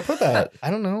are you going to put that?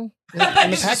 I don't know.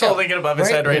 He's just holding it above his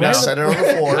Right- head right right now. in Set it on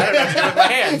the floor. I don't know what to do with my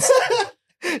hands.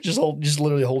 just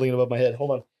literally holding it above my head.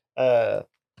 Hold on.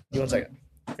 Give me 1 second.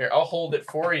 Here, I'll hold it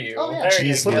for you. Oh, yeah. There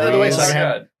you Jeez, flip go. it the other way so I Oh, can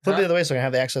have God. flip it the other way so I can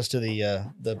have access to the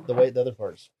other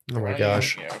parts. Oh my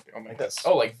gosh. Yeah, okay. Oh my God.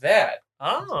 Oh, like that.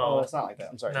 Oh. it's not like that.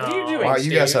 I'm sorry. No. What are you doing? Wow,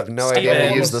 you guys Steve? have no idea how to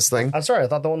Steven. use this thing. I'm sorry. I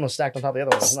thought the one was stacked on top of the other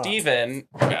one. It's not. Steven.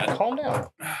 God. Calm down.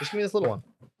 Just give me this little one.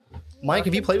 Mike,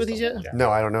 have you played with these yet? No,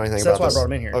 I don't know anything So that's about why I this. brought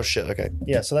them in here. Oh shit, okay.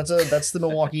 Yeah, so that's the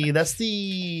Milwaukee. That's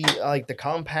the the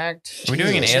compact. Are we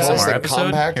doing an Jesus, ASMR it's like episode?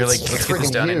 compact, Here, like, it's let's get this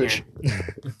freaking done in huge.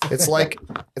 here. It's like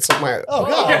my Oh Oh,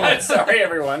 god! God. Sorry,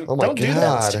 everyone. oh my Don't god. do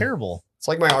that. It's terrible. It's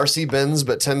like my RC bins,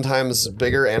 but 10 times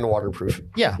bigger and waterproof.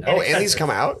 Yeah. Oh, and these come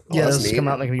out? Oh, Yeah, that's those neat. come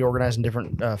out and they can be organized in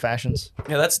different fashions.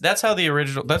 Yeah, that's how the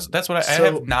original. That's what I So-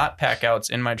 have not pack outs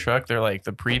in my truck. They're like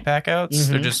the pre-pack outs.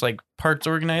 They're Mhm. just like parts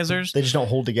organizers. They just don't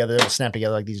hold together. They don't snap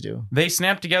together like these do. They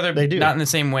snap together, They do. not in the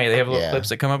same way. They have little Yeah. clips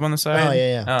that come up on the side. Oh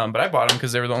yeah, But I bought them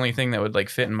because they were the only thing that would like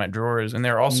fit in my drawers, and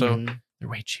they're also Mhm. they're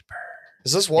way cheaper.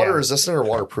 Is this water Yeah. resistant or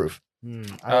waterproof? I was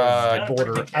Uh,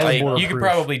 border. I was Like, you border-proof. could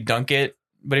probably dunk it,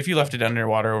 but if you left it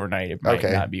underwater overnight, it might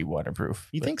Okay. not be waterproof.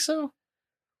 You But think so?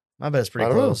 I bet it's pretty I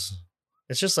don't know. close.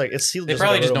 It's just like it's sealed. They just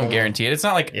probably like a just don't roto-mold. guarantee it. It's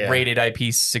not like Yeah. rated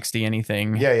IP60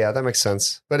 anything. Yeah, that makes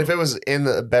sense. But if it was in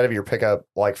the bed of your pickup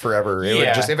like forever, it would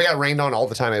Yeah. just if it got rained on all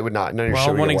the time, it would not. None of your shit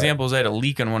Well, would one get wet. example is I had a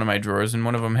leak on one of my drawers, and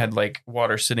one of them had like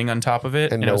water sitting on top of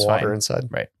it, and it no was water fine. inside.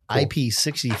 Right. Cool.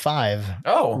 IP65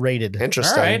 Oh, rated.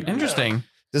 Interesting. all right, interesting.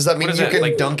 Does that mean What is you that, can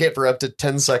like- dunk it for up to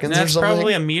 10 seconds or That's something?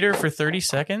 probably a meter for 30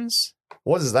 seconds.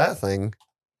 What is that thing?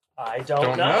 I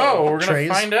Don't know. We're gonna Trays?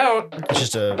 find out. It's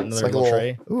just another It's like a little little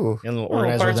tray. Ooh. And a little Little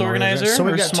organizer. parts within an organizer. So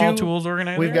we've or got small two. tools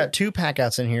organizer. We've got two pack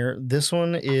outs in here. This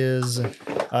one is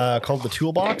called the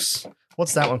Toolbox.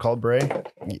 What's that one called, Bray?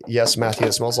 Yes, Matthew.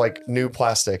 It smells like new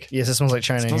plastic. Yes, it smells like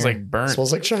China. It in smells here. like burnt. It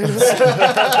smells like China.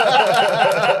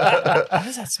 What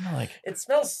does that smell like? It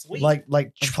smells sweet. like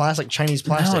plastic, Chinese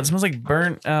plastic. No, it smells like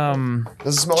burnt.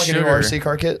 Does it smell like a new Sugar. RC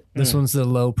car kit? This one's the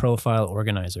low profile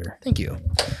organizer. Thank you.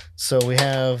 So we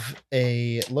have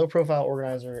a low profile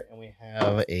organizer and we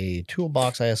have a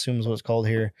toolbox, I assume is what it's called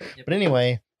here. But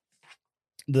anyway,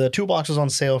 the toolbox was on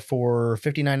sale for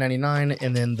 $59.99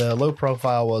 and then the low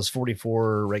profile was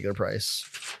 $44 regular price.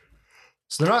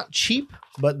 So they're not cheap,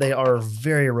 but they are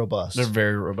very robust. They're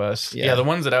very robust. Yeah. Yeah, the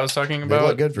ones that I was talking They about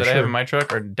look good for that I have sure. in my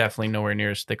truck are definitely nowhere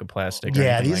near as thick a plastic. or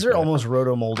Yeah, anything these like are that. almost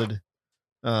roto molded.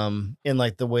 In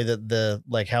like the way that the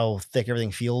like how thick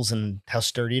everything feels and how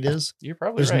sturdy it is. You're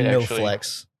probably There's right. no actually.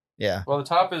 flex. Yeah. Well, the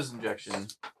top is injection.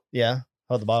 Yeah.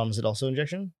 Oh, the bottom is it also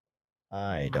injection?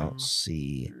 I don't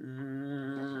see.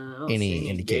 Any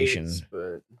indication.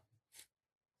 but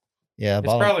Yeah, it's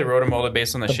probably rotomolded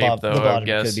based on the, shape, though. The I bottom would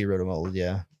guess. could be rotomolded.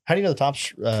 Yeah. How do you know the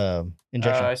top's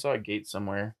injection? I saw a gate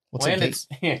somewhere. What's Well, a and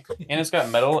gate? it's got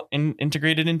metal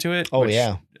integrated into it. Oh, which,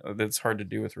 yeah. that's hard to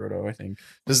do with roto. I think.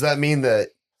 Does that mean that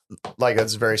like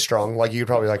that's very strong? Like you could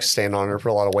probably like stand on it or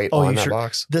put a lot of weight Oh, on you that sure-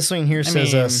 box. This thing here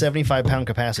says mean- 75-pound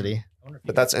capacity.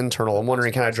 But that's internal. I'm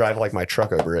wondering, can I drive like my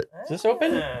truck over it? Is this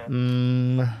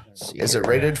open? Let's see Is here. it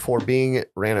rated for being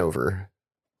ran over?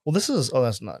 Well, this is. Oh,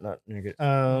 that's not very good.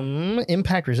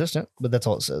 Impact resistant, but that's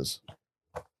all it says.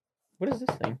 What is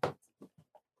this thing?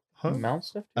 Huh? Mount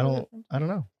stuff? I don't know. I'm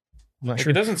not Like, sure.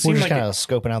 it doesn't We're seem just like kind of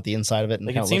scoping out the inside of it and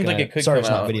Like, it kind of seems looking like at it could Sorry, come it's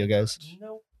not out. video, guys.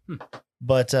 No.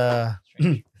 But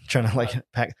trying to like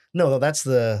pack. No, that's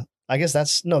the. I guess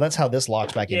that's how this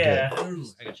locks back into it. Yeah.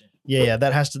 I got you. Yeah,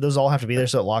 that has to. Those all have to be there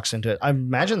so it locks into it. I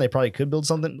imagine they probably could build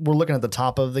something. We're looking at the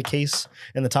top of the case,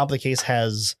 and the top of the case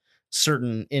has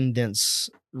certain indents,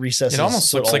 recesses. It almost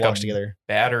so looks all like a locks together.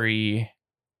 battery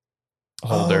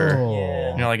holder. Oh.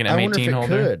 Yeah. You know, like an I wonder if M18 it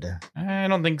holder. could. I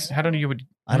don't think. So. How do you would?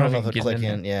 I don't know if you it could click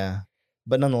get in. Yeah,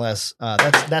 but nonetheless,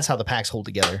 that's how the packs hold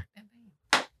together.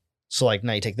 So like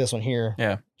now you take this one here.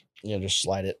 Yeah. You know, just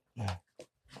slide it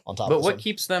on top. But of this what one.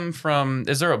 keeps them from?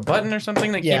 Is there a button or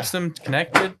something that Yeah. keeps them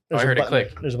connected? Oh, There's I a heard it button-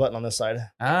 click. There's a button on this side. So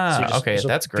Ah, you just- okay, just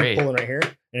that's keep great. Pulling right here,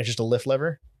 and it's just a lift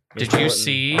lever. Did Just pull you it and-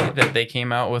 see that they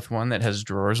came out with one that has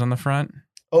drawers on the front?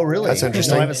 Oh, really? That's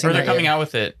interesting. No, I haven't seen Or they're that coming yet. out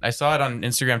with it. I saw it on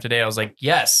Instagram today. I was like,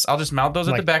 yes, I'll just mount those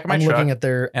at Like, the back of my I'm truck, looking at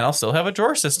their. and I'll still have a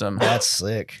drawer system. That's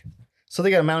sick. So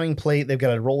they got a mounting plate. They've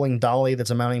got a rolling dolly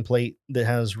that's a mounting plate that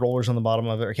has rollers on the bottom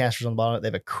of it or casters on the bottom. They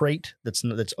have a crate that's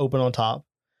open on top.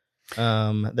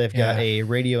 They've got Yeah. a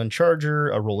radio and charger,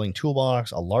 a rolling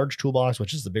toolbox, a large toolbox,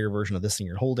 which is the bigger version of this thing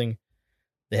you're holding.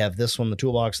 They have this one, the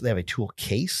toolbox. They have a tool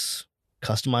case,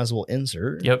 customizable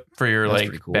insert. Yep, for your That's like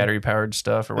pretty cool. battery powered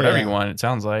stuff or whatever Yeah. you want. It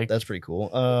sounds like. That's pretty cool.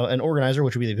 An organizer,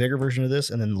 which would be the bigger version of this,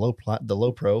 and then the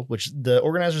low pro, which the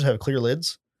organizers have clear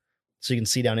lids, so you can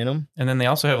see down in them. And then they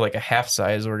also have like a half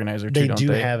size organizer too, They don't do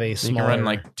they? have a So you smaller. can run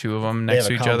like two of them they next have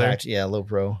to a each other. compact, yeah, low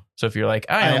pro. So if you're like,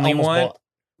 I only almost want. bought-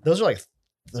 those are like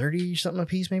 30 something a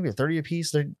piece, maybe or 30 a piece.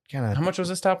 They're kind How of much was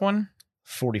this top one?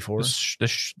 44.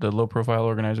 The low profile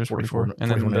organizer is 44.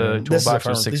 And then 44. the This is toolbox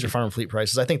farm- was 60. These are farm fleet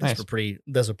prices. I think Nice.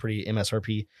 those are pretty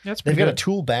MSRP. That's They've pretty got a good.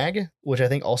 tool bag, which I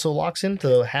think also locks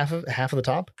into half of the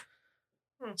top.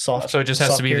 Soft. So it just has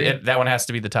soft to be carrier. that one has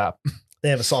to be the top. They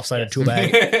have a soft sided Yes. tool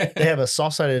bag. They have a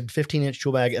soft sided 15-inch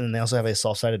tool bag, and then they also have a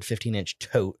soft sided 15-inch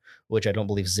tote, which I don't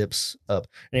believe zips up.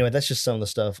 Anyway, that's just some of the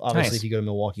stuff. Obviously, Nice. if you go to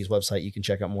Milwaukee's website, you can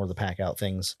check out more of the pack out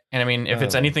things. And I mean, if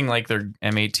it's Um, anything like their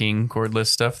M18 cordless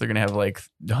stuff, they're gonna have like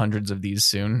hundreds of these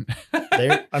soon.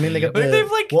 I mean, they got They the,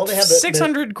 have like well, they have the-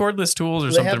 600 cordless tools or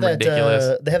they something have that,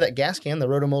 ridiculous. they have that gas can, the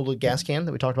rotomolded gas can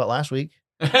that we talked about last week.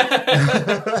 Was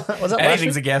that last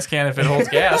Anything's week? a gas can if it holds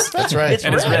gas. That's right. It's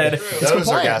And it's red. Those are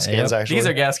compliant. gas cans, actually. These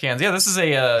are gas cans. Yeah, this is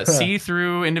a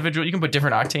see-through individual. You can put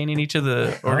different octane in each of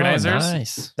the organizers. Oh,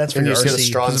 nice. That's for And you your just get a RC.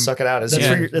 straw and suck it out as That's you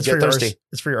for your, that's get for your thirsty. RC.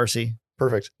 It's for your RC.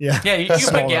 Perfect. Yeah. Yeah, you can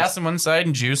Small put gas on one side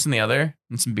and juice in the other,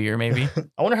 and some beer maybe.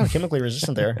 I wonder how chemically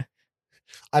resistant they are.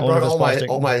 I wonder brought if it's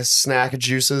all my plastic. snack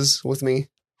juices with me.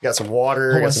 got some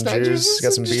water, got some juice,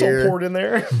 got some just all beer. poured in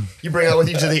there. You bring that with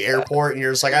you to the airport, and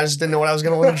you're just like, I just didn't know what I was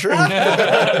going to want to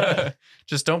drink.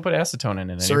 Just don't put acetone in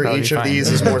it. and Sir, you'll probably each be of fine. these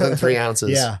is more than 3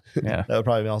 ounces. Yeah, Yeah. that would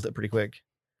probably melt it pretty quick.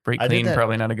 Brake I did clean, that-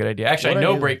 probably not a good idea. Actually, I What'd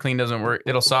I know do? brake clean doesn't work.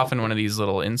 It'll soften one of these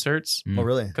little inserts Oh,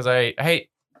 really? because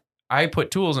I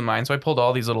put tools in mine, so I pulled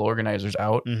all these little organizers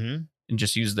out Mm-hmm. and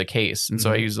just used the case. And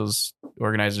so I Mhm. use those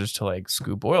organizers to like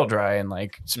scoop oil dry and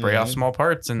like spray off Mhm. small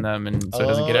parts in them, and so it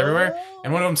doesn't get everywhere. Oh.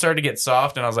 And one of them started to get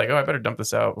soft, and I was like, oh, I better dump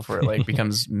this out before it like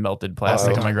becomes melted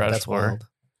plastic on my garage That's floor. wild.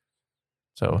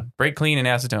 So brake clean and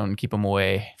acetone, keep them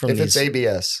away. From If it's these-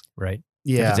 ABS, Right.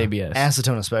 yeah, If it's ABS.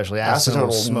 acetone especially. Acetone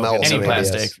will smoke melt it. Any some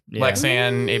plastic, ABS. Yeah.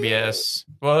 Lexan, ABS.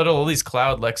 Well, it'll at least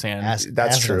cloud Lexan. That's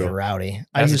acetone's true. Rowdy.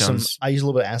 I use Acetone's- a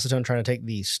little bit of acetone trying to take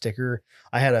the sticker.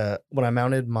 I had when I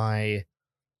mounted my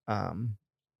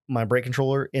my brake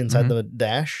controller inside Mhm. the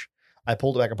dash. I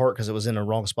pulled it back apart because it was in a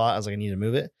wrong spot. I was like, I need to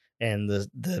move it. And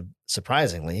the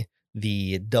surprisingly,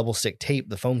 the double stick tape,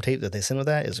 the foam tape that they send with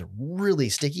that is really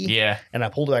sticky. Yeah. And I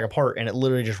pulled it back apart and it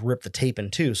literally just ripped the tape in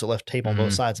two. So it left tape on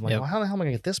both Mhm. sides. I'm like, Yep. well, how the hell am I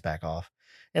gonna get this back off?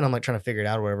 And I'm like trying to figure it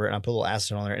out or whatever. And I put a little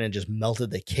acetone on there and it just melted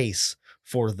the case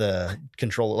for the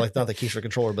controller, like not the case for the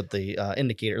controller, but the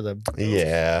indicator.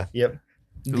 Yeah. Yep.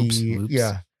 Oops, The- oops.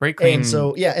 Yeah. Brake clean. And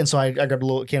so I grabbed a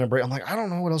little can of brake. I'm like, I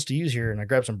don't know what else to use here, and I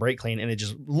grabbed some brake clean, and it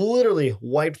just literally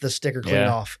wiped the sticker clean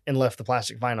Yeah. off and left the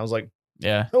plastic fine. I was like,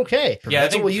 yeah. okay, Yeah, I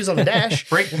that's think- what we'll use on the dash.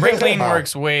 Brake clean Wow.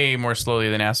 works way more slowly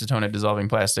than acetone at dissolving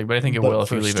plastic, but I think it But will if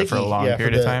for you leave it for a sticky- long yeah,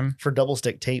 period of time. For double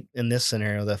stick tape in this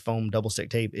scenario, the foam double stick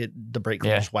tape, the brake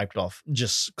clean Yeah. just wiped it off,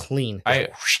 just clean.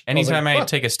 Anytime I "Huh."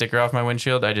 take a sticker off my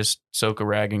windshield, I just soak a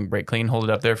rag and brake clean, hold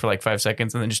it up there for like 5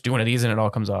 seconds, and then just do one of these and it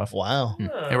all comes off. Wow.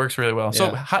 It works really well.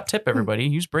 So, Yeah. hot tip, everybody: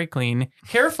 use brake clean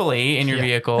carefully in your Yeah.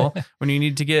 vehicle when you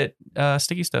need to get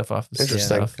sticky stuff off the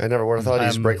Interesting. stuff. I never would have thought I'd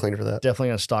use I'm brake clean for that. Definitely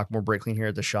gonna stock more brake clean here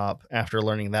at the shop after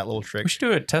learning that little trick. We should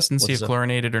do a test and see if What's up?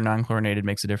 chlorinated or non-chlorinated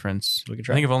makes a difference. We can I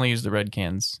try. think I've only used the red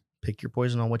cans. Pick your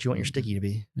poison on what you want your sticky to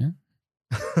be. Yeah.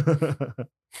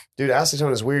 Dude,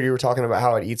 acetone is weird. You were talking about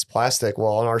how it eats plastic. Well,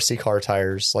 on RC car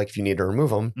tires, like if you need to remove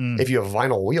them, Mm. if you have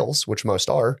vinyl wheels, which most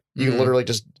are, you can Mhm. literally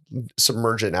just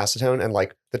submerge it in acetone and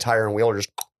like the tire and wheel are just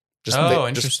Oh, they just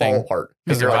interesting. fall apart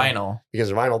Because they're like- vinyl. Because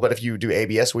they're vinyl. But if you do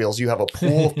ABS wheels, you have a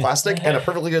pool of plastic and a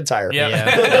perfectly good tire. Yeah.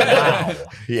 Wow.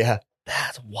 Yeah.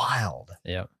 That's wild.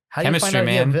 Yep. How do you Chemistry, find out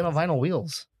man. you have vinyl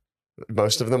wheels?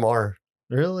 Most of them are,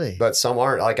 Really? but some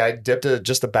aren't. Like I dipped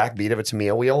just the back bead of a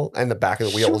Tamiya wheel, and the back of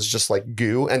the wheel is just like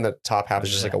goo, and the top half is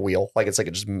just like a wheel. Like it's like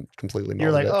it just completely melted.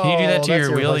 You're like, it. oh, Can you do that to that's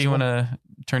your wheel? You irreplaceable. want to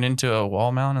turn into a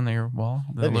wall mount on your wall?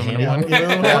 The That'd be aluminum handy. one? The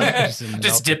aluminum one.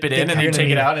 Just dip it in You're and you gonna take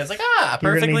need- it out and it's like, You're gonna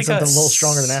perfectly need something cut. a little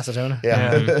stronger than acetone.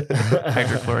 Yeah.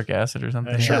 Hydrochloric acid or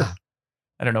something. Sure.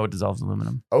 I don't know what dissolves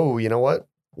aluminum. Oh, you know what?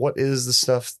 What is the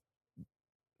stuff?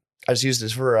 I just used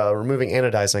it for removing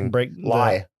anodizing. Break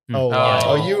Lye. Oh, Oh. lye.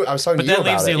 Oh, you? I was talking But to you that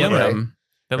about leaves the it. aluminum.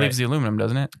 That Right. leaves the aluminum,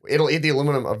 doesn't it? It'll eat the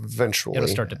aluminum eventually. It'll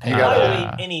start to You paint.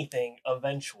 gotta- Ah. anything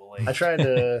eventually. I tried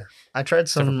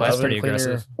some That's oven pretty cleaner.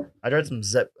 aggressive. I tried some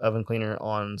Zep oven cleaner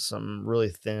on some really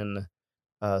thin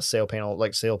sail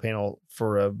panel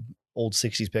for a old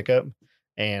 60s pickup,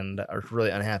 and I was really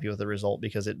unhappy with the result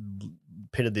because it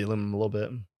pitted the aluminum a little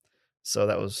bit. So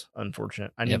that was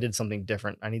unfortunate. I Yep. needed something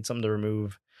different. I need something to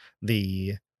remove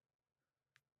the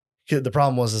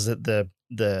problem is that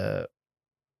the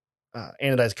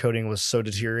anodized coating was so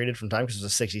deteriorated from time because it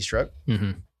was a 60s truck.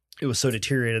 hmm It was so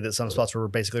deteriorated that some spots were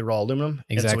basically raw aluminum.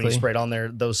 And so when you Exactly. sprayed on there,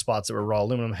 those spots that were raw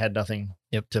aluminum had nothing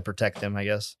to protect them, I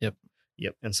guess. Yep.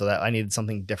 And so that I needed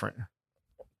something different.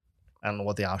 I don't know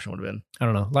what the option would have been. I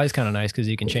don't know. Lye's kind of nice because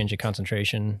you can change the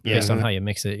concentration Yeah. based on how you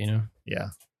mix it. You know. Yeah.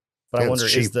 But I And it's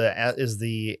wonder, cheap. is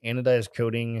the anodized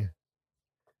coating,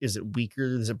 is it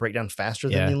weaker? Does it break down faster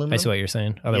than Yeah, the aluminum? I see what you're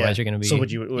saying. Otherwise, you're going to be So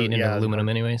would you- eating yeah, into aluminum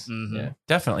anyways. Mhm. Yeah.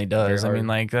 Definitely does. I Very mean,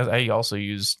 like that, I also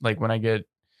use like when I get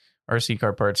RC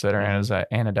car parts that are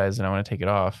anodized and I want to take it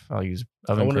off, I'll use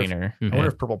oven wonder if- cleaner. I wonder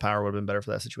if Purple Power would have been better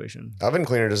for that situation. Oven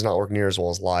cleaner does not work near as well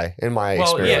as lye, in my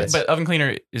Well, yeah, experience. but oven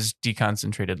cleaner is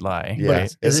deconcentrated lye. yeah,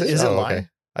 right? Is it Oh, lye? okay.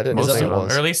 I didn't Most know of it them,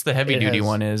 was. or at least the heavy It duty has-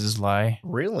 one is lye.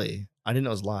 Really? I didn't know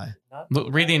it was lye.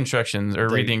 Read the instructions or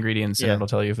read They- the ingredients, yeah. and it'll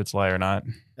tell you if it's lye or not.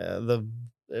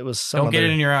 It was some Don't get other-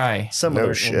 it in your eye. some No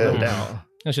other shit. no doubt.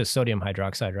 It's just sodium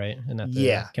hydroxide, right? And that the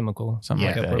Yeah. chemical Something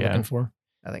like makeup that, we're yeah. looking for.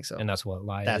 I think so. And that's what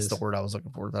lye That's is. the word I was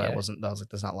looking for. That I Yeah. wasn't. I was like,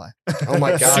 that's not lie. Oh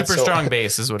my God. Super so- strong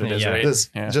base is what it is, Yeah. right?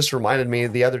 This Yeah. just reminded me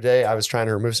the other day I was trying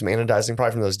to remove some anodizing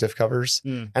probably from those diff covers.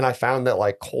 Mm. And I found that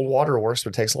like cold water works,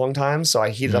 but it takes a long time. So I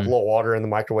heated up a little water in the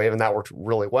microwave and that worked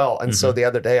really well. And so the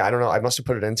other day, I don't know, I must have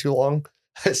put it in too long.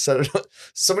 I set it up.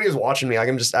 Somebody was watching me. Like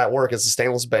I'm just at work. It's a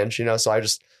stainless bench, you know. So I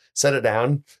just set it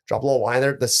down, drop a little line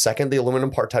there. The second the aluminum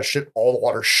part touched it, all the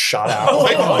water shot out. Oh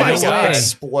my God.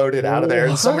 Exploded out of there.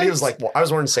 And somebody was What? like, I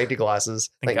was wearing safety glasses.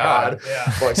 Thank God. God.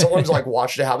 Yeah. But like someone's like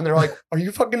watched it happen. They're like, "Are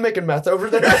you fucking making meth over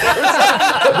there?"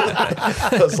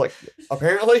 I was like,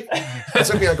 "Apparently." It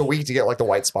took me like a week to get like the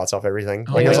white spots off everything.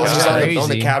 Oh Like it was my just God. on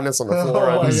the cabinets on the floor.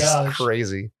 Oh It my was gosh.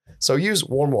 crazy. So use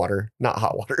warm water, not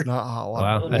hot water. Not hot water.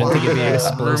 Wow, I didn't think it'd be Room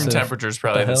explosive. temperature is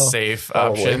probably What the the hell? safe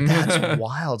Probably. option. That's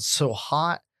wild. So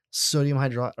hot sodium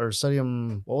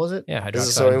what was it? Yeah, This is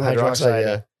hydroxide. sodium hydroxide. Hydroxide.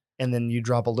 Yeah. And then you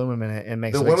drop aluminum in it and it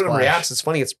makes The a big aluminum splash. reacts. It's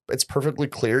funny. It's perfectly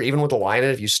clear. Even with the line in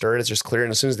it, if you stir it, it's just clear.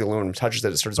 And as soon as the aluminum touches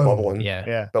it, it starts Boom. bubbling. Yeah,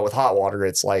 Yeah. But with hot water,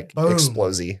 it's like Boom.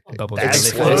 explosy. bubble That's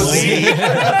Explosive. explosive.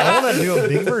 I want to do a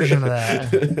big version of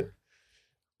that.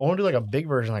 I want to do like a big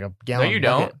version, like a gallon. No, you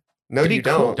bucket. don't. No, It'd be you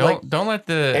cool. don't. Don't let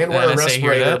the And wear a NSA hear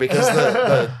respirator that. because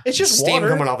the It's just steam water.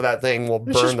 coming off of that thing will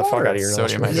It's just burn the fuck water. out of your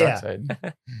sodium nostrils. Yeah.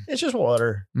 hydroxide. It's just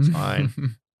water. It's fine.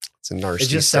 It's a nasty It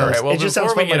just stuff. sounds. All right, well, it just before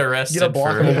sounds we fun, get like, arrested get a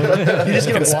block for of aluminum. You just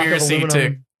get a block of conspiracy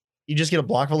aluminum. You just get a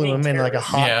block of aluminum in like a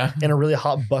hot Yeah. in a really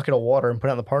hot bucket of water and put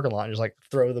it in the parking lot and just like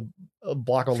throw the a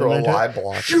block of Throw a aluminum. live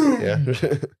block. Shoo. Yeah.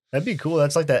 That'd be cool.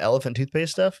 That's like that elephant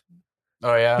toothpaste stuff.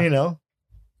 Oh yeah. You know,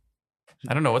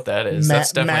 I don't know what that is.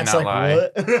 That's definitely Matt's not lie.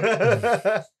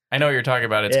 what? I know what you're talking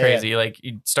about. It's Yeah, crazy. Like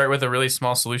you start with a really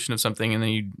small solution of something, and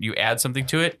then you add something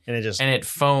to it, and it just and it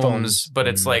foams. Foams. But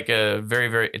it's Mm. like a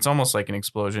very. It's almost like an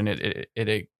explosion. It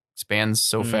expands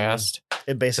so Mm. fast.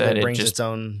 it basically that it brings just- its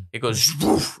own. It goes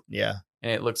woof, Yeah.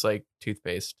 and it looks like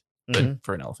toothpaste, but Mhm.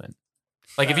 for an elephant.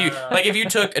 Like if you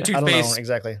took a I don't know toothpaste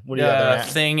exactly. What do you got there, Matt?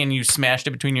 thing and you smashed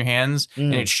it between your hands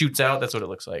and Mm. it shoots out, that's what it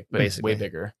looks like, but it's way Basically.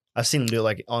 bigger. I've seen them do it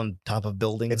like on top of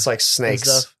buildings. It's like and snakes,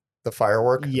 stuff. the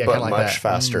firework, Yeah, but kinda like much that.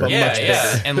 faster But Yeah, much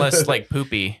yeah, bigger. and less like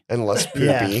poopy. and less poopy.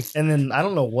 Yeah, and then I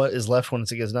don't know what is left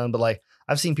once it gets done, but like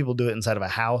I've seen people do it inside of a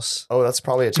house, Oh, that's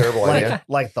probably a terrible idea.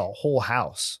 like the whole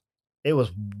house. It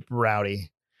was rowdy.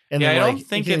 And Yeah, I then, don't like,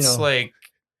 think you it's know, like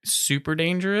super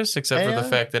dangerous, except for the Yeah.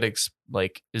 fact that it's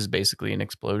like is basically an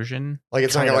explosion. Like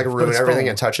it's not kind gonna like of, but ruin it's everything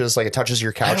foam. it touches. Like it touches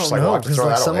your I couch. don't It's like, know well, I have to because throw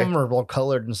like that some away. of them are all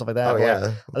colored and stuff like that. Oh but,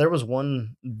 like, yeah. there was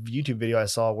one YouTube video I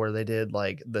saw where they did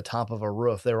like the top of a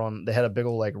roof. They had a big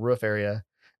old like roof area,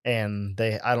 and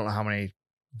I don't know how many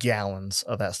gallons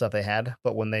of that stuff they had,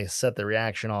 but when they set the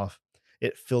reaction off,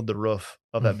 it filled the roof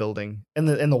of that building, and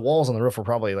the walls on the roof were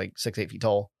probably like 6-8 feet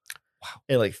tall. Wow!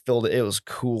 It like filled it. It was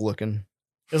cool looking.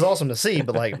 It was awesome to see,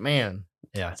 but like man,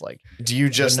 Yeah. it's like Do you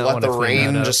just not let wanna the clean that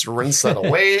rain up. just rinse that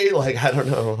away? Like I don't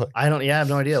know. I have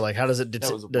no idea. Like how does it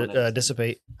That was one of-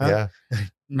 dissipate? Huh? Yeah.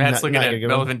 Matt's Not- looking not at a good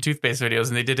one. relevant toothpaste videos,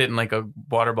 and they did it in like a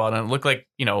water bottle, and it looked like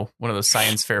one of those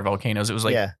science fair volcanoes. It was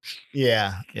like,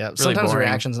 yeah. Sometimes the boring.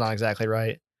 reaction's not exactly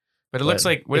right. but it looks but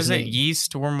like what is it's it? neat.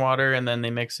 Yeast, warm water, and then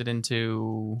they mix it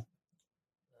into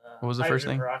What was the first hydrogen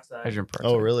thing? peroxide. hydrogen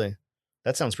peroxide. Oh, really?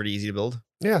 That sounds pretty easy to build.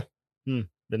 Yeah. Didn't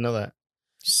know that.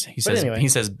 He says anyway. he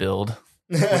says build.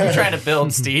 What are you trying to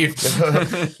build, Steve?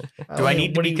 Do I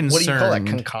need to be What do you call that? concerned?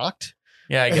 Concoct?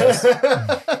 Yeah, I guess.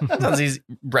 Sounds easy.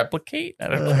 Replicate? I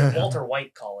don't What know. did Walter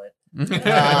White call it?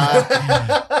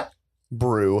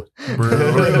 Brew.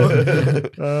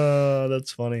 Oh,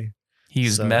 that's funny. He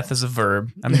used So- meth as a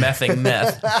verb. I'm mething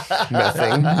meth.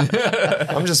 Mething.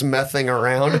 I'm just mething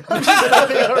around. What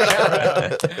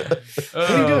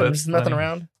are you doing? that's Just nothing funny.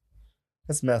 around?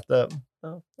 That's messed up.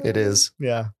 It is.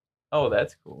 Yeah. Oh,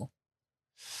 that's cool.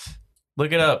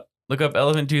 Look it up. Look up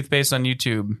elephant toothpaste on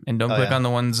YouTube, and don't Oh, click yeah. on the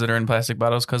ones that are in plastic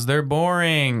bottles because they're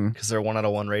boring. Because they're 1 out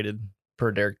of 1 rated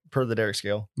per the Derek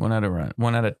scale. 1 out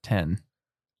of 10.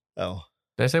 Oh.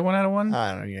 Did I say 1 out of 1?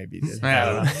 I don't know. Maybe you did. I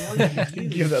don't know.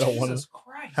 Give that a 1. Jesus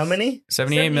Christ. How many?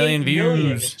 78 million 78 million.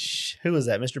 views. Shh, who is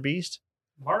that? Mr. Beast?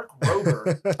 Mark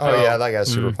Rober. Oh yeah, that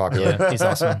guy's super Mm. popular. Yeah, he's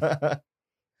awesome.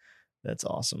 That's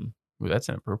awesome. Ooh, that's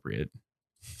inappropriate.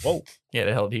 Whoa. Yeah,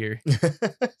 it held here. Use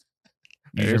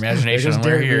your There's- imagination there's on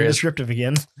where Derek here being is. descriptive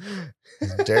again.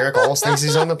 Derek almost thinks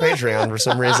he's on the Patreon for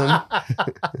some reason.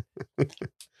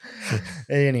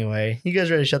 Anyway, you guys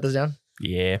ready to shut this down?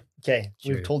 Yeah. Okay,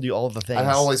 Sure. we've told you all the things. I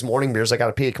had all these morning beers. I got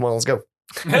to pee. Come on, let's go.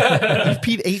 You've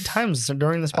peed 8 times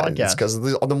during this It's podcast. because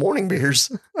of the morning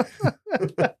beers.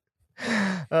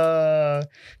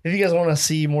 If you guys want to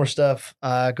see more stuff,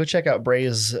 go check out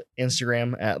Bray's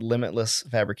Instagram at Limitless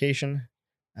Fabrication.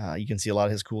 You can see a lot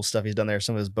of his cool stuff he's done there,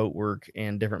 some of his boat work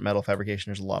and different metal fabrication.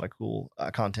 There's a lot of cool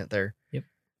content there. Yep.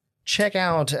 Check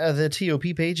out the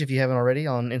TOP page if you haven't already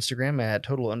on Instagram at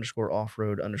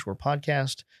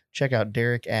total_offroad_podcast. Check out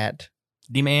Derek at,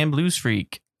 D-Man Blues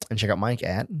Freak. and check out Mike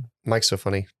at Mike's so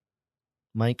funny.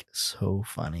 Mike So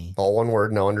Funny. All one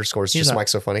word, no underscores. He's Just not-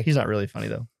 Mike's so funny. He's not really funny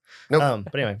though. Nope.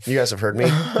 But anyway. You guys have heard me.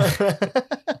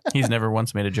 He's never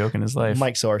once made a joke in his life.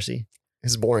 Mike Sarcy.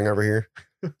 It's boring over here.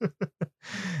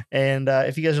 And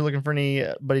if you guys are looking for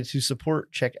anybody to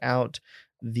support, check out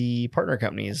the partner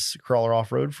companies, Crawler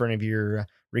Off-Road for any of your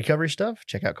recovery stuff.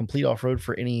 Check out Complete Off-Road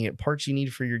for any parts you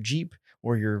need for your Jeep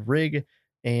or your rig.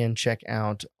 And check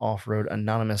out Off-Road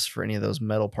Anonymous for any of those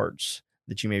metal parts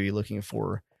that you may be looking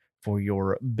for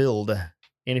your build.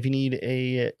 And if you need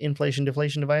a inflation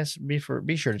deflation device, be sure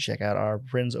to check out our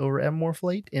friends over at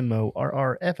Morflate,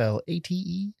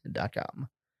 MORRFLATE.com.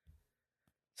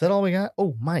 Is that all we got?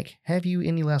 Oh, Mike, have you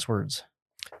any last words?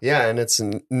 Yeah, and it's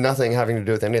nothing having to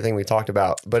do with anything we talked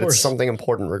about, but it's something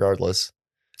important regardless.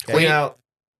 Okay. Clean out.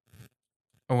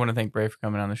 I want to thank Bray for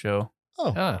coming on the show.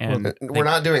 Oh, And We're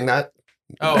not doing that.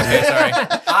 Oh, okay, sorry.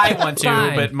 I want to,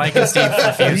 Fine. but Mike and Steve you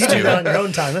refuse do that on to. your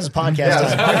own time. This is podcast Yeah,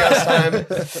 it's time.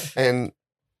 podcast time. And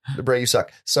Bray, you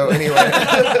suck. So anyway,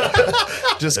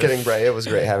 just kidding, Bray. It was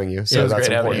great having you. So Yeah, it was that's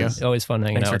great having important. you. Always fun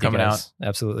hanging Thanks out for with you coming guys.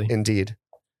 Absolutely. Indeed.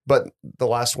 But the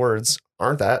last words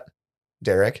aren't that,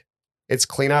 Derek. It's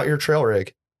clean out your trail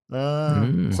rig.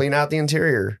 Mm. Clean out the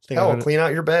interior. Think I'm Hell, gonna- clean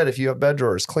out your bed if you have bed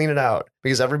drawers. Clean it out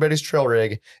because everybody's trail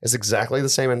rig is exactly the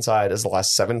same inside as the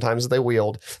last 7 times that they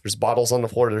wheeled. There's bottles on the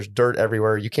floor. There's dirt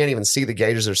everywhere. You can't even see the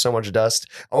gauges. There's so much dust.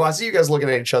 Oh, I see you guys looking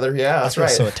at each other. Yeah, I that's feel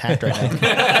right. so attacked right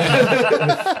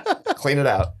now. Clean it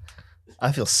out.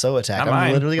 I feel so attacked. Not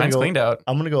mine. Literally gonna Mine's go. cleaned out.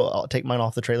 I'm gonna go. I'll take mine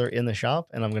off the trailer in the shop,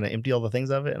 and I'm gonna empty all the things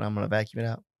of it, and I'm gonna vacuum it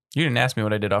out. You didn't ask me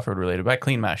what I did off-road related, but I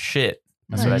cleaned my shit.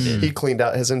 That's what I did. He cleaned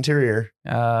out his interior.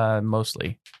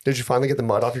 Mostly. Did you finally get the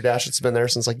mud off your dash? It's been there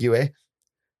since like UA.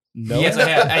 No. Yes, I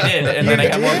had. I did, and then I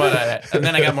got more did? mud on it. And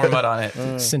then I got more mud on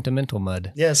it. Sentimental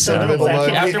mud. Yes. Sentimental mud.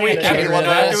 After we Candy went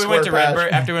Square to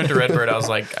patch. Redbird, I was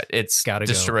like, it's Gotta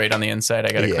go. destroyed on the inside.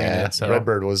 I gotta clean Yeah, it. So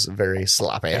Redbird was very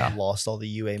sloppy. Yeah. Lost all the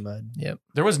UA mud.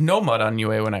 there was no mud on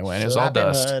UA when I went. It was all Sloppy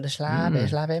dust. Mud, sloppy, Mm.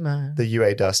 sloppy mud. The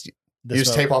UA dust. The You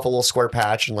just smoke. tape off a little square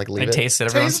patch and like leave I it. taste it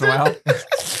every once in a while.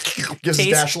 Gives the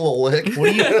Taste- dash a little lick.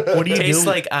 What do you Tastes do?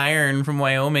 like iron from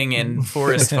Wyoming and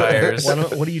forest fires.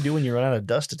 What do you do when you run out of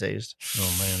dust to taste?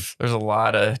 Oh man. There's a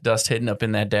lot of dust hidden up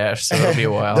in that dash, so it'll be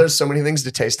a while. There's so many things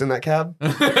to taste in that cab. Oh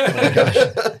my gosh.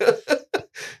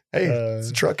 Hey, it's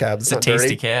a truck cab. It's It's a not tasty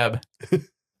dirty. cab.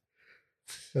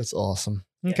 That's awesome.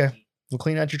 Okay. We'll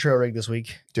clean out your trail rig this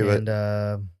week. Do it.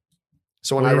 And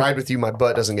So when We I didn't- ride with you, my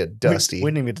butt doesn't get dusty. we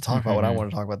didn't even get to talk about what I Mhm.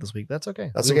 want to talk about this week. That's okay.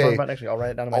 That's We'll okay. talk about next week. I'll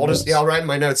write it down in my I'll notes. I'll write in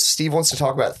my notes. Steve wants to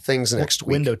talk about things next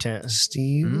week. Window tent.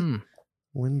 Steve, Mm.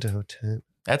 window tint.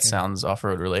 That sounds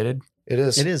off-road related. It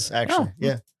is. It is actually. Oh.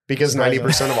 Yeah. Because Surprising.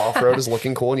 90% of off-road is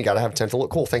looking cool and you got to have tent to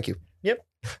look cool. Thank you.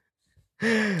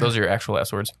 Those are your actual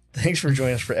last words. Thanks for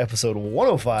joining us for episode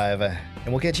 105, and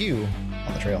we'll catch you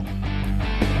on the trail.